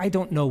 because I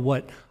don't know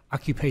what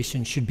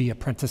occupation should be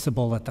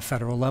apprenticeable at the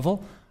federal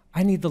level.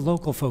 I need the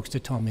local folks to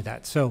tell me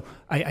that. So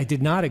I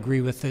did not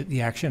agree with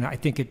the action. I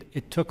think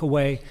it took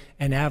away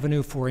an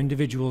avenue for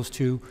individuals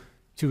to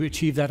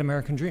achieve that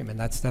American dream, and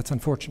that's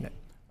unfortunate.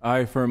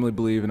 I firmly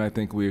believe, and I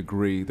think we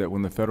agree, that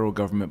when the federal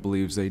government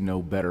believes they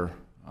know better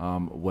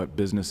what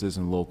businesses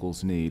and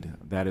locals need,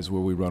 that is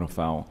where we run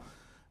afoul.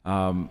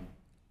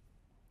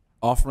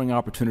 Offering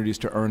opportunities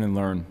to earn and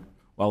learn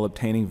while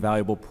obtaining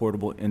valuable,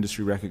 portable,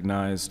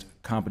 industry-recognized,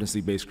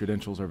 competency-based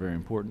credentials are very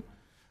important.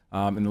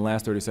 In the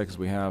last 30 seconds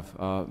we have,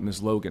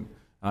 Ms. Logan,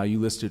 you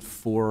listed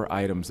 4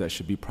 items that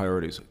should be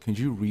priorities. Could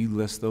you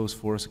relist those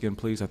for us again,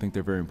 please? I think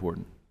they're very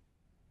important.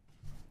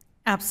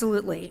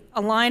 Absolutely.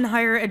 Align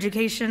higher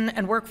education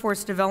and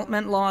workforce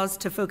development laws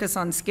to focus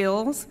on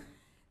skills,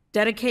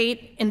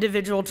 dedicate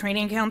individual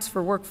training accounts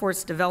for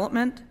workforce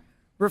development,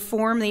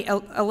 reform the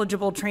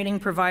eligible training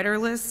provider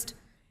list,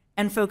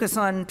 and focus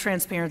on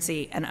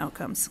transparency and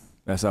outcomes.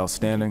 That's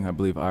outstanding. I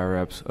believe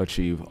IRAPs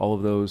achieve all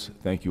of those.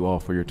 Thank you all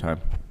for your time.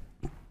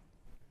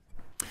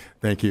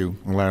 Thank you.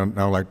 I'd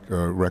now like to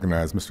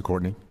recognize Mr.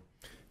 Courtney.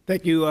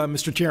 Thank you,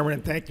 Mr. Chairman,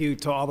 and thank you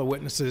to all the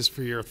witnesses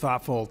for your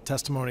thoughtful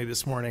testimony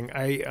this morning.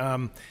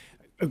 I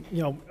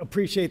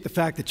appreciate the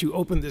fact that you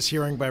opened this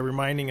hearing by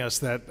reminding us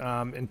that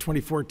in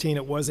 2014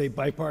 it was a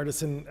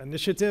bipartisan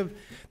initiative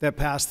that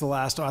passed the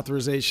last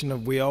authorization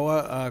of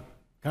WIOA.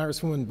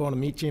 Congresswoman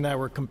Bonamici and I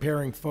were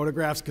comparing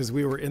photographs because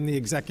we were in the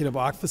executive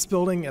office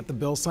building at the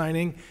bill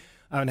signing,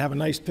 and have a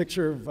nice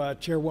picture of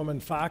Chairwoman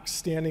Fox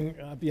standing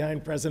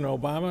behind President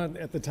Obama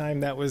at the time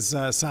that was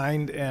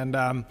signed, and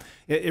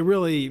it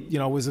really,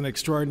 was an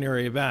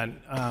extraordinary event.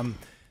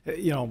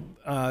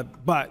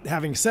 But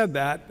having said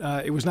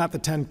that, it was not the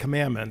 10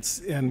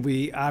 Commandments, and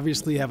we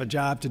obviously have a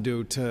job to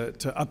do to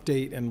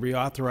update and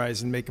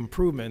reauthorize and make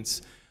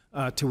improvements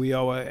to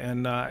WIOA,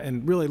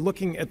 and really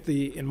looking at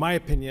the, in my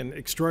opinion,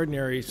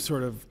 extraordinary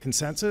sort of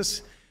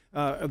consensus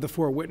of the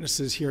 4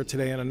 witnesses here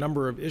today on a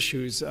number of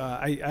issues.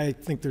 I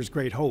think there's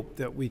great hope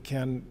that we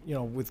can,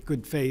 with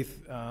good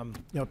faith,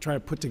 try to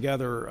put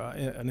together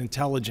an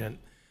intelligent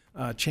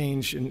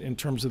change in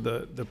terms of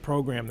the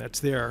program that's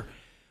there.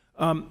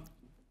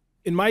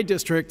 In my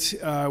district,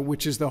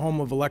 which is the home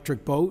of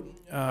Electric Boat,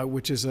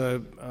 which is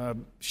a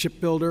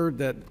shipbuilder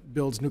that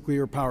builds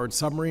nuclear-powered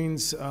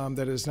submarines,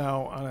 that is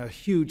now on a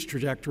huge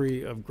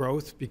trajectory of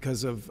growth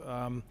because of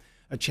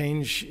a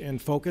change in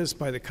focus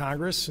by the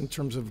Congress in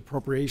terms of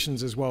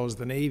appropriations as well as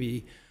the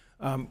Navy.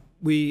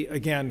 We,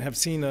 again, have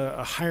seen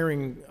a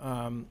hiring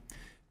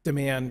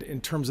demand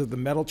in terms of the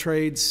metal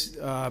trades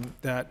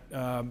that,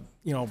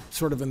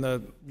 sort of in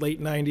the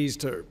late 90s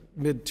to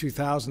mid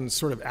 2000s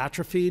sort of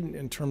atrophied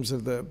in terms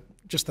of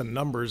just the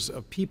numbers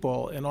of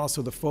people and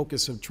also the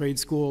focus of trade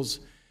schools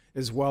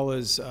as well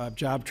as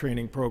job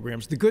training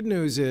programs. The good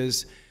news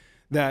is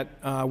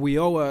that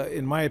WIOA,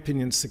 in my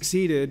opinion,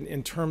 succeeded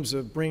in terms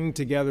of bringing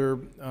together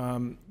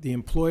the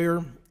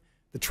employer,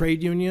 the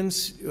trade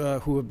unions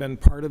who have been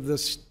part of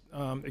this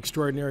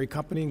extraordinary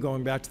company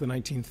going back to the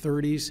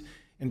 1930s,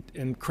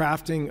 and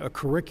crafting a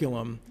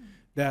curriculum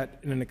that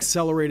in an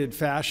accelerated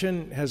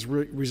fashion has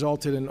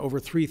resulted in over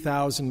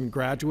 3,000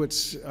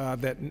 graduates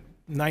that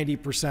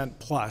 90%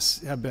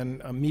 plus have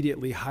been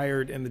immediately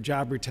hired, and the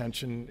job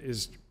retention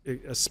is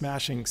a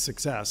smashing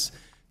success.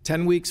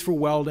 10 weeks for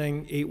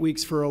welding, 8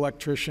 weeks for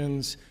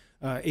electricians,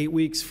 8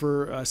 weeks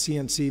for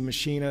CNC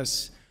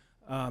machinists.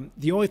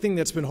 The only thing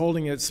that's been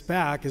holding us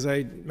back, as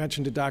I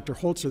mentioned to Dr.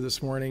 Holzer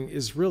this morning,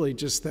 is really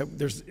just that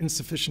there's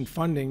insufficient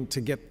funding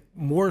to get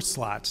more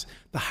slots.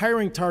 The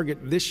hiring target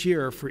this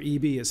year for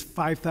EB is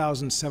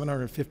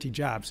 5,750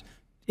 jobs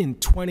in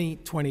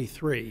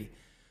 2023.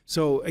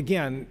 So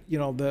again,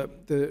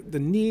 the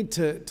need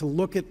to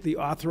look at the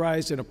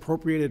authorized and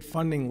appropriated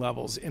funding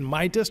levels in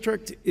my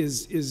district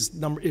is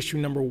issue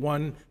number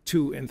 1,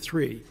 2, and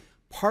 3.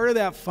 Part of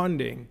that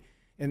funding,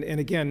 and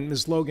again,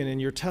 Ms. Logan,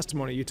 in your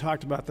testimony, you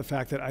talked about the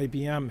fact that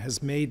IBM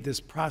has made this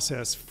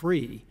process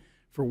free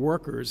for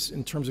workers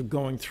in terms of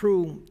going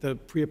through the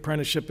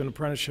pre-apprenticeship and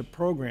apprenticeship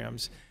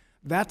programs.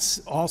 That's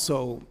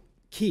also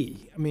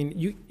key. I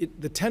mean,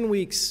 the 10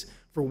 weeks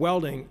for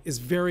welding is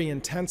very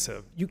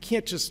intensive. You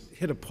can't just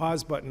hit a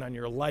pause button on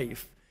your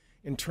life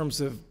in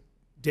terms of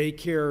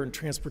daycare and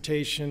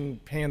transportation,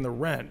 paying the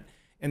rent,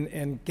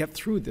 and get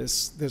through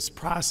this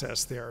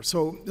process there.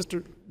 So,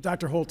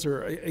 Dr.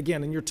 Holzer,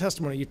 again, in your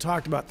testimony, you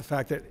talked about the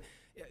fact that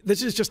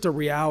this is just a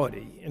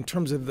reality in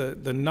terms of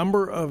the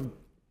number of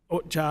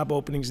job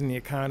openings in the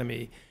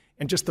economy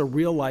and just the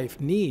real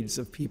life needs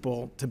of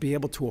people to be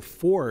able to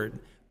afford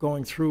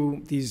going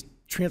through these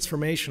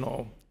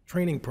transformational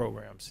training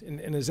programs.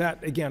 And is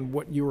that, again,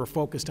 what you were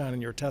focused on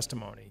in your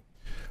testimony?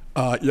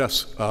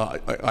 Yes,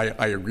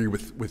 I agree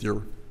with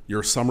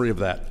your summary of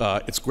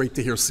that. It's great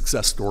to hear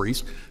success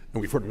stories,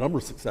 and we've heard a number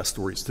of success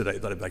stories today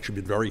that I've actually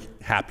been very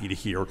happy to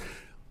hear.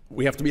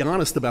 We have to be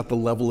honest about the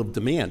level of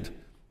demand,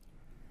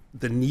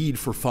 the need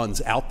for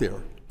funds out there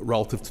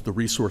relative to the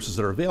resources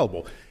that are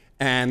available.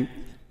 And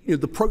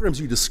the programs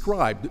you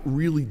described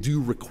really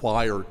do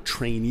require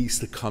trainees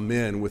to come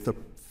in with a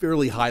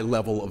fairly high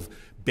level of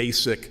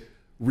basic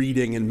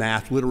reading and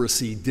math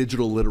literacy,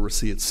 digital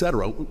literacy, et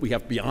cetera. We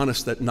have to be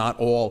honest that not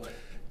all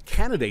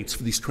candidates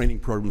for these training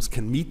programs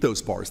can meet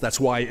those bars. That's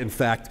why, in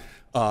fact,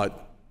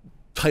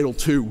 Title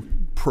II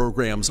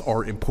programs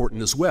are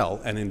important as well,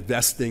 and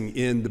investing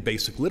in the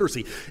basic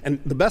literacy. And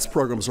the best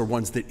programs are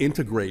ones that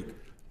integrate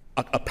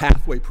a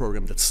pathway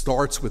program that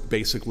starts with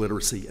basic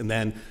literacy and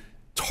then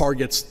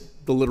targets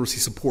the literacy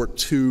support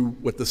to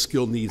what the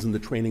skill needs and the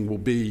training will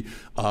be.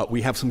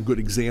 We have some good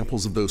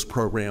examples of those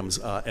programs,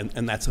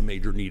 and that's a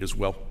major need as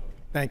well.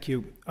 Thank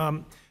you.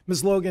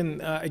 Ms.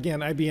 Logan, again,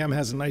 IBM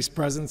has a nice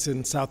presence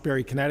in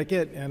Southbury,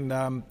 Connecticut,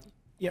 and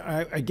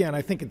again,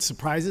 I think it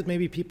surprises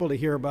maybe people to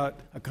hear about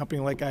a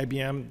company like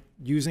IBM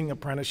using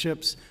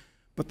apprenticeships,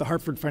 but the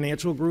Hartford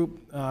Financial Group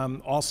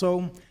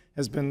also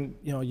has been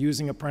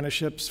using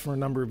apprenticeships for a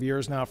number of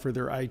years now for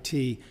their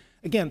IT.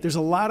 Again, there's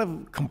a lot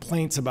of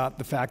complaints about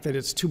the fact that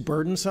it's too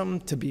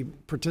burdensome to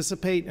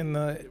participate in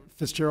the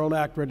Fitzgerald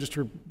Act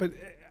register, but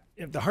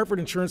the Hartford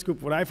Insurance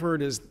Group, what I've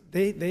heard is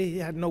they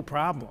had no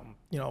problem,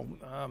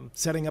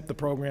 setting up the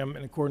program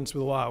in accordance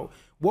with the law.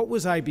 What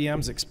was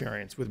IBM's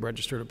experience with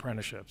registered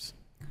apprenticeships?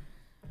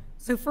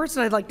 So first,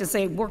 I'd like to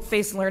say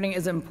work-based learning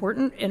is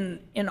important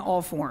in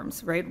all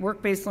forms, right?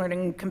 Work-based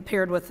learning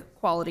compared with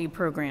quality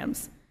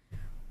programs.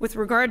 With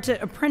regard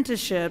to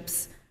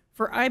apprenticeships,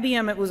 for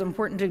IBM, it was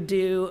important to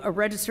do a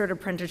registered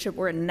apprenticeship.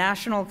 We're a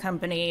national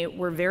company.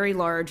 We're very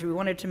large. We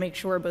wanted to make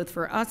sure, both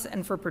for us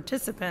and for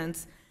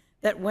participants,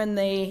 that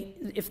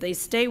if they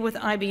stay with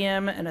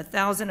IBM, and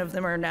 1,000 of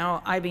them are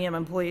now IBM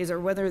employees, or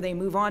whether they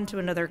move on to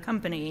another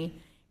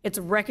company, it's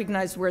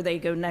recognized where they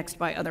go next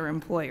by other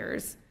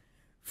employers.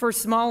 For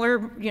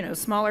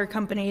smaller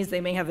companies,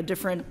 they may have a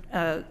different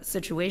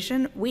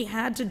situation. We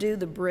had to do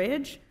the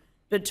bridge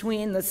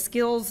between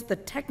the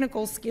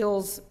technical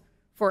skills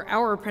for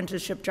our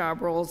apprenticeship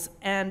job roles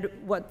and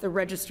what the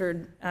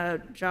registered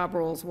job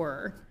roles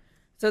were.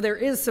 So there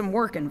is some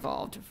work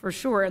involved, for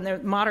sure, and the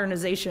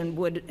modernization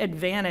would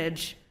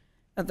advantage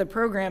the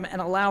program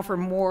and allow for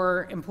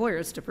more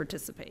employers to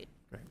participate.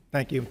 Great.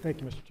 Thank you.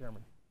 Thank you, Mr.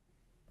 Chairman.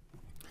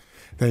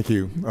 Thank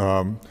you.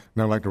 Now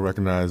I'd like to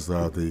recognize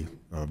the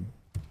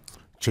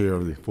chair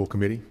of the full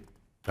committee,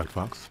 Dr.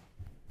 Fox.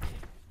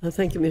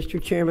 Thank you,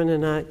 Mr. Chairman,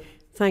 and I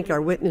thank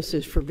our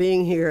witnesses for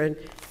being here. And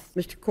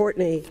Mr.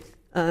 Courtney,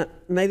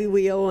 maybe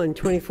WIOA in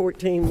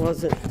 2014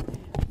 wasn't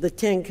the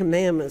 10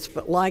 Commandments,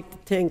 but like the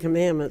 10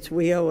 Commandments,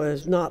 WIOA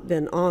has not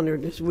been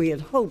honored as we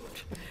had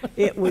hoped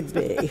it would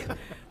be.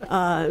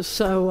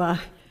 So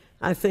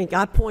I think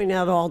I point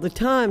out all the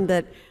time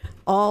that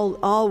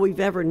all we've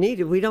ever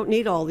needed, we don't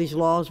need all these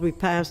laws we've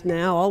passed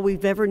now. All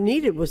we've ever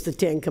needed was the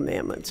 10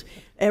 Commandments.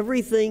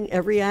 Everything,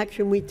 every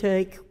action we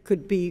take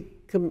could be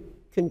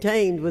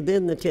contained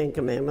within the 10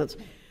 Commandments.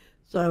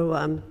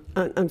 So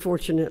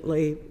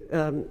unfortunately,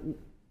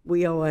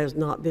 WIOA has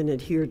not been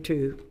adhered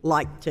to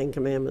like 10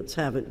 Commandments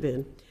haven't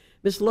been.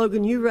 Ms.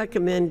 Logan, you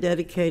recommend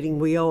dedicating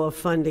WIOA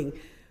funding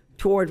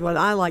toward what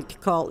I like to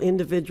call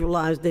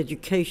individualized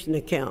education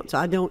accounts.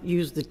 I don't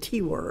use the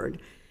T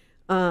word,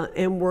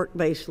 and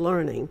work-based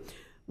learning.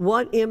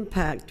 What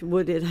impact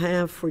would it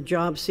have for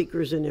job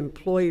seekers and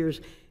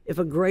employers if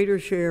a greater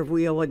share of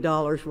WIOA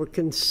dollars were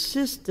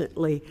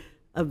consistently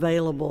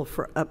available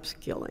for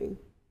upskilling?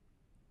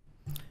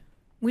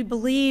 We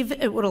believe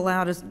it would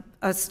allow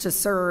us to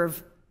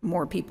serve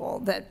more people,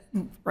 that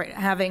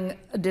having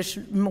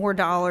more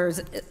dollars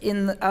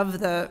of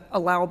the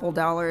allowable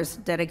dollars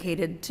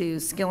dedicated to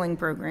skilling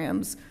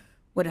programs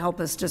would help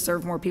us to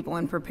serve more people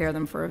and prepare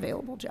them for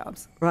available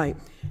jobs. Right.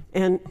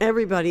 And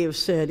everybody has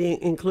said,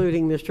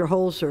 including Mr.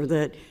 Holzer,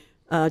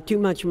 that too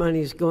much money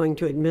is going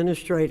to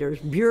administrators.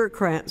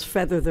 Bureaucrats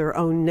feather their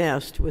own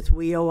nest with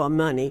WIOA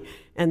money,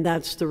 and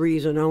that's the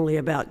reason only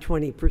about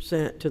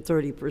 20% to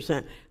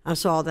 30%. I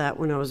saw that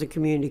when I was a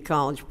community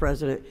college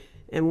president,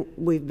 and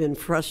we've been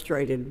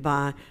frustrated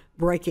by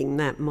breaking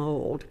that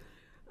mold.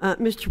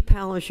 Mr.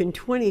 Palish, in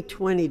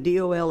 2020,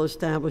 DOL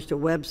established a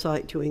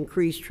website to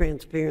increase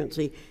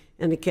transparency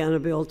and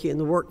accountability in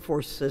the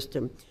workforce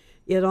system.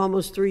 Yet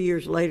almost 3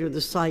 years later,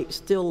 the site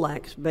still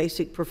lacks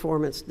basic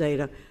performance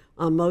data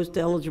on most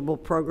eligible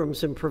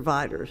programs and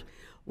providers.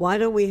 Why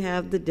don't we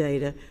have the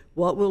data?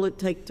 What will it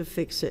take to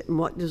fix it? And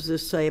what does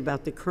this say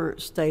about the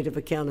current state of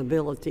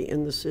accountability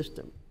in the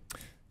system?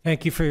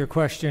 Thank you for your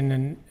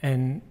question,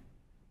 and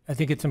I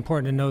think it's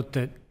important to note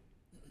that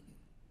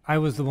I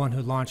was the one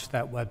who launched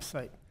that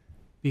website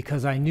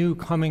because I knew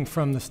coming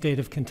from the state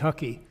of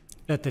Kentucky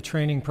that the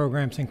training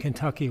programs in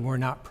Kentucky were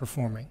not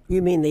performing.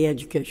 You mean the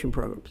education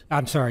programs?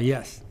 I'm sorry,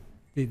 yes.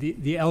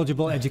 The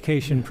eligible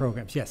education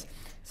programs, yes.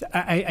 So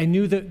I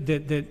knew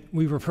that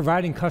we were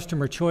providing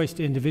customer choice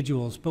to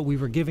individuals, but we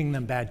were giving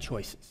them bad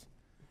choices.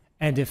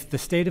 And if the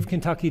state of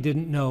Kentucky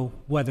didn't know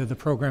whether the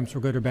programs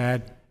were good or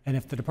bad, and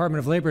if the Department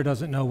of Labor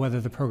doesn't know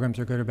whether the programs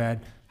are good or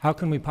bad, how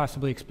can we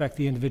possibly expect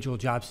the individual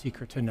job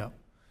seeker to know?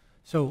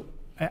 So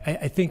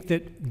I think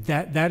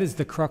that is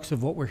the crux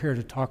of what we're here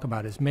to talk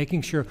about, is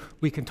making sure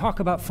we can talk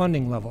about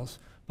funding levels,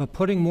 but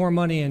putting more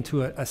money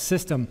into a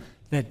system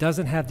that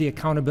doesn't have the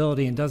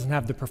accountability and doesn't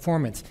have the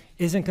performance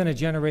isn't going to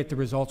generate the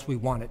results we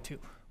want it to.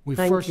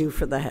 Thank you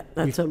for that.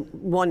 That's a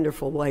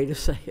wonderful way to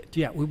say it.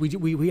 Yeah,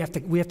 we have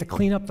to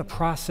clean up the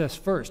process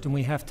first, and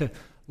we have to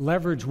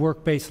leverage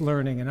work-based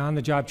learning and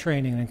on-the-job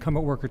training and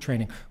incumbent worker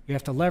training. We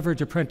have to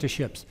leverage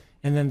apprenticeships.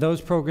 And then those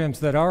programs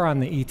that are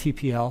on the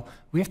ETPL,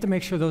 we have to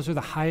make sure those are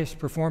the highest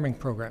performing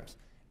programs.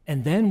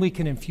 And then we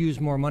can infuse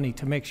more money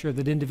to make sure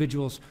that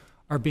individuals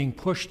are being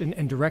pushed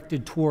and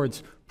directed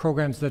towards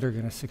programs that are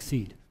going to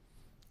succeed.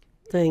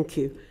 Thank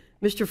you.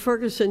 Mr.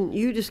 Ferguson,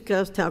 you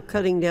discussed how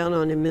cutting down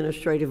on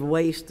administrative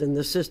waste in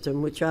the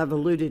system, which I've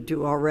alluded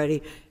to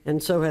already,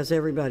 and so has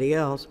everybody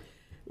else,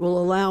 will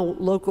allow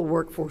local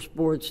workforce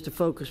boards to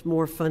focus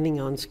more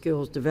funding on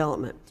skills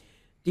development.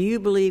 Do you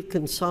believe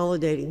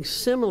consolidating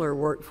similar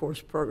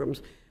workforce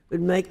programs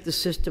would make the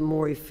system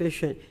more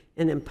efficient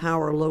and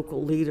empower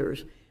local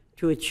leaders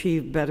to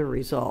achieve better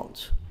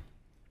results?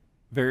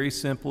 Very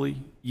simply,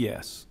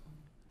 yes.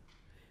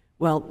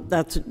 Well,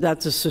 that's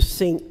a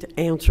succinct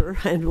answer,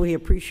 and we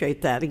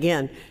appreciate that.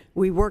 Again,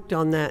 we worked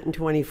on that in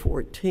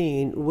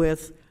 2014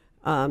 with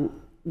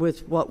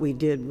what we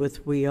did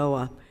with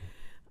WIOA.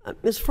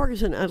 Ms.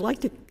 Ferguson,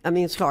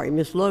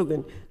 Ms.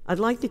 Logan, I'd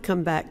like to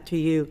come back to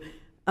you.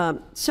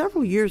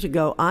 Several years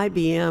ago,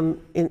 IBM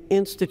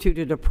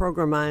instituted a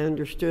program, I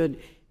understood,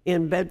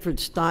 in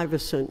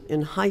Bedford-Stuyvesant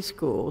in high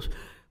schools,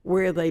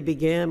 where they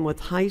began with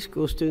high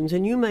school students.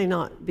 And you may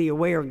not be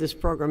aware of this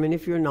program, and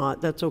if you're not,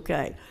 that's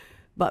okay.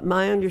 But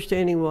my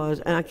understanding was,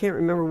 and I can't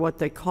remember what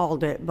they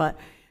called it, but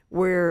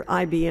where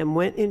IBM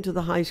went into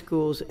the high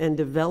schools and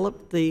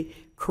developed the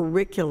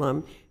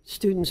curriculum.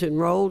 Students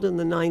enrolled in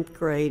the 9th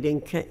grade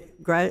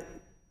and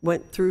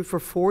went through for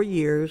 4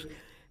 years.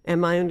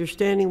 And my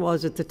understanding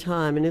was at the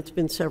time, and it's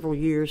been several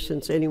years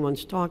since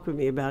anyone's talked with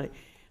me about it,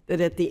 that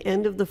at the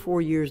end of the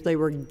 4 years, they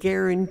were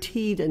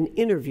guaranteed an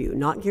interview,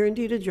 not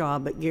guaranteed a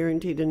job, but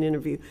guaranteed an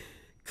interview.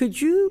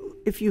 Could you,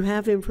 if you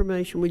have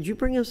information, would you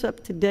bring us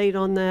up to date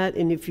on that?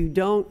 And if you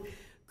don't,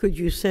 could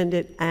you send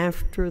it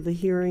after the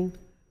hearing?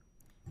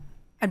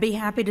 I'd be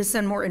happy to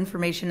send more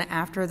information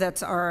after.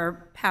 That's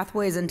our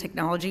Pathways and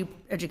Technology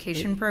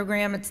Education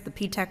program. It's the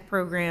PTEC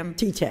program.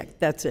 TTEC,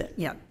 that's it.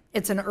 Yeah.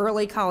 It's an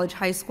early college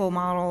high school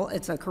model.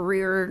 It's a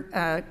career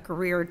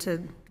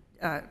to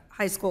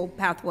high school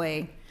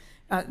pathway.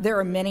 There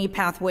are many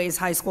Pathways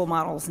high school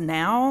models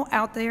now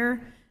out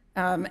there,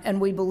 and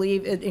we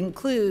believe it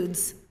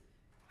includes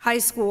high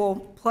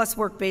school plus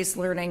work-based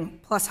learning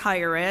plus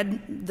higher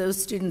ed.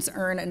 Those students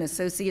earn an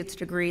associate's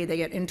degree. They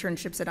get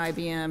internships at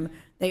IBM.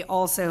 They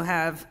also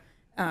have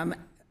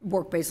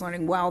work-based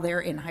learning while they're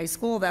in high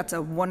school. That's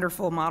a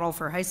wonderful model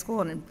for high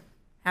school, and I'm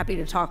happy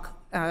to talk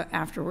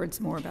afterwards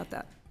more about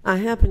that. I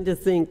happen to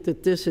think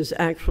that this is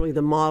actually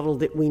the model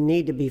that we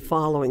need to be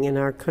following in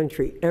our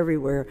country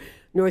everywhere.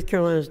 North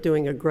Carolina is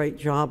doing a great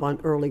job on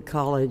early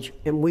college,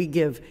 and we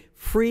give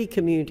free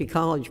community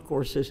college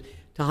courses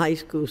to high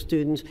school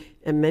students,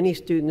 and many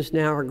students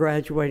now are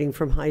graduating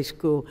from high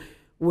school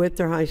with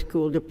their high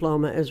school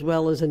diploma as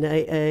well as an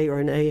AA or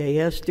an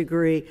AAS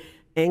degree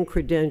and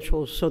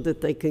credentials so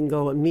that they can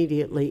go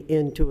immediately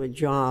into a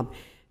job.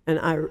 And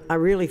I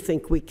really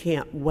think we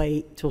can't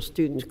wait till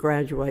students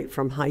graduate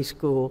from high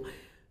school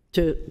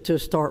to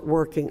start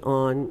working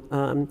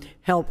on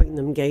helping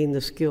them gain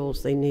the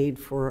skills they need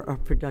for a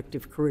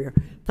productive career.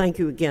 Thank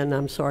you again.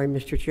 I'm sorry,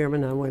 Mr.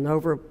 Chairman, I went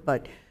over,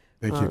 but...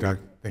 Thank you,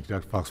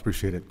 Dr. Fox.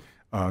 Appreciate it.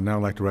 Now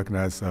I'd like to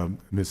recognize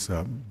Ms.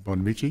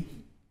 Bonamici.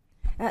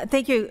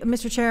 Thank you,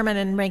 Mr. Chairman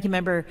and Ranking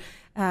Member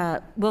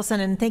Wilson,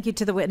 and thank you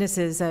to the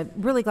witnesses. I'm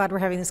really glad we're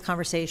having this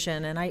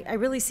conversation, and I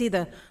really see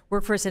the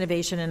Workforce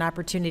Innovation and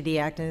Opportunity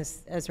Act,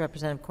 as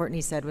Representative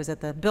Courtney said, was at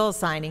the bill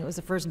signing. It was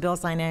the first bill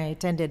signing I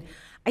attended.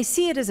 I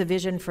see it as a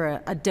vision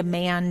for a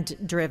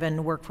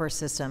demand-driven workforce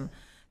system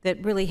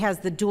that really has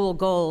the dual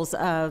goals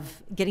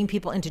of getting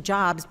people into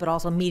jobs, but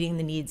also meeting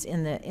the needs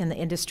in the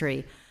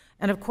industry.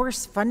 And of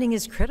course, funding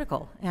is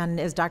critical. And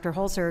as Dr.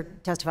 Holzer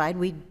testified,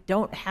 we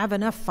don't have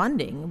enough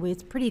funding.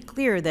 It's pretty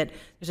clear that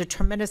there's a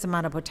tremendous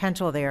amount of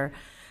potential there.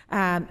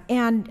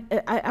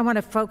 And I want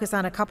to focus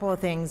on a couple of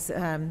things.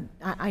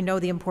 I know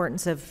the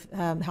importance of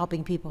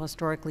helping people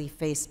historically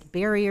face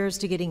barriers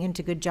to getting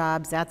into good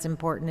jobs. That's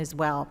important as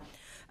well.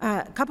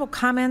 A couple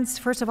comments.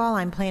 First of all,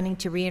 I'm planning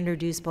to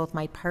reintroduce both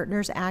my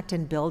Partners Act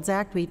and Builds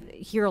Act. We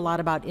hear a lot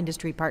about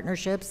industry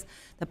partnerships.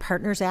 The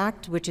Partners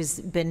Act, which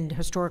has been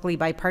historically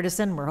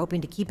bipartisan, we're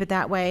hoping to keep it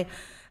that way,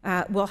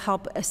 will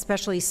help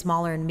especially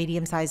smaller and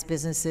medium-sized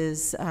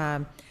businesses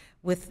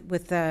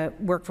with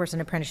workforce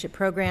and apprenticeship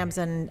programs,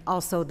 and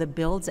also the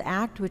Builds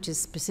Act, which is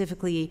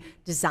specifically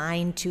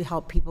designed to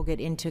help people get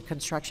into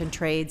construction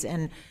trades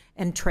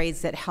and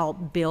trades that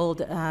help build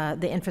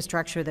the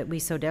infrastructure that we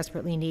so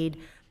desperately need.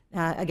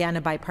 Again,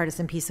 a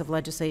bipartisan piece of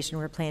legislation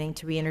we're planning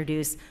to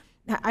reintroduce.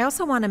 I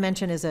also want to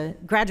mention, as a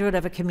graduate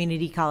of a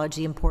community college,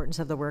 the importance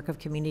of the work of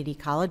community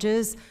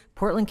colleges.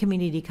 Portland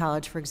Community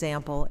College, for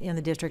example, in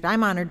the district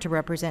I'm honored to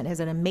represent, has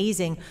an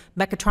amazing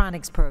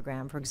mechatronics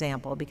program, for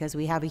example, because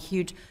we have a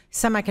huge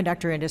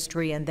semiconductor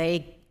industry and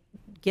they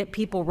get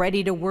people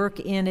ready to work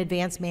in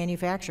advanced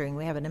manufacturing.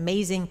 We have an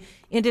amazing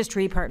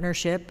industry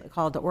partnership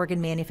called the Oregon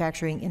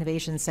Manufacturing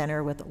Innovation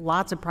Center with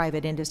lots of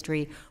private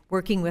industry,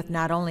 working with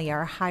not only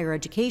our higher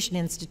education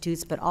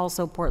institutes, but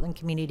also Portland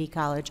Community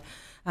College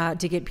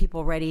to get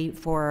people ready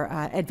for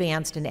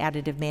advanced and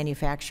additive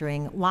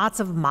manufacturing.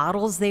 Lots of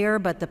models there,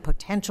 but the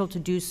potential to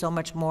do so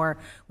much more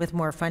with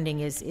more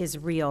funding is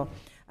real.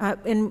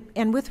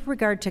 And with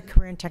regard to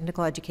career and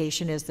technical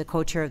education, as the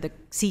co-chair of the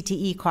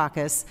CTE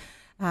caucus,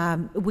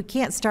 we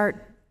can't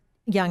start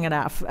young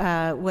enough.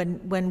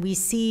 When we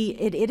see,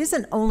 it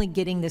isn't only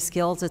getting the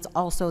skills, it's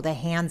also the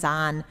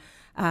hands-on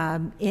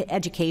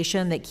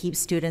education that keeps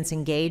students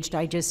engaged.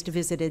 I just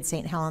visited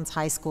St. Helens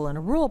High School in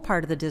a rural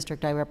part of the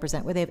district I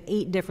represent, where they have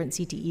 8 different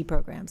CTE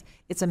programs.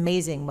 It's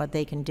amazing what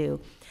they can do.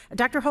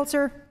 Dr.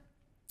 Holzer,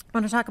 I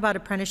want to talk about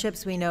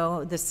apprenticeships. We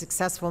know the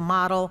successful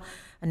model.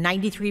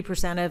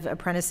 93% of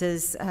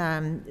apprentices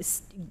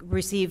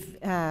receive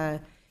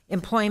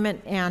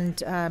employment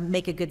and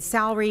make a good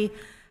salary,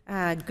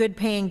 good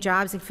paying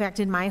jobs. In fact,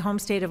 in my home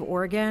state of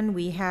Oregon,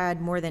 we had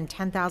more than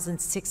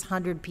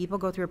 10,600 people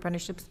go through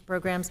apprenticeship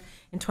programs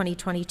in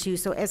 2022.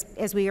 So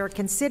as we are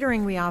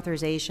considering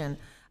reauthorization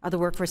of the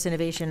Workforce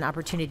Innovation and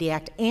Opportunity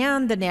Act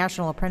and the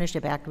National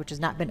Apprenticeship Act, which has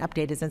not been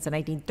updated since the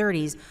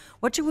 1930s,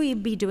 what should we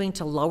be doing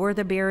to lower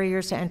the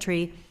barriers to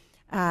entry?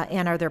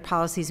 And are there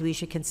policies we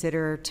should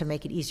consider to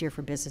make it easier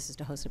for businesses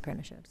to host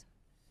apprenticeships?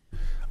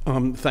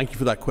 Thank you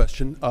for that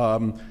question.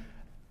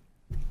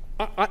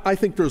 I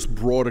think there's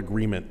broad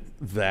agreement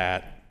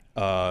that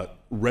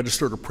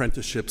registered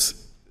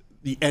apprenticeships,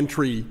 the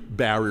entry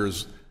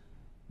barriers,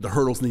 the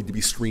hurdles need to be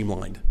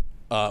streamlined.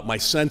 My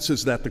sense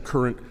is that the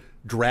current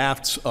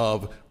drafts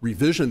of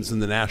revisions in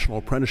the National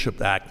Apprenticeship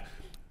Act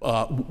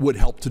would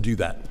help to do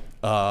that.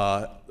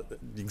 The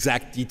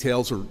exact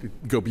details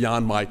go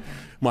beyond my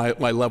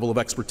level of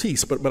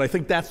expertise, but I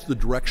think that's the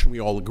direction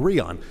we all agree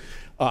on.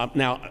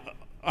 Now,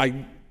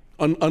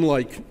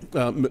 unlike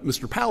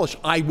Mr. Palish,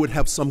 I would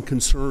have some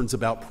concerns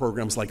about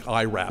programs like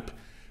IRAP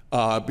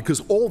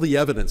because all the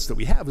evidence that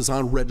we have is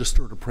on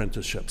registered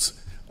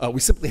apprenticeships. We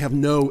simply have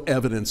no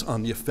evidence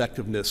on the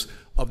effectiveness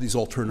of these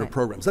alternative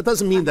programs. That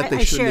doesn't mean that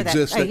they shouldn't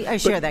exist. I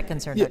share that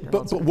concern, Dr.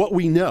 But what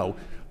we know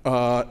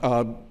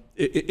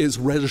is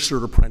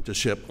registered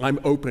apprenticeship. I'm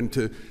open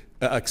to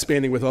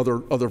expanding with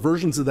other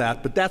versions of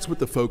that, but that's what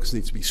the focus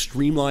needs to be,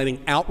 streamlining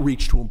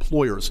outreach to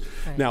employers.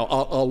 Right. Now,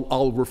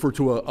 I'll refer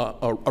to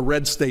a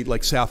red state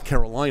like South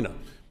Carolina.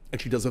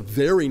 actually does a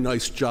very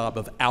nice job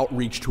of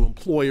outreach to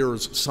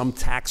employers, some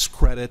tax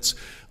credits,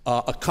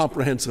 a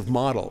comprehensive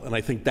model, and I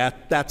think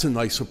that's a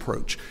nice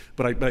approach.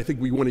 But I think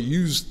we want to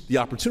use the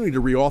opportunity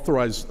to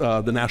reauthorize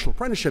the National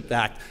Apprenticeship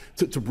Act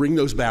to bring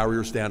those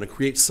barriers down and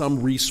create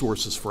some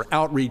resources for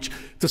outreach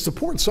to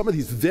support some of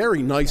these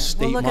very nice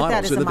state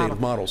models,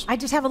 innovative models. I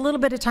just have a little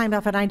bit of time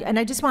left, and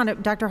I just want to,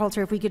 Dr.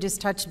 Holzer, if we could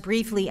just touch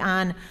briefly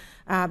on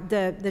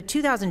the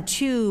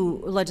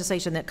 2002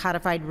 legislation that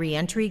codified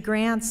reentry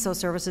grants, so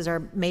services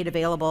are made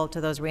available to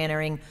those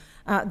reentering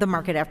the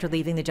market after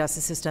leaving the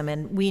justice system.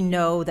 And we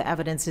know the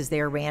evidence is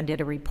there. Rand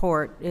did a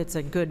report. It's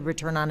a good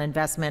return on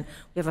investment.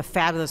 We have a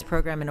fabulous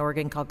program in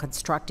Oregon called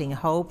Constructing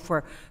Hope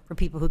for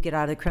people who get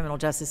out of the criminal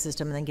justice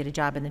system and then get a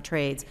job in the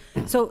trades.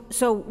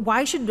 So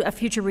why should a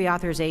future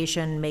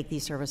reauthorization make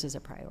these services a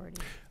priority?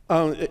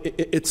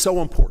 It's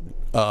so important.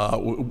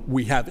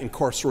 We have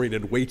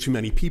incarcerated way too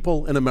many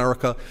people in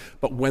America,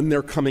 but when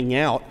they're coming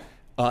out,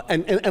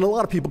 and a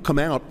lot of people come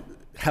out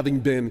having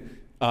been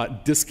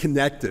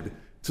disconnected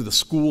to the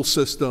school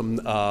system,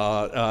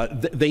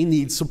 they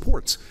need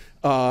supports.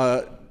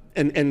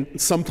 And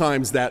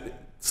sometimes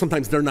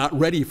they're not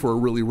ready for a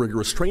really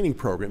rigorous training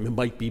program. It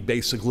might be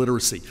basic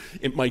literacy.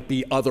 It might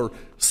be other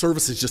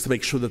services just to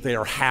make sure that they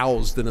are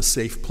housed in a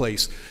safe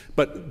place.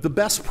 But the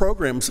best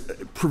programs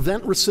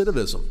prevent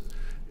recidivism.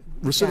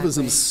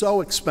 Recidivism is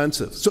so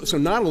expensive. So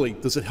not only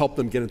does it help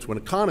them get into an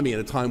economy at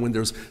a time when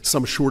there's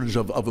some shortage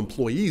of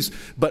employees,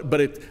 but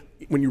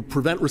when you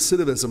prevent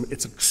recidivism,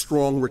 it's a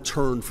strong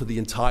return for the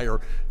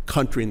entire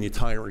country and the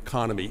entire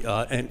economy,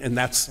 and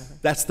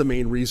that's the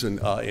main reason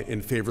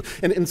in favor.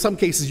 And in some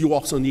cases, you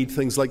also need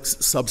things like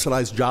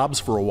subsidized jobs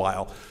for a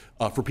while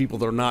for people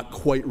that are not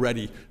quite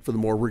ready for the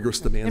more rigorous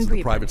demands of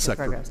the private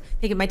sector. Programs.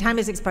 Thank you. My time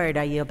has expired.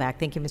 I yield back.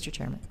 Thank you, Mr.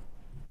 Chairman.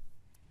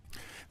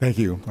 Thank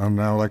you. I'd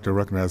now like to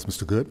recognize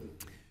Mr. Good.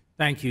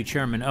 Thank you,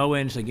 Chairman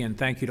Owens. Again,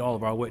 thank you to all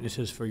of our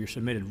witnesses for your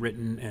submitted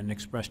written and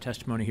expressed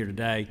testimony here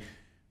today.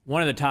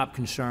 One of the top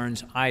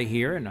concerns I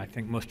hear, and I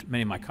think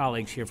many of my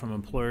colleagues hear from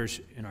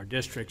employers in our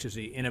districts, is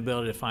the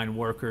inability to find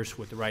workers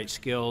with the right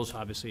skills.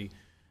 Obviously,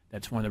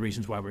 that's one of the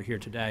reasons why we're here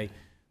today.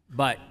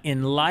 But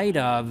in light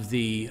of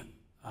the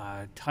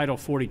Title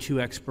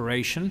 42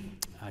 expiration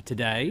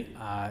today,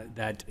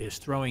 that is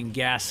throwing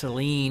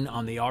gasoline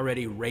on the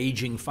already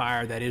raging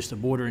fire that is the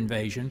border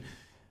invasion,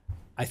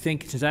 I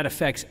think since that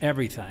affects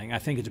everything, I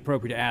think it's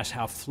appropriate to ask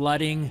how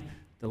flooding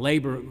the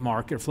labor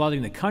market,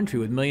 flooding the country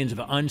with millions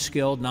of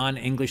unskilled,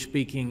 non-English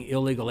speaking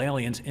illegal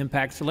aliens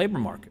impacts the labor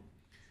market.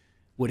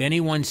 Would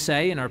anyone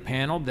say in our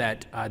panel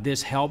that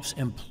this helps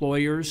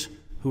employers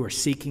who are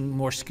seeking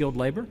more skilled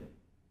labor?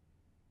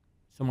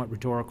 Somewhat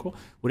rhetorical.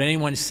 Would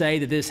anyone say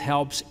that this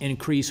helps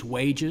increase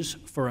wages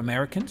for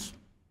Americans?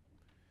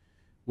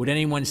 Would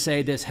anyone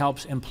say this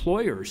helps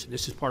employers?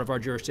 This is part of our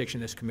jurisdiction,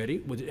 this committee.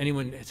 Would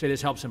anyone say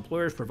this helps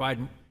employers provide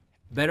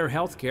better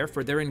health care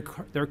for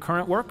their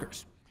current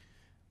workers?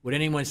 Would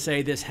anyone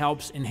say this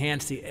helps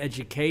enhance the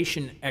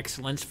education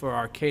excellence for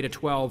our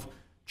K-12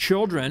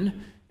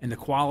 children and the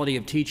quality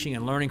of teaching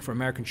and learning for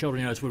American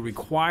children? You know, this would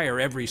require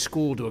every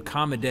school to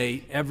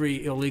accommodate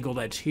every illegal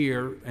that's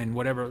here and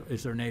whatever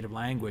is their native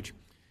language.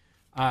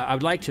 I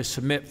would like to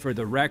submit for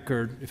the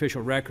record,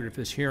 official record of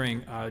this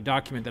hearing, a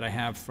document that I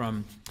have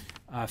from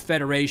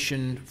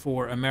Federation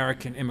for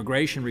American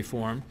Immigration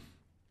Reform.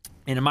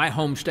 And in my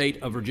home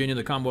state of Virginia,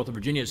 the Commonwealth of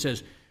Virginia, it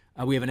says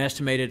we have an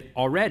estimated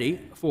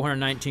already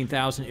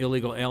 419,000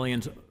 illegal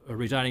aliens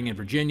residing in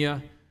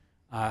Virginia,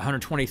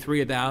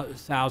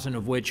 123,000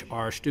 of which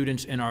are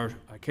students in our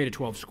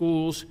K-12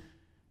 schools.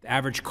 The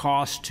average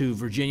cost to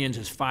Virginians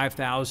is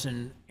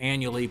 $5,000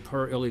 annually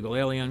per illegal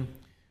alien.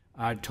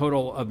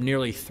 Total of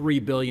nearly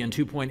 $3 billion,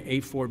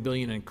 $2.84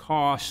 billion in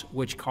costs,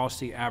 which costs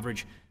the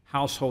average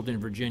household in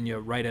Virginia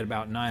right at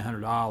about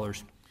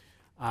 $900.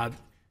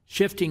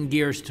 Shifting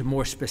gears to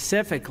more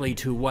specifically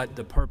to what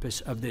the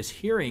purpose of this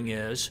hearing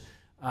is,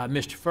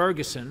 Mr.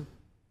 Ferguson,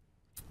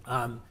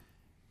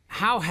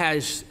 how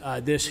has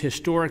this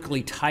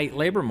historically tight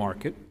labor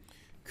market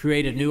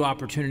created new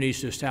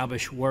opportunities to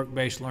establish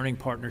work-based learning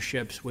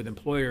partnerships with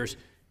employers,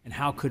 and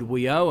how could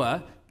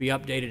WIOA be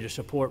updated to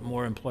support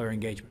more employer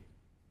engagement?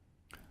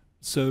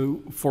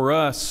 So for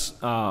us,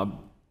 to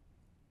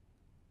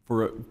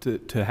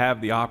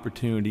have the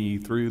opportunity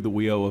through the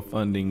WIOA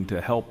funding to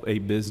help a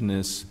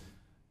business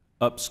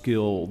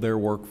upskill their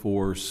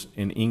workforce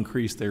and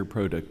increase their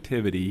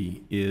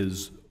productivity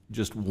is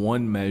just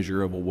one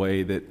measure of a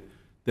way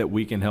that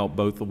we can help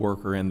both the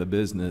worker and the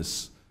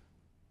business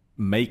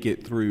make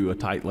it through a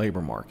tight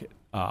labor market.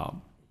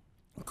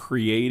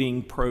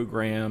 Creating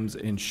programs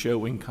and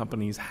showing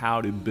companies how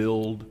to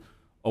build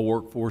a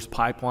workforce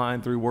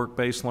pipeline through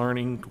work-based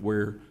learning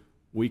where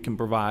we can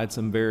provide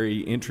some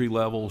very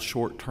entry-level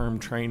short-term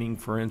training.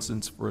 For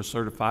instance, for a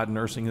certified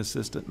nursing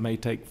assistant may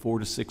take 4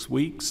 to 6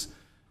 weeks,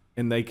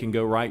 and they can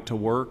go right to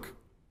work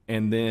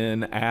and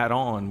then add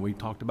on. We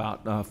talked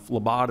about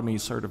phlebotomy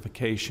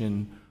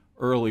certification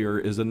earlier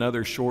is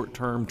another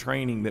short-term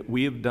training that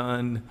we have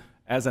done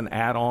as an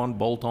add-on,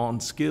 bolt-on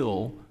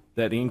skill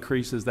that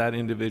increases that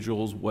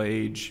individual's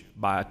wage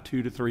by $2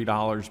 to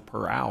 $3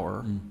 per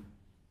hour,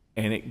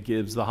 and it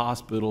gives the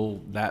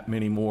hospital that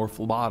many more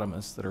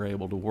phlebotomists that are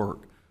able to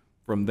work.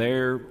 From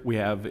there, we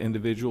have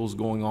individuals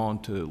going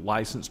on to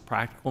licensed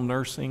practical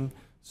nursing.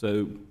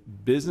 So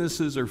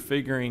businesses are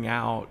figuring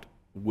out,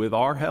 with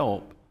our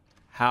help,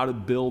 how to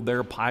build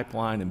their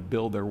pipeline and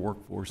build their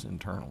workforce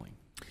internally.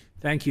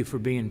 Thank you for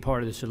being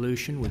part of the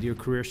solution with your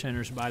career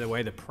centers. By the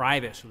way, the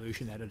private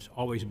solution, that is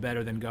always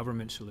better than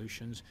government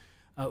solutions.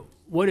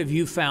 What have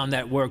you found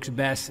that works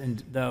best in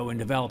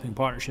developing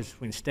partnerships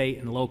between state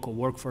and local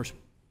workforce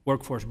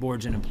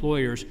boards and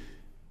employers?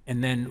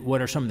 And then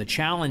what are some of the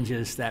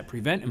challenges that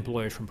prevent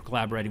employers from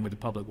collaborating with the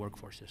public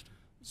workforce system?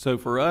 So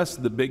for us,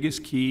 the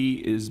biggest key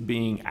is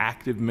being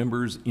active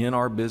members in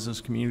our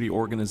business community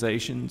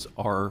organizations.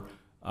 Our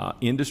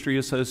industry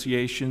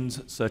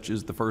associations, such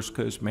as the First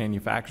Coast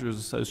Manufacturers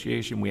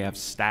Association, we have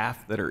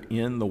staff that are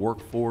in the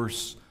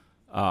workforce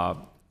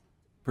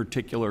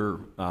particular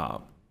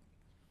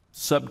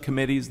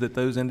subcommittees that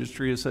those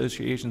industry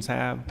associations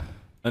have.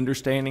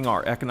 Understanding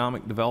our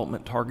economic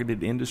development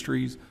targeted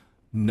industries,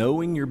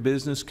 knowing your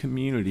business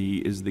community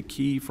is the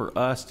key for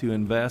us to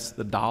invest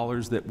the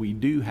dollars that we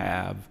do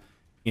have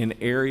in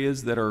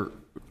areas that are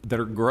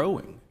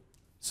growing.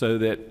 So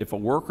that if a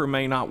worker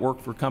may not work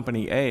for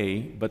company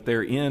A, but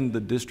they're in the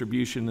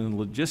distribution and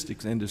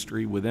logistics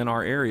industry within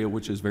our area,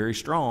 which is very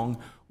strong,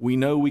 we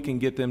know we can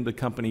get them to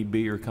company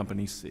B or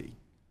company C.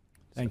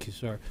 Thank you,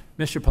 sir.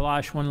 Mr.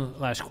 Palash, one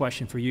last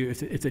question for you.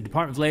 If the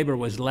Department of Labor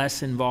was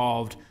less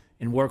involved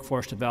in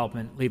workforce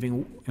development,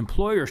 leaving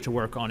employers to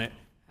work on it,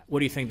 what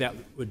do you think that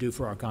would do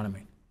for our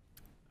economy?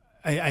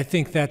 I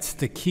think that's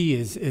the key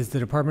is the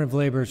Department of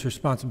Labor's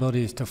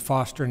responsibility is to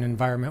foster an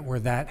environment where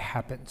that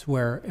happens,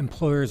 where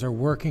employers are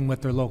working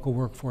with their local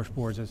workforce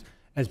boards,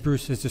 as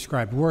Bruce has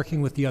described,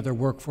 working with the other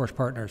workforce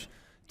partners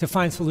to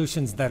find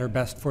solutions that are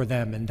best for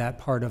them in that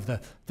part of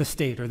the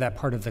state or that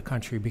part of the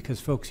country, because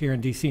folks here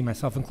in DC,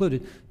 myself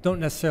included, don't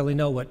necessarily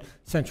know what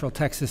Central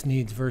Texas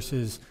needs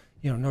versus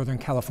Northern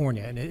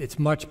California, and it's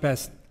much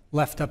best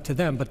left up to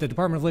them. But the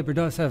Department of Labor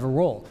does have a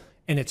role,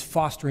 and it's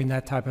fostering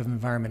that type of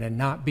environment and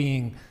not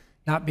being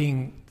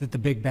the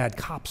big bad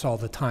cops all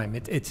the time.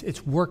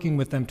 It's working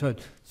with them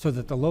so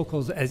that the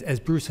locals, as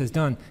Bruce has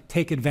done,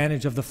 take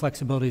advantage of the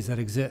flexibilities that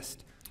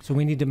exist. So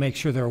we need to make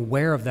sure they're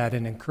aware of that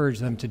and encourage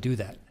them to do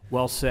that.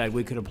 Well said.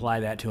 We could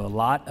apply that to a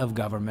lot of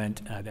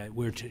government, that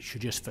we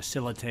should just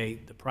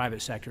facilitate the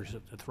private sector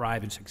to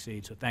thrive and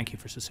succeed. So thank you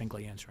for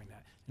succinctly answering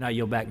that. And I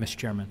yield back, Mr.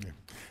 Chairman. Yeah.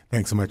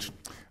 Thanks so much.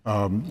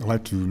 I'd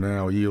like to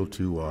now yield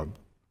to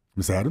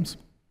Ms. Adams.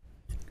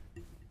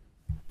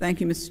 Thank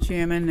you, Mr.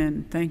 Chairman,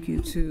 and thank you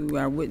to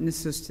our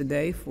witnesses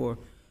today for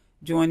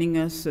joining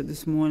us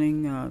this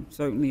morning.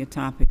 Certainly a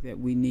topic that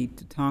we need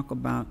to talk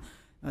about.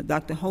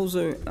 Dr.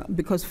 Holzer,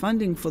 because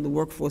funding for the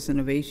Workforce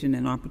Innovation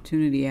and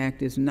Opportunity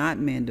Act is not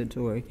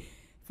mandatory,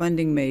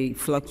 funding may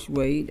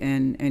fluctuate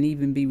and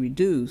even be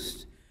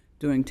reduced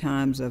during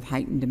times of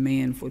heightened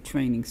demand for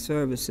training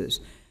services.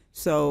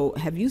 So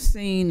have you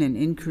seen an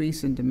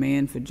increase in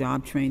demand for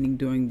job training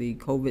during the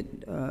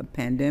COVID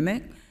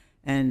pandemic?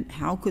 And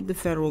how could the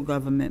federal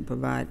government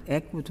provide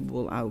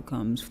equitable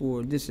outcomes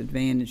for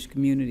disadvantaged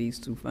communities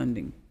through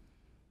funding?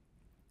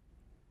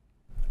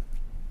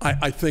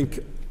 I think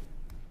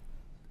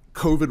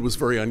COVID was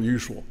very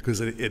unusual because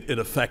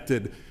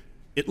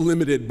it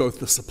limited both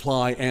the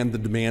supply and the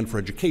demand for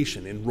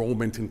education.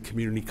 Enrollment in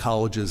community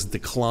colleges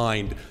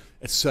declined,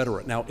 et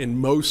cetera. Now, in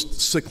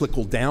most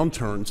cyclical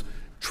downturns,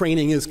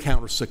 training is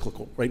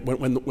counter-cyclical, right?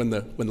 When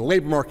the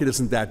labor market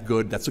isn't that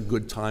good, that's a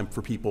good time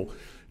for people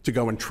to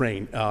go and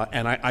train.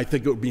 And I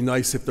think it would be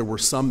nice if there were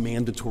some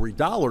mandatory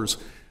dollars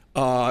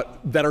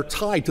that are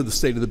tied to the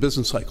state of the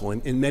business cycle.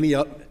 In many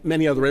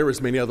other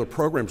areas, many other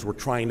programs, we're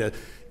trying to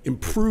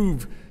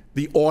improve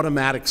the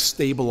automatic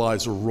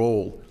stabilizer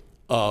role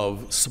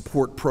of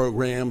support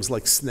programs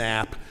like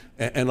SNAP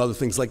and other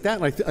things like that.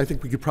 And I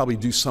think we could probably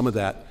do some of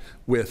that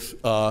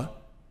with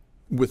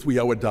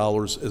WIOA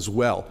dollars as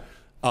well.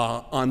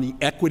 On the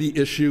equity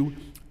issue,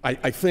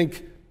 I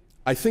think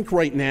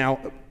right now,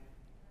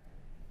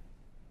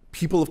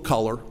 people of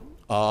color,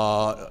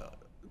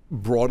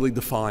 broadly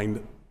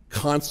defined,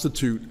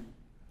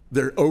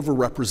 they're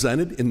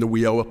overrepresented in the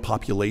WIOA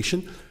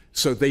population,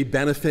 so they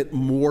benefit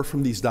more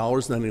from these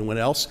dollars than anyone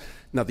else.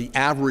 Now, the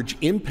average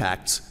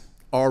impacts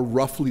are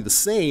roughly the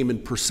same in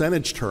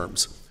percentage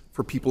terms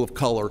for people of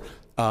color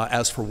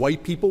as for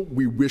white people.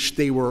 We wish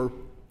they were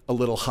a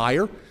little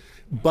higher.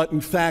 But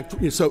in fact,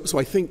 so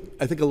I think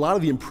a lot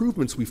of the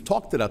improvements we've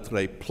talked about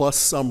today, plus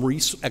some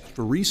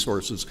extra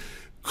resources,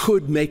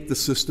 could make the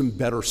system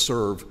better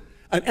serve.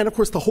 And of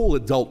course, the whole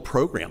adult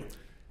program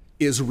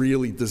is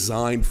really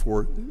designed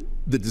for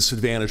the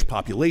disadvantaged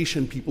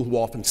population, people who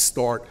often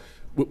start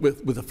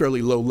with a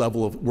fairly low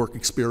level of work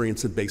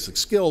experience and basic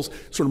skills,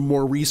 sort of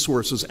more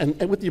resources,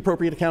 and with the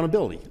appropriate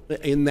accountability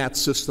in that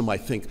system, I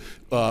think,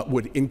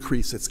 would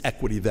increase its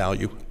equity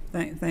value.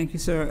 Thank you,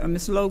 sir.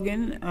 Ms.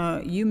 Logan,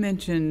 you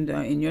mentioned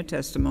in your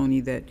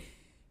testimony that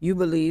You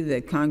believe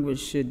that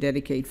Congress should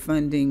dedicate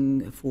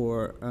funding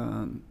for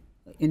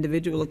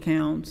individual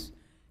accounts,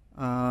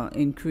 to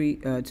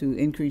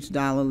increase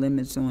dollar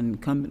limits on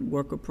incumbent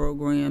worker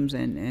programs,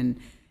 and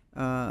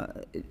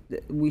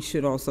we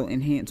should also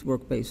enhance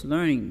work-based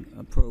learning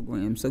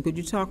programs. So could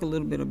you talk a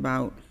little bit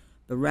about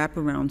the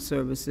wraparound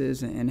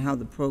services and how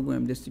the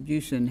program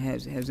distribution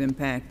has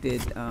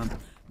impacted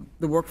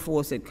the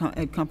workforce at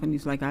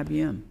companies like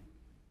IBM?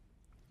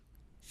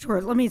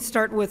 Sure. Let me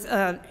start with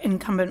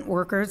incumbent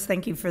workers.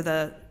 Thank you for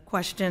the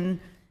question.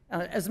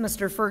 As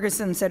Mr.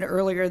 Ferguson said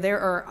earlier, there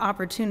are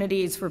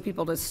opportunities for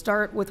people to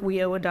start with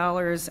WIOA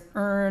dollars,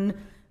 earn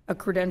a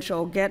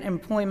credential, get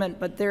employment,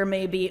 but there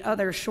may be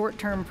other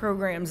short-term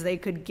programs they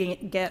could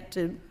get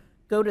to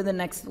go to the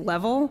next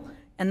level.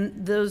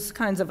 And those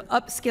kinds of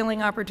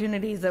upskilling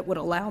opportunities that would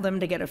allow them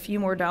to get a few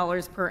more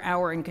dollars per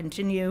hour and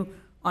continue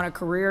on a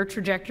career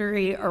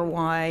trajectory are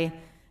why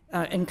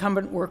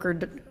incumbent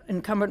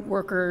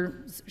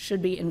workers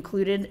should be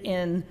included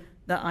in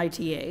the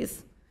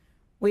ITAs.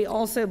 We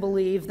also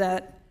believe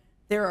that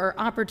there are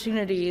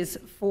opportunities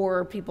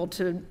for people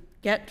to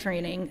get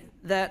training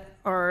that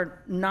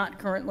are not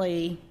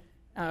currently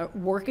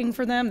working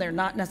for them. They're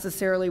not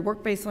necessarily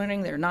work-based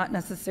learning. They're not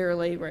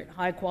necessarily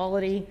high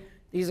quality.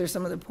 These are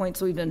some of the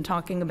points we've been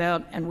talking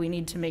about, and we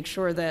need to make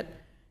sure that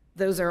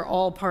those are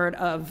all part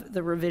of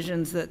the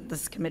revisions that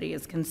this committee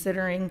is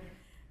considering.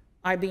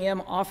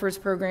 IBM offers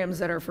programs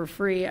that are for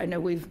free. I know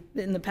we've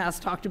in the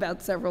past talked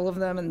about several of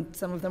them, and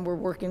some of them we're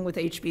working with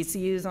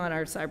HBCUs on.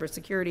 Our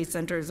cybersecurity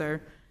centers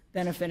are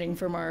benefiting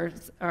from our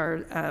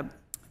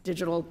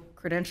digital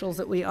credentials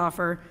that we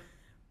offer.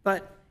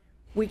 But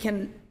we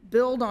can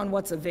build on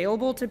what's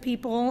available to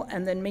people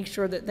and then make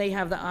sure that they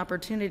have the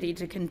opportunity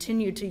to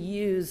continue to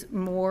use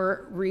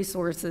more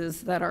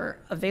resources that are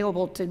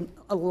available to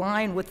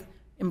align with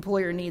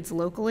employer needs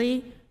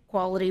locally,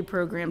 quality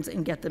programs,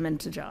 and get them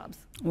into jobs.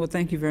 Well,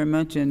 thank you very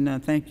much,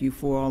 and thank you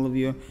for all of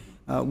your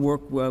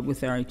work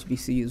with our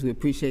HBCUs. We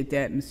appreciate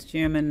that. Mr.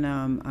 Chairman,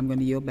 I'm going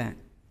to yield back.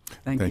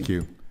 Thank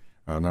you.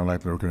 Now I'd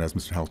like to recognize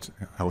Mr.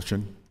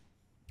 Helshin.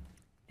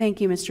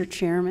 Thank you, Mr.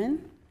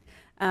 Chairman.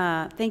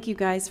 Thank you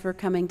guys for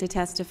coming to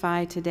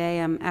testify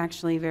today. I'm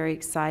actually very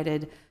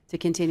excited to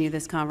continue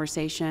this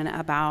conversation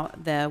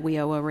about the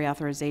WIOA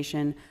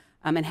reauthorization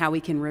and how we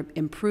can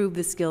improve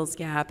the skills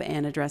gap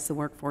and address the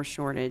workforce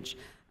shortage.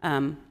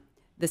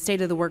 The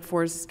state of the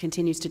workforce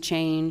continues to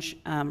change.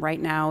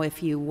 Right now,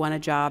 if you want a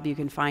job, you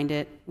can find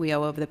it.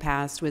 WIOA over the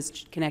past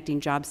was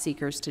connecting job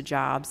seekers to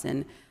jobs,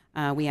 and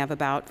we have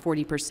about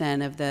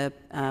 40% of the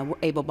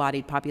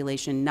able-bodied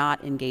population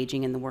not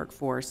engaging in the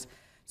workforce.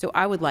 So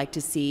I would like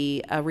to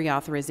see a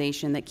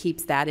reauthorization that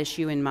keeps that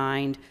issue in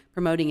mind,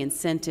 promoting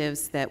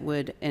incentives that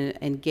would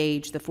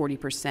engage the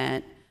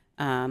 40%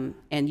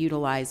 and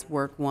utilize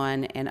Work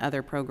One and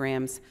other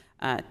programs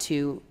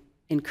to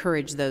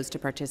encourage those to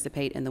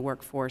participate in the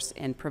workforce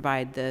and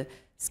provide the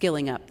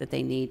skilling up that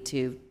they need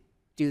to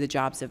do the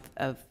jobs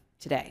of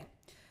today.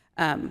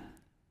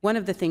 One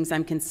of the things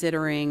I'm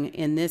considering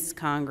in this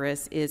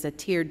Congress is a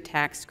tiered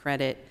tax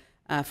credit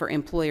for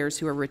employers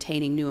who are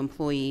retaining new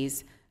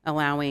employees,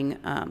 allowing,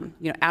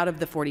 out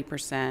of the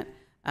 40%,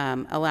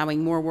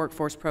 allowing more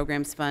workforce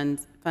programs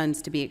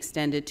funds to be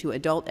extended to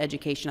adult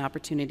education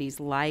opportunities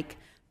like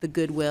the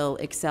Goodwill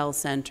Excel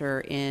Center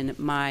in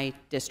my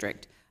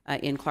district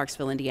in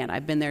Clarksville, Indiana.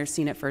 I've been there,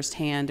 seen it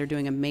firsthand. They're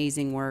doing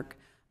amazing work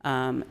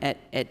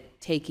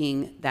at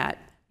taking that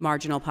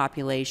marginal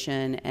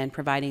population and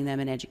providing them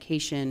an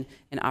education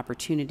and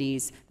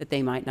opportunities that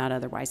they might not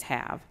otherwise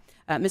have.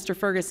 Mr.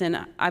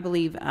 Ferguson, I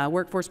believe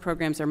workforce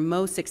programs are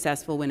most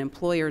successful when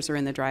employers are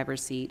in the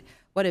driver's seat.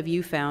 What have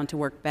you found to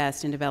work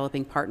best in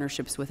developing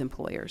partnerships with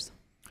employers?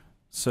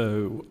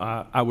 So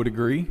I would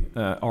agree.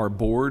 Our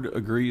board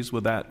agrees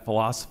with that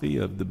philosophy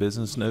of the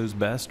business knows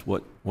best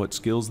what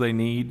skills they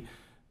need.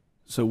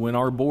 So when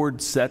our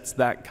board sets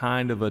that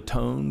kind of a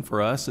tone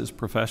for us as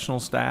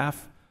professional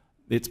staff,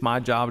 it's my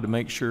job to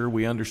make sure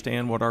we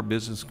understand what our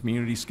business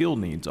community skill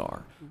needs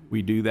are.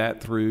 We do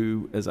that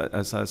through, as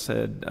I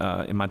said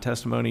in my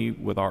testimony,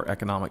 with our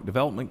economic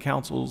development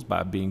councils,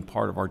 by being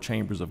part of our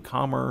chambers of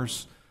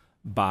commerce,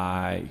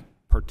 by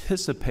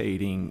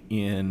participating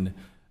in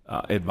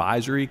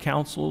advisory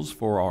councils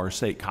for our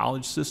state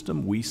college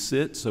system. We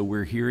sit, so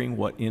we're hearing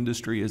what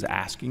industry is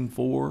asking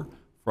for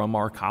from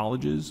our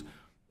colleges.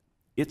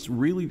 It's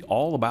really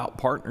all about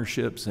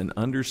partnerships and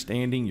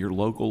understanding your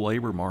local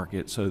labor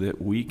market so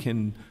that we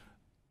can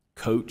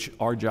coach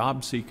our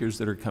job seekers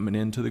that are coming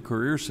into the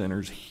career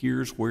centers.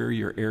 Here's where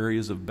your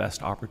areas of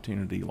best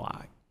opportunity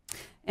lie.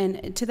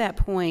 And to that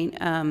point,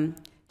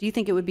 do you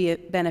think it would be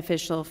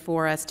beneficial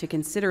for us to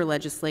consider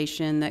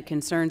legislation that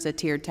concerns a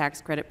tiered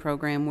tax credit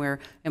program where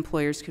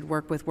employers could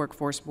work with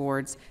workforce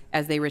boards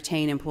as they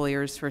retain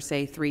employers for,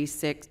 say,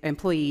 3-6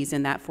 employees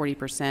in that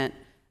 40%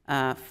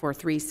 for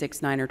 3,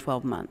 6, 9, or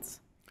 12 months?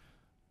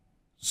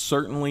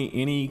 Certainly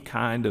any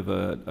kind of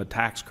a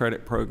tax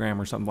credit program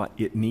or something like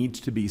it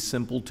needs to be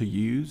simple to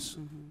use.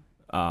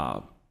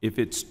 If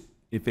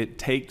it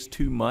takes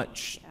too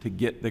much to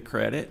get the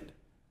credit,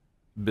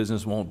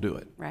 business won't do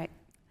it. Right.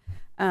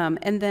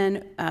 And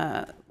then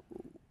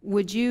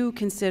would you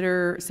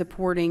consider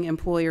supporting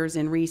employers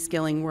in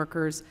reskilling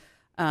workers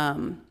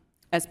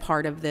as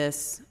part of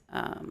this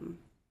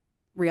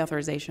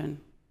reauthorization?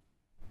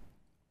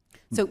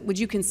 So would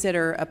you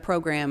consider a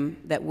program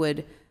that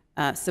would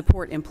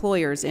support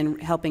employers in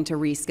helping to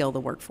reskill the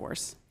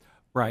workforce?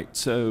 Right.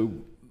 So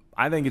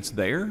I think it's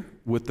there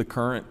with the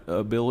current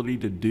ability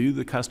to do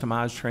the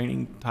customized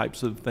training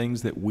types of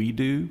things that we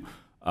do,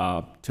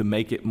 to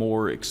make it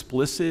more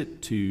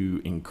explicit,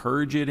 to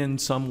encourage it in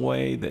some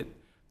way that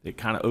it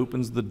kind of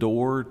opens the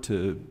door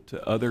to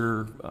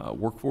other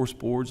workforce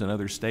boards and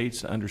other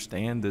states to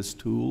understand this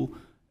tool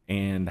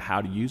and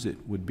how to use it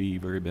would be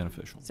very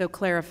beneficial. So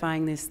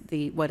clarifying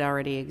what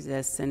already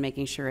exists and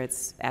making sure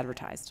it's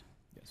advertised.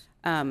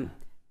 Yes.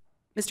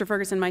 Mr.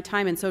 Ferguson, my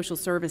time in social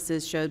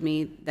services showed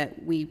me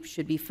that we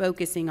should be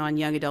focusing on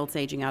young adults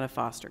aging out of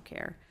foster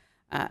care.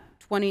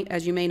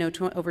 As you may know,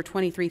 over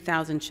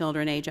 23,000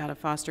 children age out of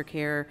foster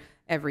care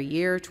every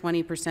year.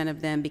 20%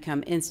 of them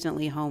become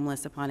instantly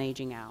homeless upon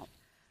aging out.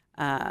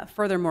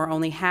 Furthermore,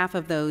 only half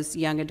of those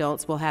young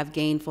adults will have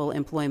gainful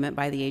employment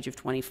by the age of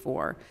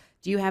 24.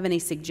 Do you have any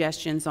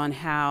suggestions on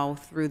how,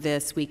 through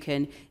this, we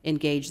can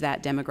engage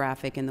that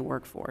demographic in the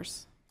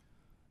workforce?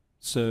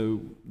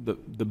 So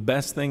the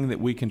best thing that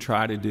we can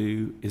try to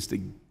do is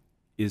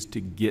to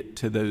get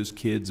to those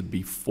kids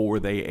before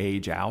they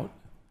age out.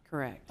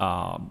 Correct.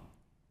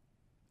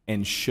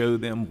 And show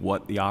them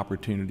what the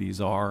opportunities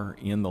are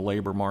in the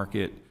labor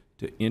market,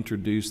 to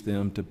introduce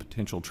them to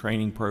potential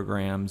training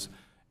programs,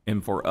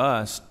 and for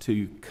us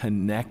to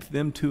connect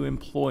them to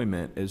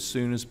employment as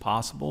soon as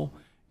possible,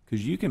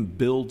 because you can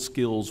build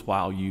skills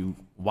while you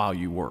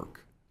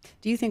work.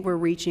 Do you think we're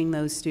reaching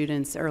those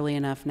students early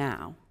enough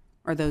now,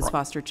 or those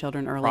foster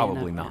children early enough?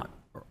 Probably not,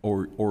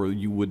 or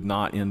you would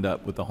not end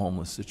up with the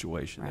homeless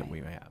situation that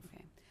we may have.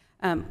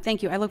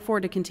 Thank you. I look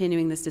forward to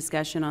continuing this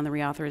discussion on the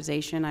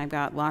reauthorization. I've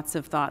got lots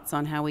of thoughts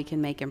on how we can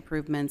make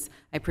improvements.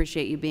 I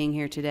appreciate you being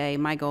here today.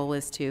 My goal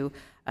is to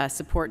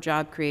support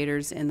job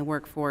creators in the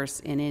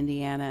workforce in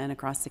Indiana and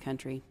across the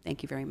country.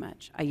 Thank you very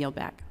much. I yield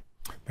back.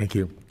 Thank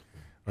you.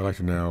 I'd like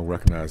to now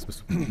recognize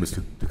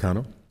Mr.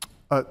 Ducano.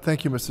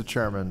 Thank you, Mr.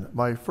 Chairman.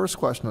 My first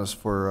question is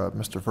for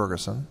Mr.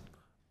 Ferguson.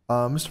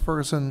 Mr.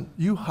 Ferguson,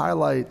 you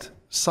highlight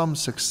some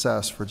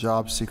success for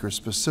job seekers,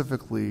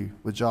 specifically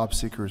with job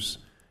seekers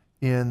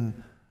in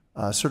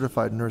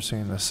certified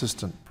nursing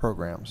assistant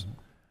programs.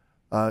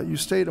 You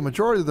state a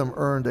majority of them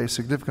earned a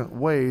significant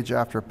wage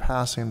after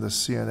passing the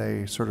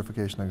CNA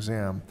certification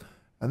exam.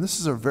 And this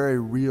is a very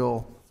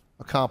real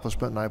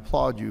accomplishment, and I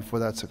applaud you for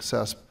that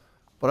success.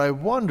 But I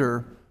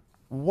wonder,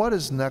 what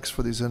is next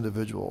for these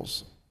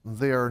individuals?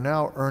 They are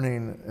now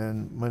earning,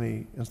 in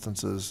many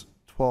instances,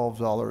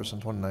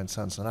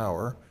 $12.29 an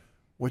hour,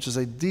 which is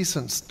a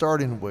decent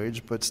starting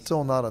wage, but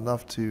still not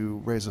enough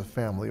to raise a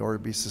family or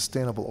be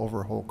sustainable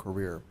over a whole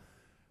career.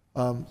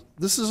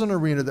 This is an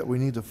arena that we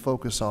need to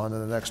focus on in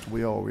the next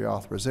WIOA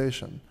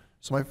reauthorization.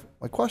 So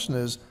my question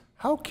is,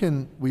 how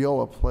can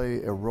WIOA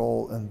play a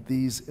role in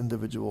these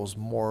individuals'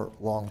 more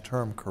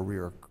long-term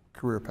career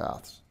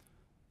paths?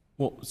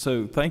 Well,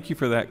 so thank you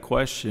for that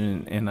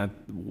question.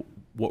 And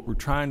what we're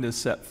trying to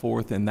set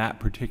forth in that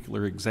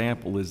particular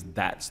example is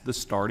that's the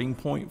starting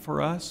point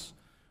for us.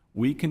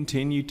 We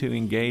continue to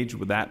engage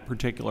with that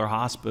particular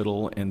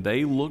hospital, and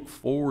they look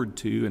forward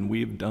to, and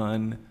we have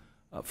done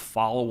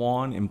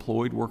follow-on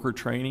employed worker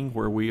training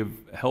where we have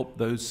helped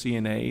those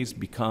CNAs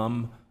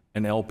become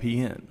an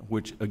LPN,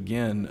 which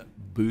again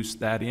boosts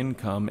that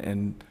income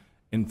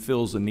and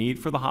fills a need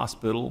for the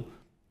hospital,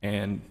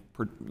 and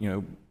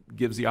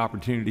gives the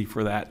opportunity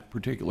for that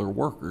particular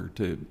worker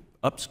to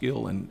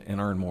upskill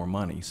and earn more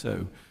money.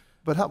 So,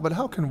 but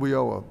how can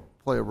WIOA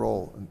play a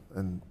role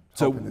in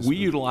so we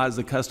utilize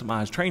the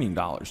customized training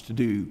dollars to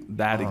do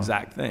that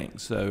exact thing.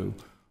 So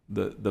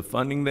the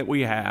funding that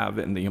we have,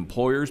 and the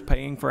employer's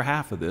paying for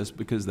half of this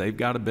because they've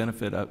got a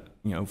benefit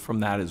from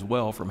that as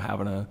well, from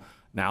having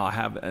now I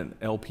have an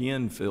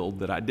LPN filled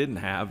that I didn't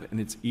have, and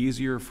it's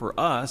easier for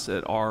us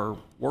at our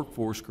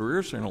workforce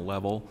career center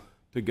level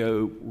to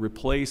go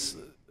replace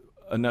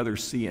another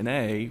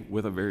CNA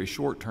with a very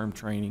short-term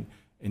training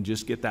and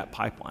just get that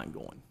pipeline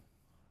going.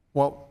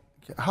 Well,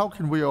 how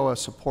can WIOA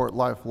support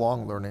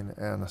lifelong learning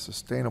and a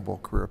sustainable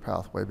career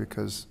pathway?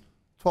 Because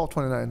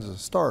 $12.29 is a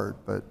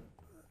start, but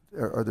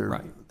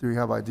do you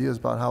have ideas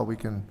about how we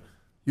can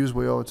use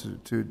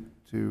WIOA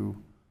to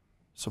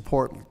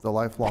support the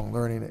lifelong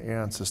learning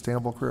and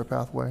sustainable career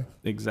pathway?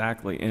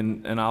 Exactly,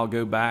 and I'll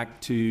go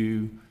back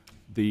to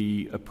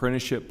the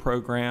apprenticeship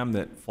program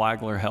that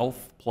Flagler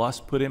Health Plus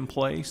put in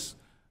place.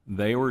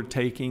 They were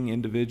taking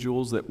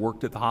individuals that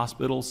worked at the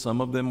hospital.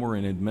 Some of them were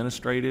in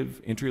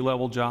administrative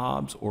entry-level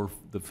jobs or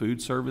the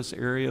food service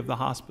area of the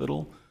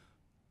hospital.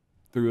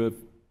 Through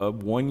a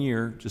 1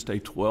 year, just a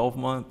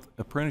 12-month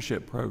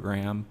apprenticeship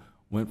program,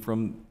 went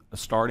from a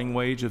starting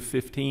wage of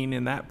 $15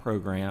 in that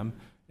program,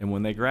 and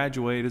when they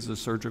graduate as a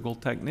surgical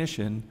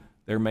technician,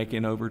 they're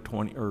making over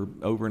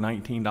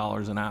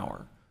 $19 an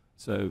hour.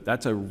 So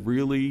that's a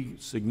really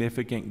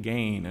significant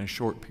gain in a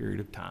short period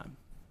of time.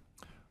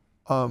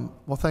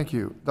 Well, thank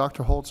you.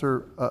 Dr.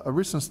 Holzer, a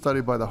recent study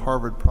by the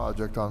Harvard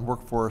Project on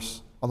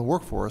the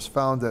workforce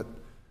found that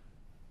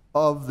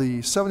of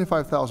the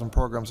 75,000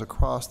 programs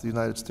across the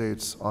United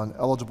States on the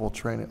eligible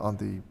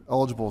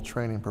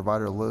training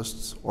provider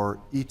lists, or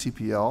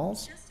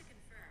ETPLs,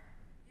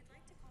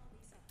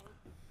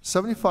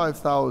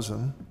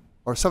 75,000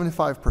 or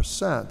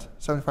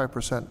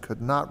 75%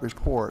 could not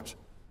report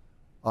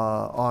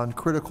on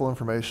critical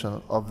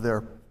information of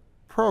their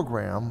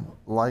program,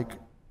 like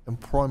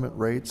employment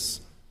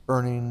rates,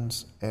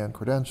 earnings, and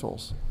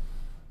credentials.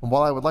 And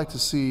while I would like to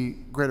see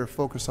greater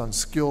focus on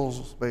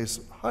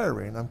skills-based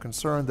hiring, I'm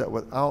concerned that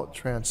without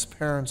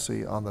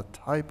transparency on the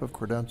type of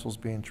credentials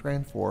being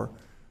trained for,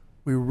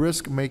 we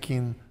risk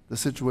making the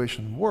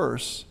situation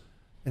worse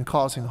and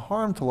causing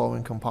harm to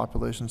low-income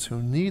populations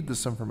who need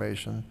this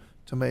information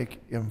to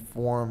make an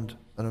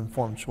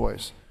informed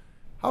choice.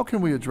 How can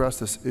we address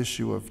this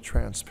issue of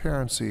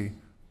transparency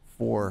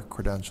for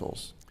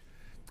credentials?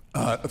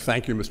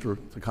 Thank you, Mr.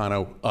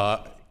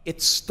 Takano. It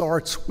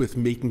starts with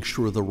making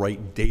sure the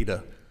right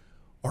data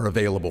are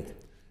available.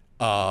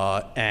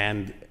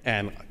 And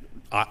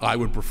I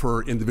would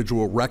prefer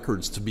individual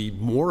records to be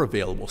more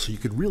available so you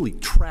could really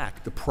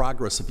track the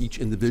progress of each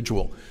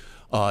individual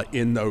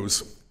in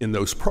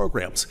those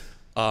programs.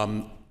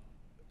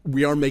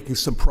 We are making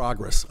some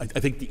progress. I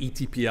think the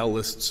ETPL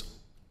lists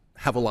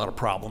have a lot of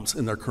problems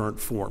in their current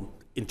form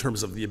in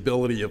terms of the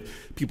ability of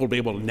people to be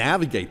able to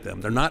navigate them.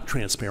 They're not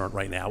transparent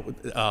right now,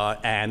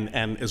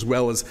 and as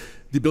well as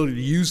the ability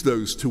to use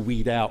those to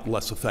weed out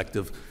less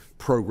effective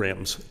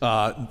programs.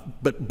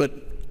 But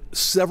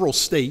several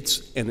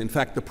states, and in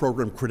fact the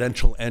program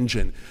Credential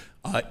Engine,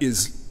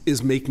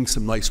 is making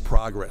some nice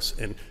progress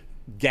in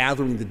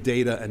gathering the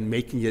data and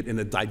making it in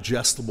a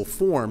digestible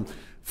form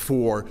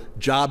for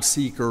job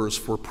seekers,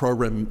 for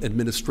program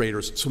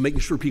administrators, so making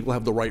sure people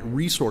have the right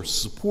resources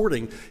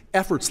supporting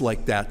efforts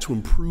like that to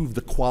improve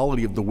the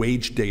quality of the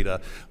wage data,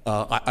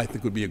 I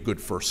think would be a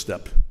good first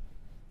step.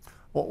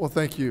 Well,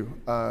 thank you,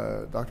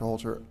 Dr.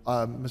 Holzer.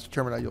 Mr.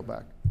 Chairman, I yield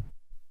back.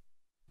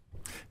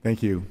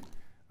 Thank you.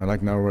 I'd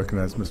like now to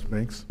recognize Mr.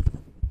 Banks.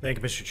 Thank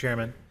you, Mr.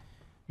 Chairman.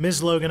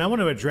 Ms. Logan, I want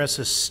to address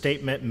a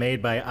statement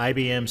made by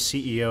IBM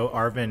CEO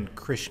Arvind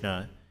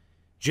Krishna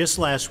just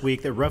last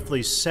week that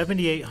roughly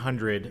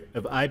 7,800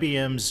 of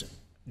IBM's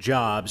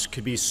jobs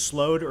could be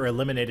slowed or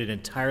eliminated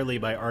entirely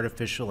by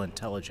artificial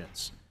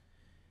intelligence.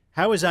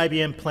 How is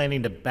IBM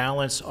planning to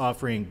balance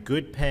offering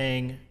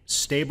good-paying,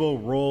 stable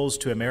roles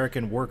to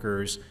American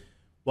workers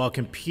while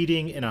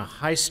competing in a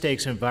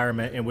high-stakes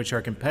environment in which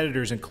our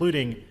competitors,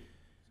 including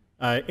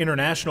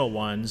international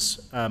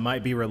ones,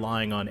 might be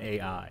relying on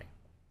AI?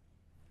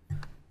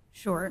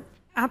 Sure,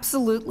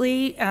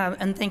 absolutely,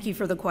 and thank you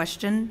for the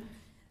question.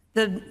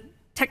 The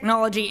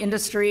technology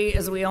industry,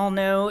 as we all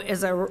know,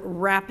 is a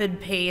rapid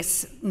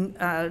pace,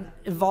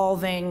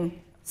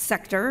 evolving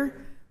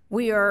sector.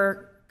 We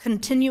are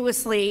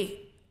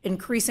continuously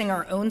increasing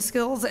our own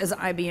skills as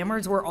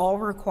IBMers. We're all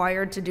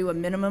required to do a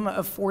minimum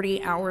of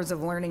 40 hours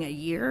of learning a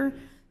year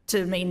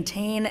to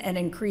maintain and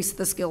increase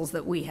the skills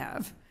that we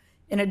have.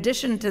 In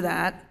addition to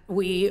that,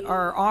 we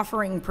are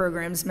offering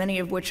programs, many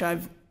of which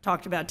I've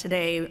talked about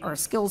today. Our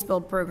Skills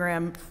Build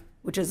program,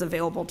 which is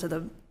available to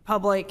the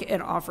public.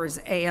 It offers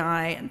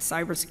AI and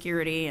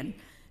cybersecurity and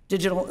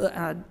digital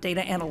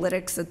data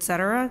analytics, et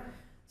cetera,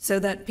 so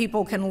that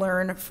people can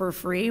learn for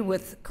free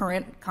with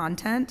current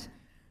content.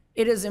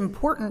 It is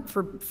important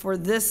for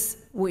this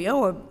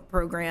WIOA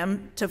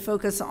program to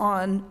focus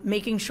on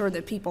making sure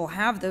that people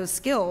have those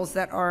skills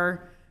that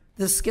are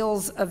the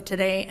skills of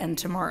today and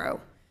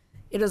tomorrow.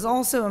 It is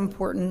also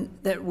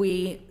important that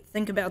we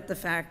think about the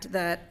fact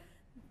that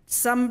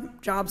some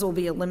jobs will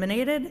be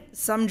eliminated,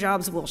 some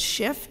jobs will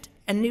shift,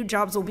 and new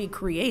jobs will be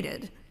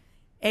created.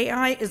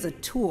 AI is a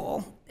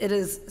tool. It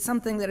is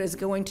something that is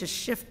going to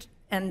shift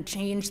and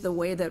change the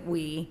way that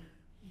we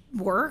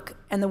work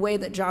and the way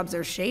that jobs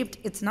are shaped.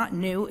 It's not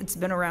new. It's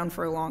been around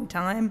for a long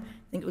time.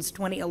 I think it was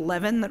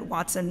 2011 that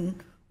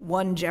Watson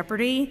won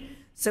Jeopardy.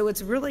 So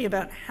it's really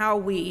about how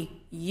we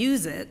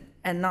use it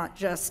and not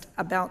just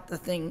about the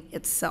thing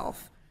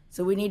itself.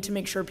 So we need to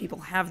make sure people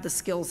have the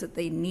skills that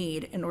they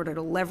need in order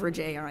to leverage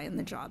AI in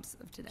the jobs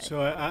of today.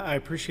 So I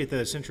appreciate that.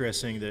 It's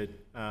interesting that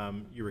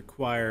you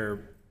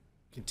require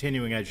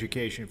continuing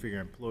education for your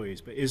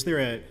employees. But is there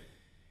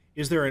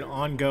an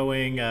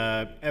ongoing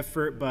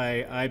effort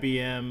by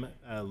IBM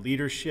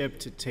leadership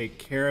to take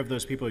care of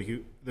those people,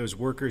 those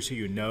workers who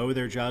you know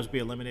their jobs will be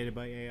eliminated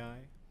by AI?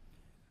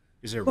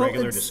 Is there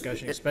regular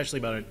discussion, especially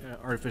about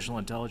artificial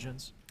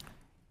intelligence?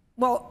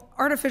 Well,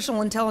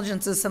 artificial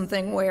intelligence is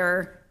something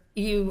where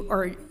you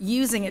are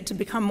using it to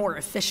become more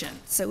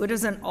efficient. So it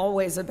isn't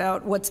always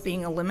about what's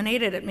being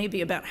eliminated. It may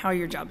be about how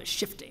your job is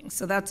shifting.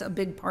 So that's a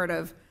big part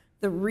of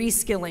the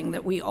reskilling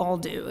that we all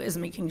do, is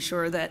making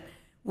sure that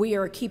we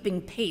are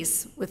keeping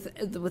pace with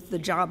the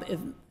jobs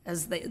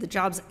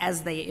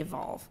as they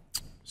evolve.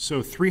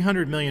 So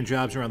 300 million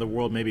jobs around the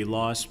world may be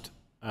lost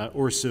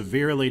or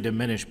severely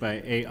diminished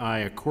by AI,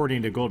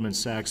 according to Goldman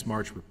Sachs'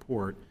 March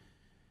report.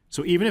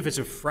 So even if it's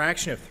a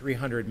fraction of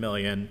 300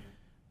 million,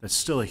 that's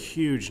still a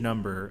huge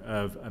number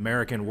of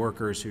American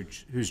workers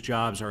whose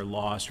jobs are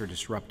lost or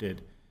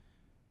disrupted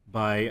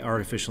by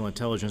artificial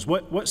intelligence.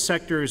 What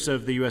sectors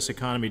of the U.S.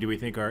 economy do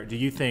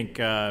you think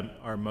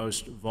are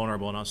most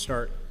vulnerable? And I'll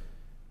start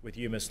with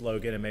you, Ms.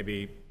 Logan, and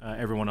maybe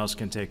everyone else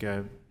can take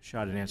a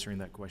shot at answering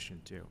that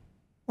question too.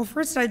 Well,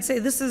 first I'd say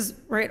this is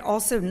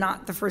also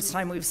not the first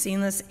time we've seen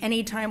this.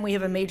 Anytime we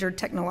have a major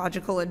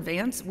technological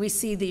advance, we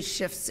see these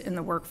shifts in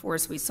the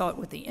workforce. We saw it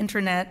with the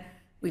internet.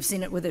 We've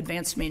seen it with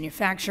advanced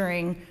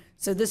manufacturing.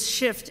 So this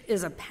shift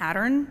is a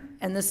pattern,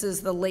 and this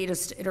is the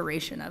latest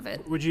iteration of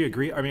it. Would you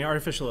agree? I mean,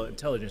 artificial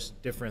intelligence is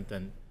different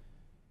than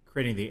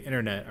creating the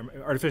internet.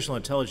 Artificial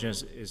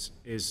intelligence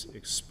is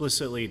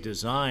explicitly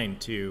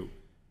designed to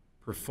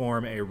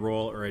perform a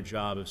role or a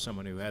job of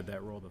someone who had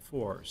that role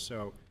before.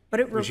 So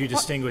would you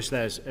distinguish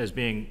that as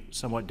being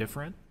somewhat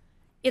different?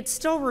 It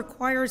still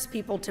requires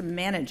people to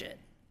manage it.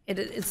 It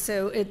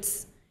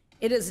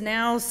is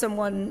now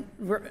someone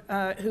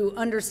who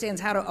understands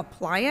how to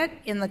apply it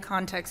in the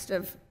context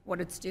of what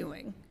it's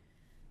doing.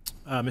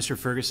 Mr.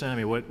 Ferguson, I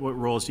mean, what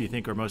roles do you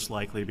think are most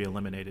likely to be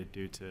eliminated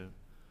due to,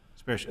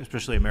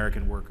 especially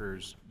American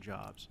workers'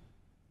 jobs?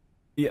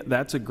 Yeah,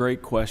 that's a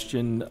great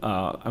question.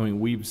 I mean,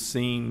 we've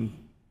seen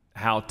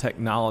how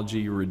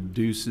technology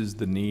reduces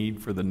the need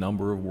for the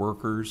number of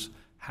workers.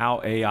 How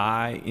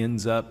AI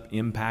ends up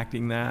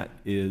impacting that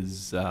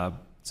is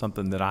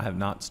something that I have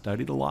not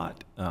studied a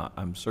lot.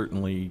 I'm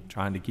certainly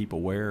trying to keep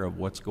aware of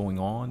what's going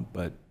on,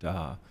 but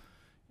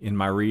in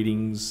my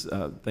readings,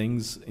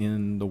 things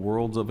in the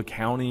worlds of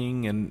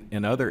accounting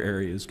and other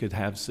areas could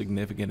have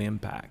significant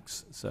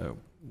impacts. So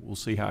we'll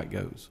see how it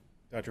goes.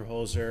 Dr.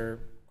 Holzer,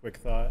 quick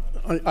thought?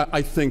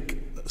 I think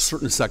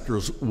certain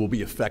sectors will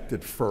be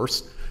affected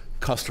first.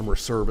 Customer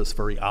service,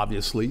 very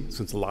obviously,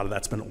 since a lot of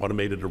that's been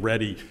automated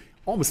already.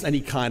 Almost any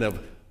kind of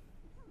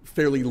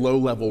fairly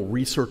low-level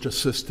research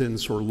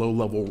assistance or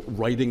low-level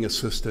writing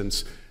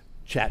assistance,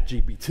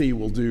 ChatGPT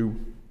will do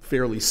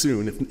fairly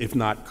soon, if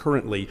not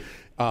currently.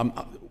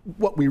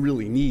 What we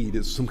really need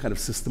is some kind of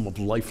system of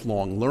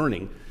lifelong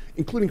learning,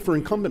 including for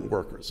incumbent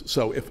workers.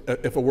 So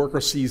if a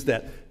worker sees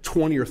that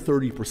 20 or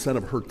 30%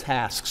 of her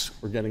tasks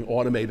are getting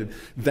automated,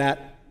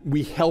 that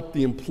we help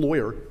the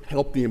employer,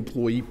 help the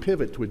employee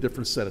pivot to a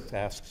different set of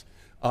tasks.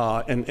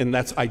 And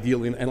that's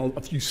ideal. And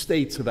a few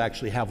states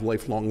have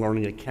lifelong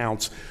learning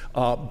accounts,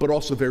 but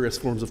also various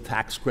forms of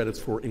tax credits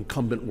for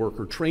incumbent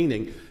worker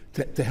training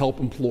to help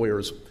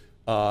employers,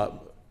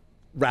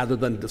 rather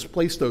than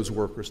displace those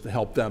workers, to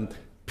help them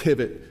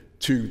pivot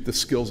to the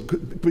skills,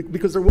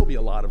 because there will be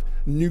a lot of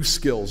new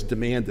skills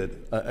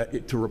demanded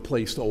to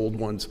replace the old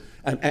ones.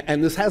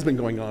 And this has been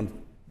going on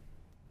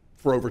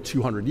for over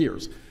 200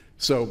 years.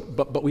 So,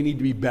 but we need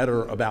to be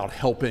better about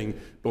helping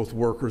both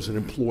workers and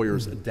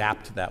employers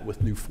adapt to that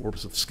with new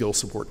forms of skill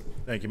support.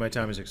 Thank you. My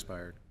time has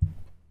expired.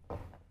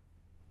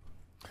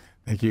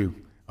 Thank you.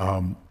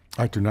 I'd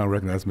like to now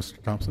recognize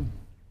Mr. Thompson.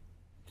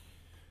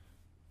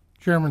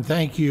 Chairman,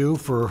 thank you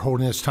for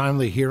holding this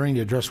timely hearing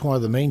to address one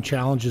of the main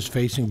challenges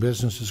facing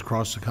businesses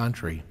across the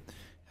country.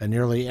 At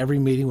nearly every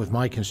meeting with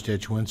my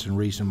constituents in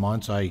recent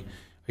months, I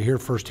hear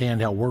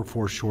firsthand how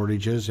workforce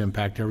shortages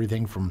impact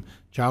everything from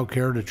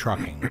childcare to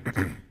trucking.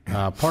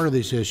 Part of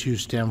these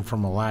issues stem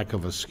from a lack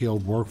of a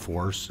skilled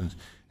workforce. And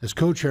as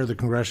co-chair of the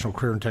Congressional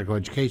Career and Technical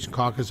Education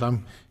Caucus,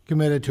 I'm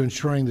committed to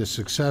ensuring the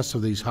success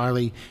of these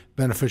highly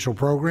beneficial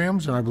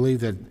programs, and I believe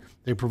that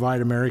they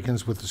provide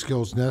Americans with the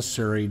skills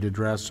necessary to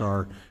address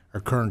our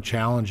current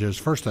challenges.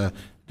 First, a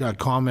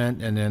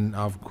comment, and then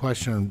a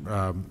question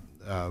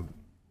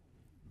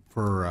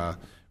for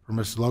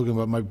Mrs. Logan.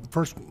 But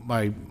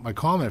my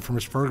comment for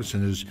Ms.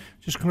 Ferguson is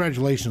just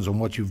congratulations on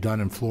what you've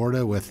done in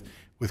Florida with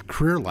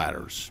career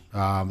ladders.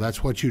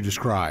 That's what you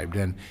described,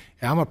 and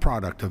I'm a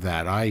product of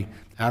that.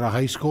 Out of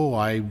high school,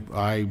 I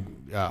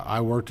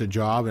worked a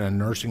job in a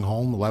nursing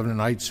home, 11 at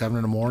night, 7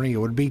 in the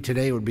morning.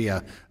 Today it would be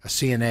a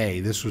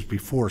CNA. This was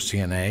before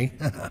CNA.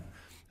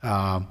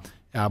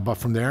 But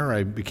from there,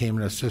 I became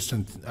an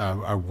assistant.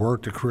 I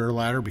worked a career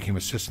ladder, became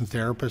assistant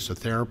therapist, a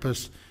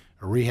therapist,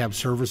 a rehab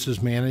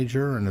services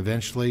manager, and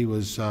eventually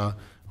was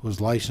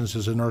licensed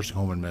as a nursing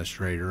home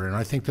administrator. And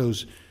I think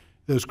those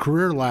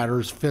career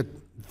ladders fit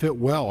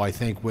well, I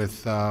think,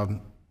 with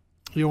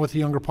with the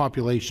younger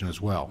population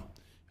as well.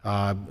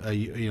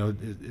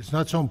 It's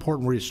not so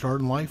important where you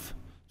start in life;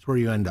 it's where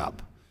you end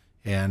up.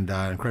 And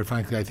quite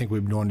frankly, I think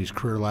we've been doing these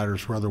career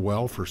ladders rather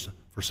well for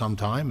some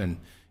time,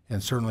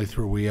 and certainly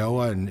through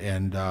WIOA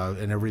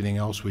and everything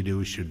else we do,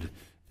 we should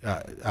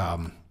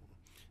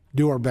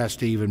do our best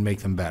to even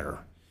make them better.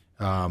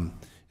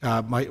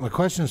 My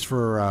question is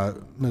for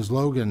Ms.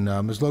 Logan.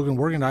 Ms. Logan,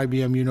 working at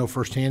IBM, you know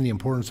firsthand the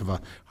importance of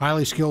a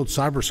highly skilled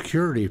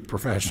cybersecurity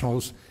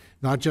professionals,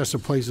 not just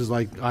at places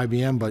like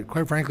IBM, but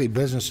quite frankly,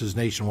 businesses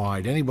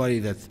nationwide. Anybody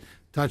that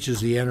touches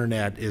the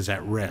internet is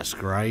at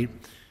risk, right?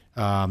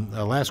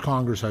 Last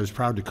Congress, I was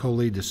proud to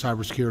co-lead the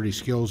Cybersecurity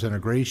Skills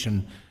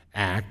Integration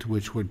Act,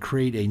 which would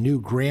create a new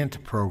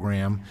grant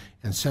program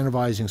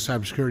incentivizing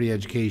cybersecurity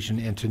education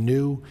into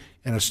new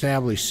and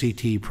established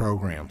CT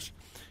programs.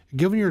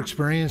 Given your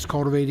experience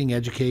cultivating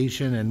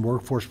education and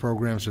workforce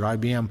programs at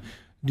IBM,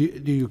 do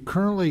you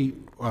currently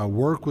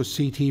work with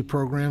CT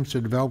programs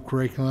to develop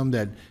curriculum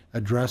that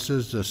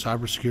addresses the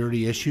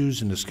cybersecurity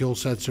issues and the skill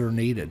sets that are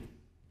needed?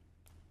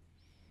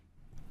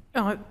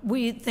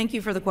 We thank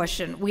you for the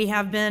question. We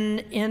have been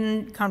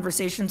in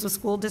conversations with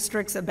school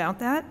districts about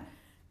that.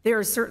 There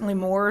are certainly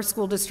more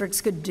school districts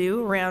could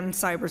do around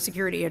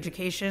cybersecurity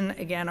education.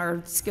 Again,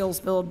 our Skills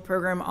Build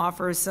program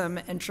offers some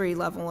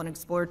entry-level and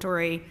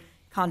exploratory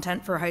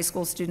content for high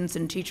school students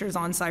and teachers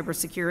on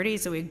cybersecurity,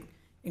 so we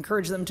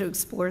encourage them to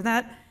explore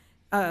that.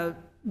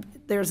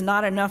 There's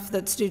not enough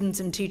that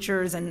students and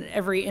teachers and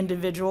every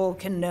individual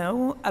can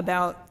know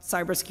about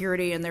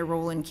cybersecurity and their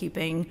role in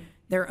keeping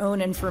their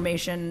own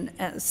information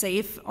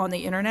safe on the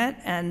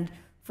internet and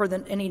for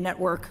any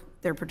network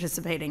they're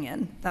participating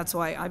in. That's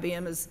why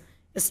IBM is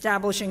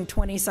establishing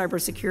 20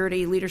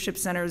 cybersecurity leadership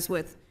centers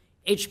with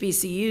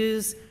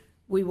HBCUs.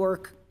 We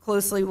work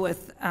closely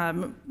with,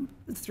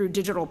 through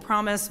Digital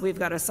Promise, we've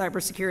got a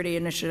cybersecurity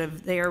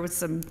initiative there with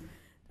some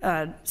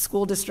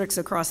school districts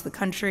across the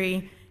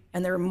country,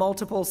 and there are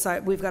multiple,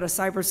 we've got a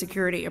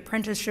cybersecurity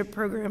apprenticeship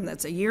program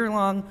that's a year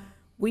long.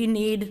 We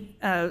need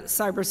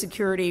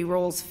cybersecurity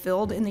roles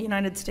filled in the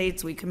United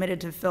States. We committed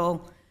to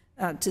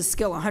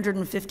skill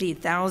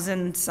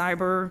 150,000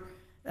 cyber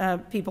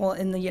people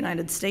in the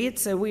United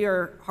States. So we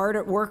are hard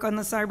at work on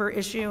the cyber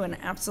issue, and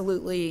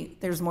absolutely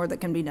there's more that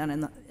can be done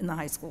in the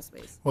high school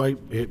space. Well,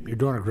 you're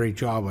doing a great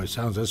job. It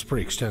sounds that's a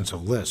pretty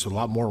extensive list, a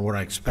lot more than what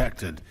I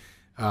expected.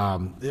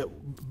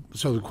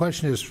 So the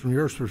question is, from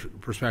your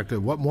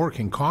perspective, what more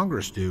can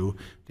Congress do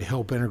to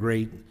help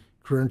integrate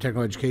career and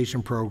technical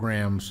education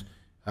programs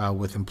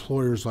with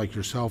employers like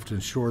yourself to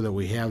ensure that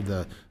we have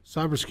the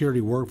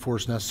cybersecurity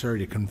workforce necessary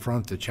to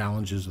confront the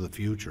challenges of the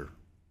future?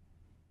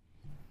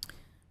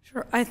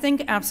 Sure. I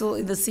think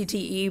absolutely the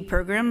CTE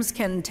programs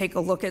can take a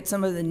look at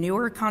some of the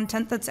newer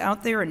content that's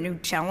out there and new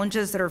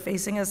challenges that are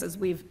facing us. As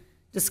we've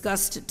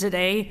discussed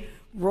today,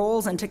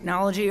 roles and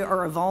technology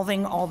are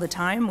evolving all the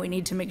time. We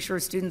need to make sure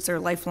students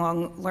are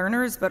lifelong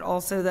learners, but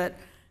also that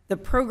the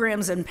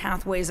programs and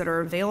pathways that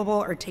are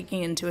available are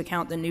taking into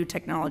account the new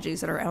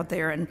technologies that are out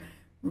there and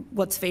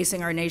what's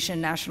facing our nation,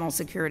 national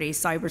security,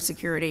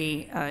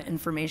 cybersecurity,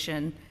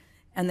 information,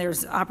 and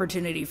there's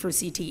opportunity for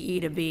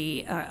CTE to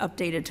be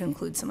updated to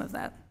include some of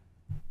that.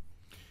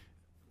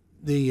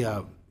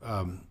 Mr.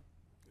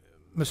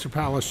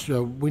 Palace,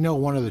 we know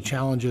one of the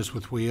challenges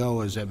with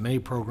WEO is that many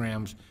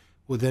programs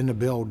within the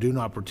bill do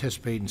not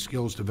participate in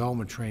skills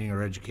development training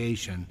or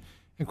education,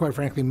 and quite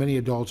frankly, many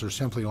adults are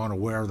simply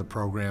unaware of the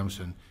programs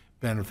and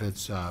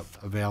benefits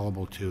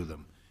available to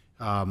them.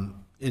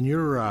 In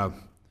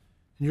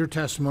your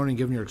testimony,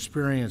 given your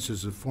experience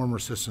as a former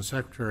Assistant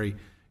Secretary,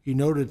 you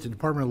noted the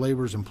Department of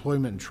Labor's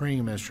Employment and Training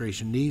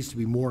Administration needs to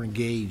be more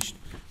engaged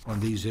on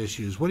these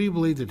issues. What do you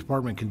believe the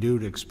department can do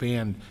to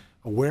expand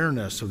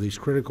awareness of these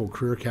critical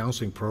career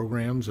counseling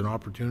programs and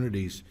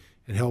opportunities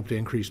and help to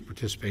increase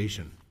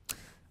participation?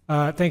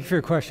 Thank you for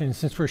your question.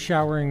 Since we're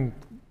showering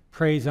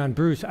praise on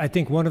Bruce, I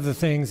think one of the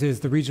things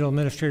is the regional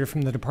administrator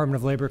from the Department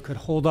of Labor could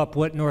hold up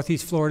what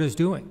Northeast Florida is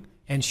doing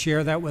and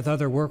share that with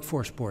other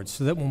workforce boards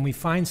so that when we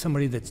find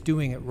somebody that's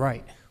doing it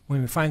right,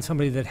 when we find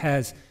somebody that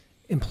has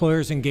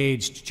employers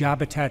engaged,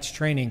 job attached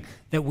training,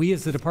 that we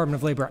as the Department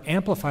of Labor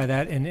amplify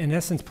that and in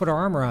essence put our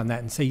arm around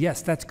that and say,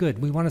 yes, that's good.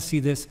 We want to see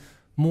this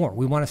more.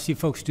 We want to see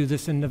folks do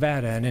this in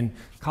Nevada and in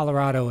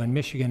Colorado and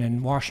Michigan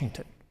and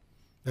Washington.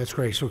 That's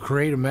great. So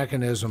create a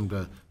mechanism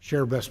to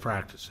share best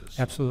practices.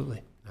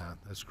 Absolutely.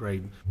 That's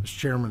great. Mr.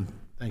 Chairman,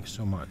 thank you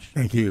so much.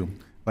 Thank you.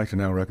 I'd like to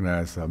now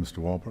recognize Mr.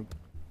 Walbrook.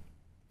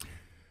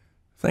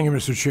 Thank you,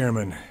 Mr.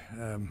 Chairman.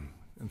 And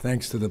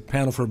thanks to the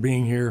panel for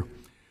being here.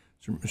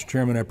 Mr.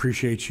 Chairman, I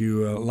appreciate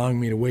you allowing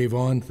me to wave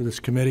on to this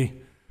committee,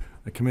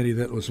 a committee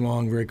that was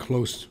long very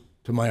close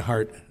to my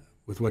heart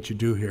with what you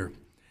do here.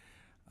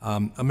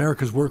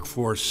 America's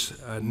workforce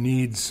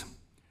needs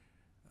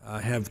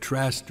have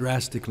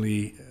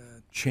drastically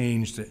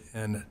changed,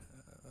 and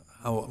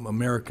how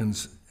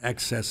Americans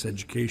access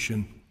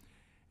education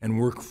and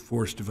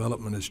workforce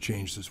development has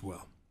changed as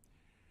well.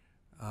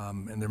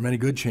 And there are many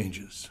good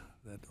changes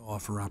that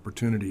offer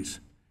opportunities.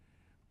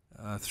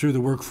 Through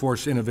the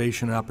Workforce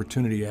Innovation and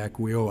Opportunity Act,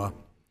 WIOA,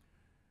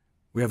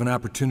 we have an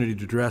opportunity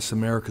to address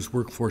America's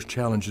workforce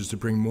challenges to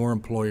bring more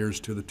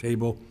employers to the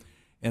table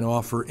and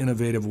offer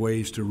innovative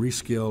ways to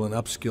reskill and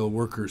upskill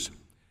workers.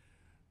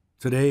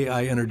 Today,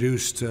 I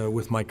introduced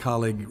with my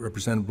colleague,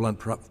 Representative Blunt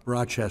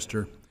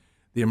Rochester,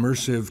 the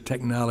Immersive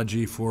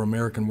Technology for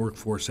American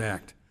Workforce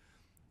Act,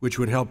 which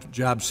would help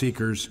job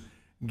seekers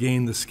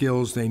gain the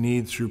skills they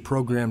need through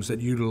programs that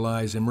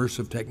utilize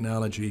immersive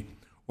technology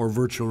or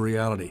virtual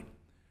reality.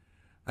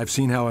 I've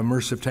seen how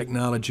immersive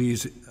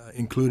technologies,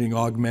 including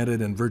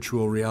augmented and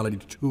virtual reality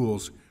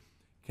tools,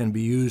 can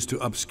be used to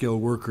upskill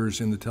workers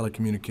in the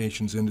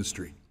telecommunications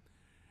industry,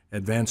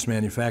 advanced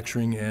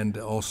manufacturing, and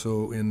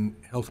also in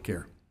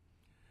healthcare.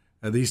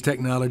 These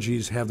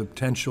technologies have the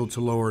potential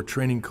to lower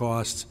training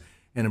costs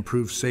and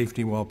improve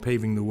safety while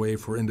paving the way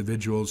for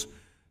individuals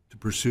to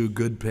pursue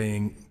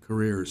good-paying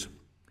careers.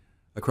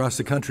 Across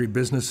the country,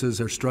 businesses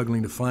are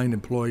struggling to find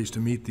employees to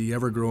meet the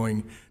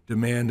ever-growing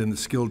demand in the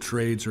skilled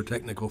trades or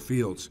technical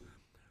fields.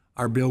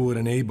 Our bill would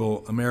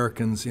enable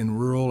Americans in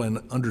rural and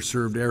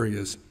underserved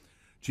areas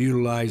to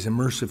utilize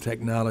immersive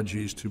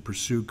technologies to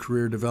pursue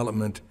career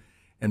development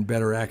and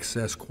better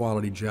access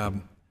quality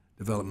job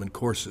development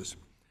courses.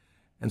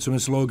 And so,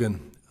 Ms.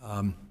 Logan,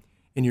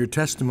 in your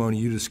testimony,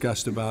 you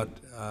discussed about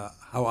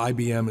how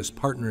IBM is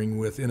partnering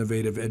with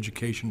innovative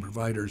education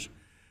providers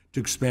to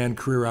expand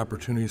career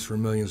opportunities for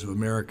millions of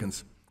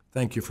Americans.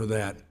 Thank you for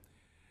that.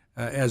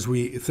 As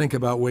we think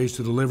about ways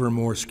to deliver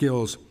more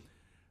skills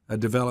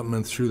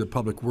development through the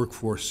public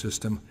workforce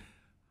system,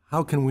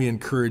 how can we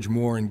encourage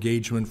more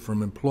engagement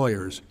from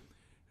employers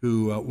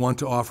who want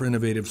to offer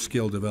innovative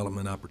skill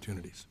development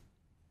opportunities?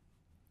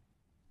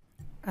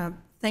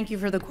 Thank you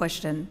for the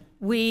question.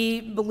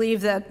 We believe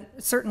that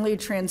certainly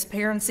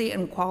transparency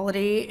and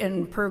quality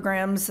in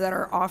programs that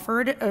are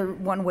offered are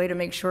one way to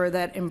make sure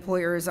that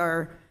employers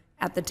are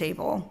at the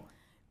table,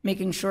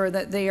 making sure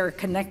that they are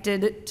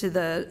connected to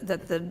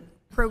that the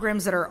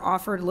programs that are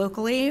offered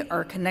locally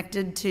are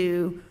connected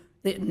to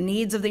the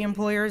needs of the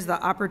employers,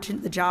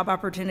 the job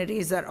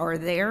opportunities that are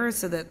there,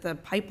 so that the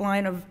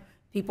pipeline of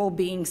people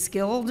being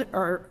skilled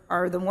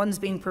are the ones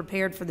being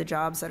prepared for the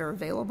jobs that are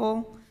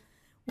available.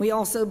 We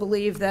also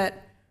believe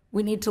that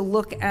we need to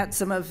look at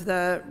some of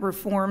the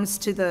reforms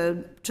to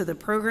the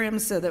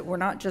programs so that we're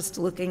not just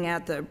looking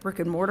at the brick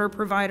and mortar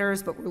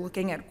providers, but we're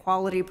looking at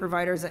quality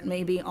providers that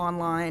may be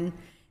online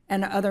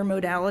and other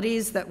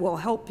modalities that will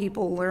help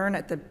people learn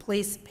at the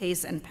place,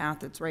 pace, and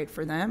path that's right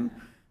for them.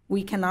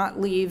 We cannot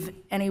leave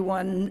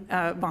anyone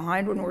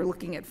behind when we're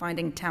looking at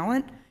finding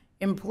talent.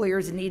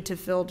 Employers need to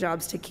fill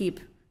jobs to keep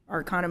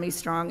our economy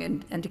strong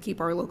and to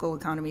keep our local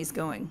economies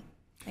going.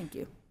 Thank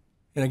you.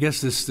 And I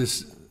guess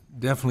this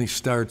definitely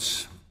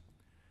starts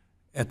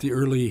at the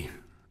early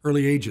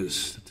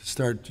ages, to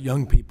start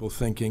young people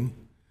thinking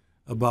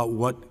about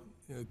what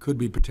could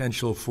be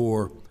potential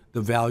for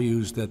the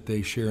values that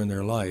they share in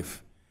their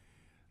life.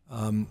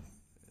 That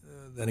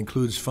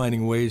includes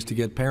finding ways to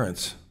get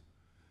parents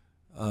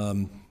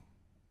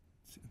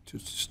to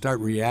start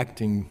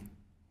reacting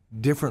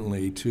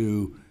differently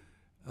to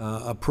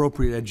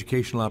appropriate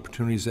educational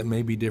opportunities that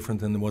may be different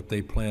than what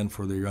they plan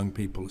for their young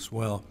people as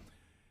well,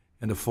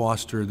 and to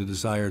foster the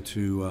desire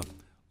to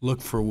look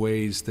for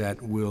ways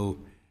that will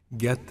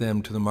get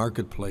them to the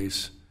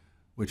marketplace,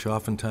 which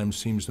oftentimes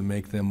seems to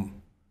make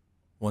them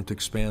want to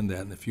expand that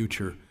in the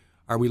future.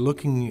 Are we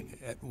looking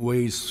at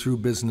ways through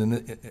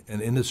business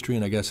and industry,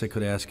 and I guess I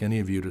could ask any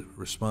of you to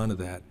respond to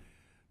that,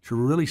 to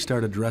really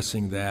start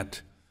addressing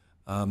that,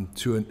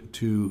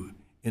 to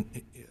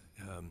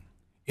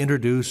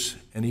introduce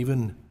and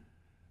even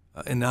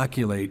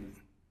inoculate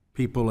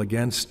people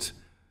against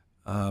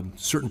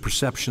certain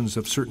perceptions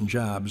of certain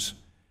jobs,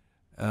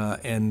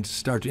 and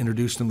start to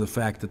introduce them to the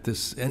fact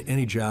that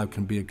any job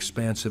can be an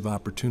expansive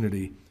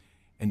opportunity,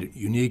 and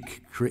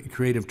unique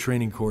creative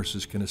training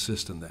courses can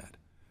assist in that.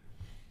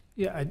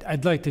 Yeah,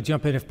 I'd like to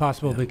jump in if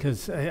possible,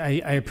 because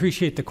I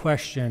appreciate the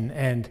question,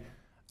 and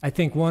I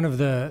think one of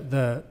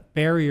the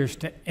barriers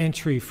to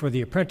entry for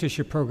the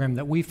apprenticeship program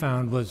that we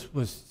found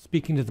was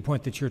speaking to the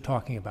point that you're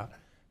talking about.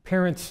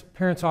 Parents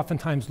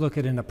oftentimes look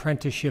at an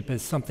apprenticeship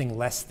as something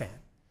less than.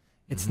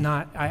 It's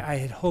not, I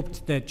had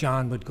hoped that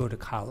John would go to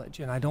college,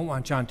 and I don't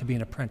want John to be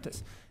an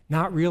apprentice,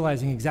 not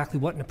realizing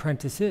exactly what an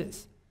apprentice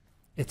is.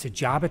 It's a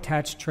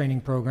job-attached training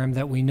program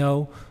that we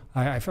know,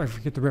 I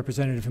forget the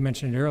representative who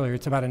mentioned it earlier,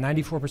 it's about a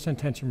 94%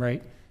 retention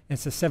rate, and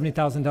it's a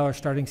 $70,000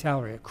 starting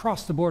salary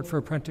across the board for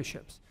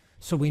apprenticeships.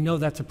 So we know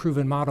that's a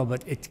proven model,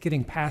 but it's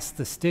getting past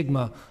the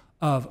stigma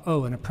of,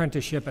 oh, an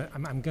apprenticeship,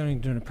 I'm going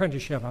to do an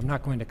apprenticeship, I'm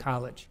not going to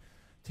college.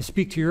 To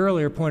speak to your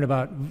earlier point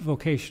about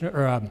vocation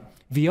or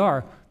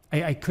VR,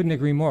 I couldn't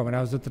agree more. When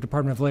I was at the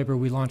Department of Labor,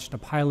 we launched a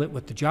pilot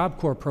with the Job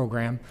Corps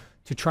program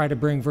to try to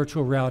bring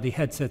virtual reality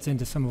headsets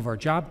into some of our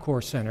Job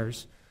Corps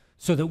centers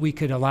so that we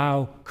could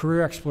allow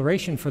career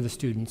exploration for the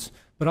students,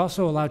 but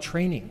also allow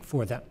training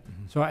for them.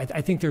 So I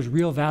think there's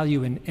real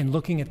value in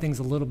looking at things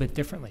a little bit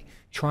differently,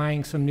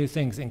 trying some new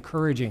things,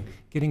 encouraging,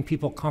 getting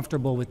people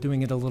comfortable with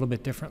doing it a little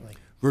bit differently.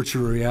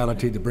 Virtual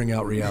reality to bring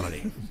out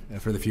reality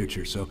for the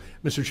future. So,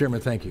 Mr.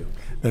 Chairman, thank you.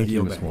 Thank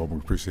you, Mr. Walton.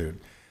 Appreciate it.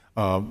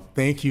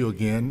 Thank you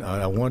again.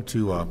 I want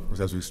to,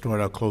 as we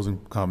start our closing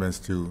comments,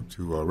 to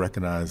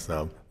recognize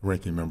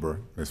Ranking Member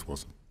Ms.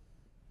 Wilson.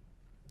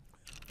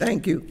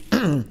 Thank you.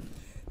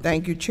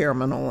 Thank you,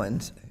 Chairman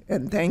Owens,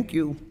 and thank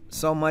you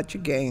so much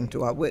again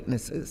to our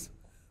witnesses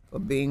for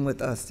being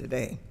with us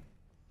today.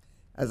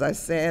 As I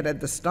said at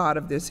the start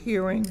of this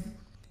hearing,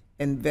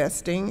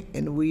 investing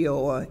in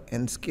WIOA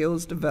and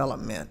skills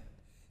development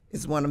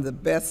is one of the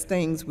best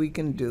things we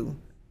can do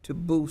to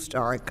boost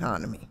our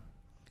economy.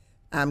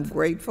 I'm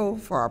grateful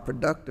for our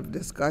productive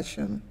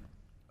discussion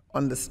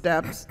on the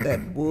steps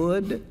that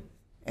would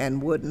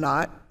and would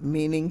not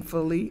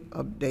meaningfully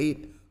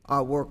update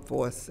our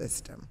workforce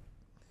system.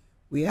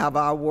 We have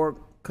our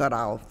work cut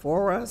out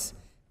for us,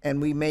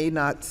 and we may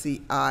not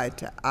see eye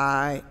to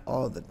eye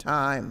all the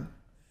time,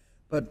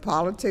 but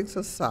politics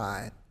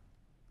aside,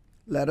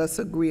 let us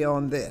agree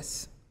on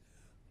this.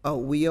 A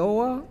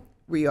WIOA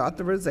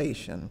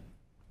reauthorization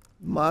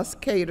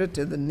must cater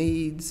to the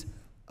needs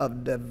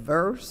of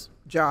diverse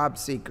job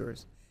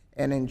seekers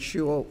and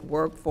ensure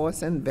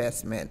workforce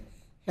investment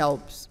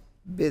helps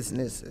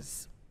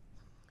businesses.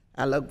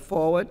 I look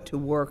forward to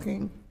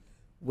working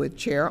with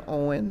Chair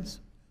Owens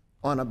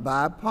on a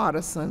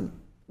bipartisan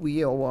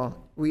WIOA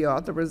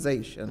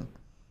reauthorization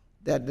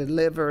that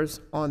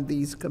delivers on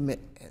these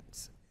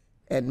commitments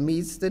and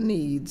meets the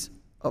needs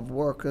of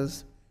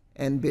workers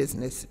and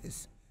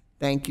businesses.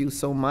 Thank you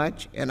so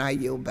much, and I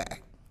yield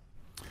back.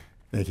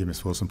 Thank you,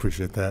 Ms. Wilson.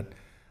 Appreciate that.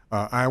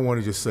 I want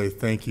to just say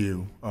thank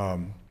you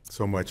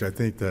so much. I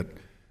think that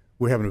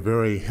we're having a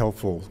very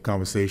helpful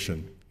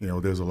conversation. You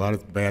know, there's a lot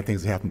of bad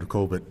things that happened to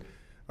COVID.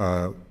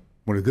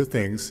 One of the good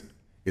things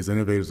is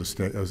innovators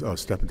are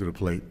stepping to the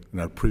plate,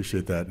 and I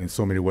appreciate that in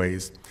so many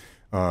ways.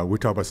 We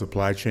talk about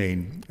supply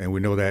chain, and we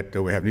know that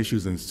we're having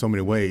issues in so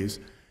many ways,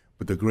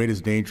 but the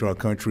greatest danger to our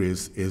country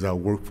is our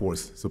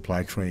workforce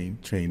supply chain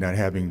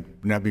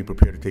not being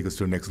prepared to take us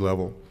to the next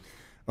level.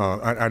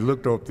 I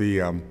looked up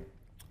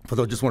for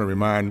those, just want to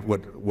remind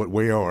what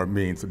WIOA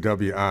means.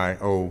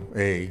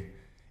 WIOA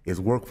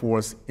is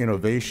Workforce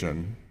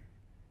Innovation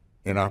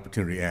and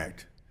Opportunity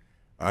Act.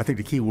 I think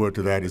the key word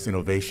to that is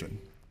innovation,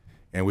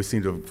 and we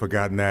seem to have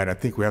forgotten that. I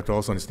think we have to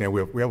also understand we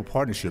have a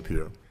partnership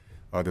here.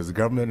 There's the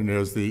government and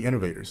there's the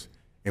innovators,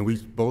 and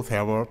we both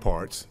have our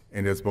parts,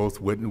 and there's both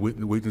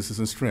weaknesses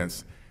and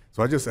strengths.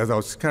 So as I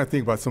was kind of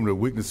thinking about some of the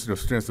weaknesses and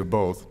strengths of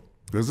both,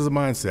 this is a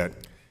mindset,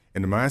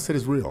 and the mindset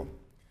is real.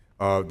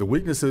 The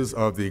weaknesses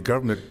of the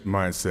government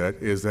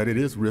mindset is that it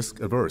is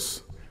risk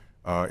averse.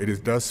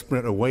 It does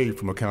sprint away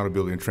from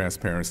accountability and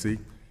transparency.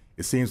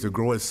 It seems to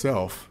grow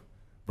itself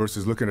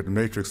versus looking at the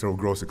matrix that will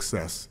grow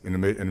success in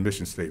the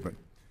mission statement.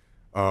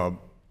 The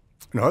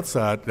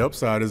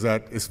upside is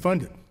that it's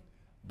funded,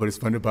 but it's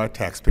funded by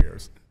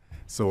taxpayers.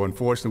 So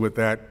unfortunately with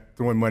that,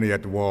 throwing money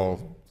at the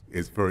wall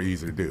is very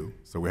easy to do.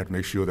 So we have to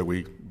make sure that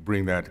we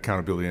bring that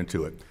accountability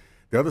into it.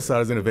 The other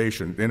side is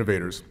innovation, the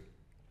innovators.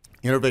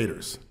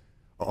 Innovators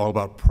are all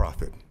about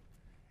profit.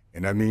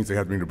 And that means they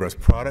have to bring the best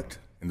product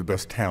and the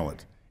best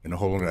talent and the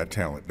whole of that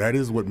talent. That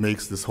is what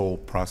makes this whole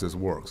process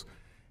works.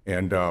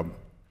 And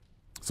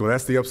so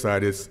that's the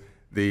upside. Is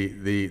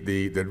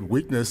the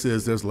weakness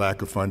is there's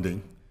lack of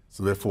funding.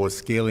 So therefore,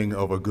 scaling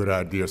of a good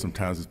idea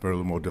sometimes is very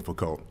more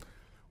difficult.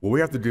 What we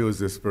have to do is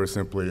this very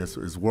simply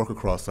is work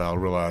across the aisle,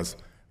 realize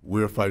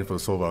we're fighting for the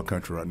soul of our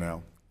country right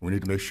now. We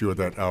need to make sure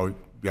that our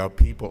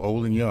people,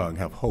 old and young,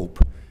 have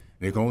hope. And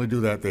they can only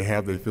do that they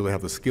feel they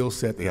have the skill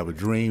set, they have a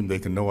dream, they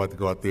can know how to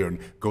go out there and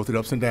go through the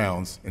ups and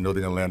downs and know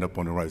they're gonna land up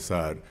on the right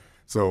side.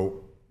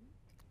 So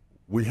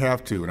we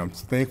have to, and I'm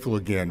thankful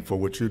again for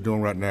what you're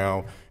doing right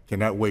now.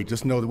 Cannot wait.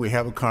 Just know that we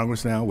have a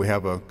Congress now, we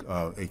have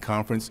a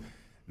conference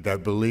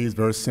that believes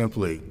very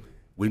simply,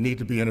 we need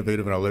to be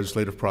innovative in our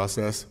legislative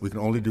process. We can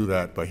only do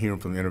that by hearing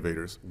from the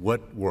innovators.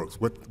 What works?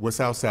 What's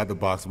outside the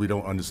box we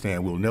don't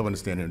understand? We'll never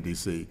understand here in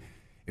DC.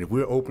 And if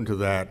we're open to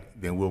that,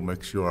 then we'll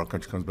make sure our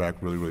country comes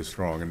back really, really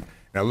strong. And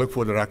I look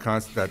forward to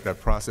that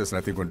process, and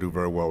I think we're going to do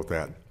very well with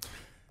that.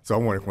 So I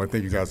want to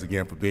thank you guys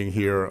again for being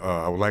here.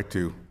 I would like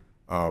to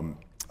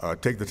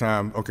take the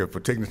time,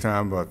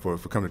 for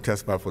coming to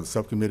testify for the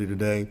subcommittee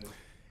today.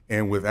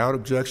 And without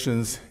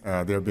objections,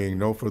 there being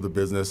no further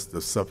business,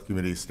 the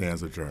subcommittee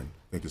stands adjourned.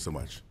 Thank you so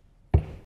much.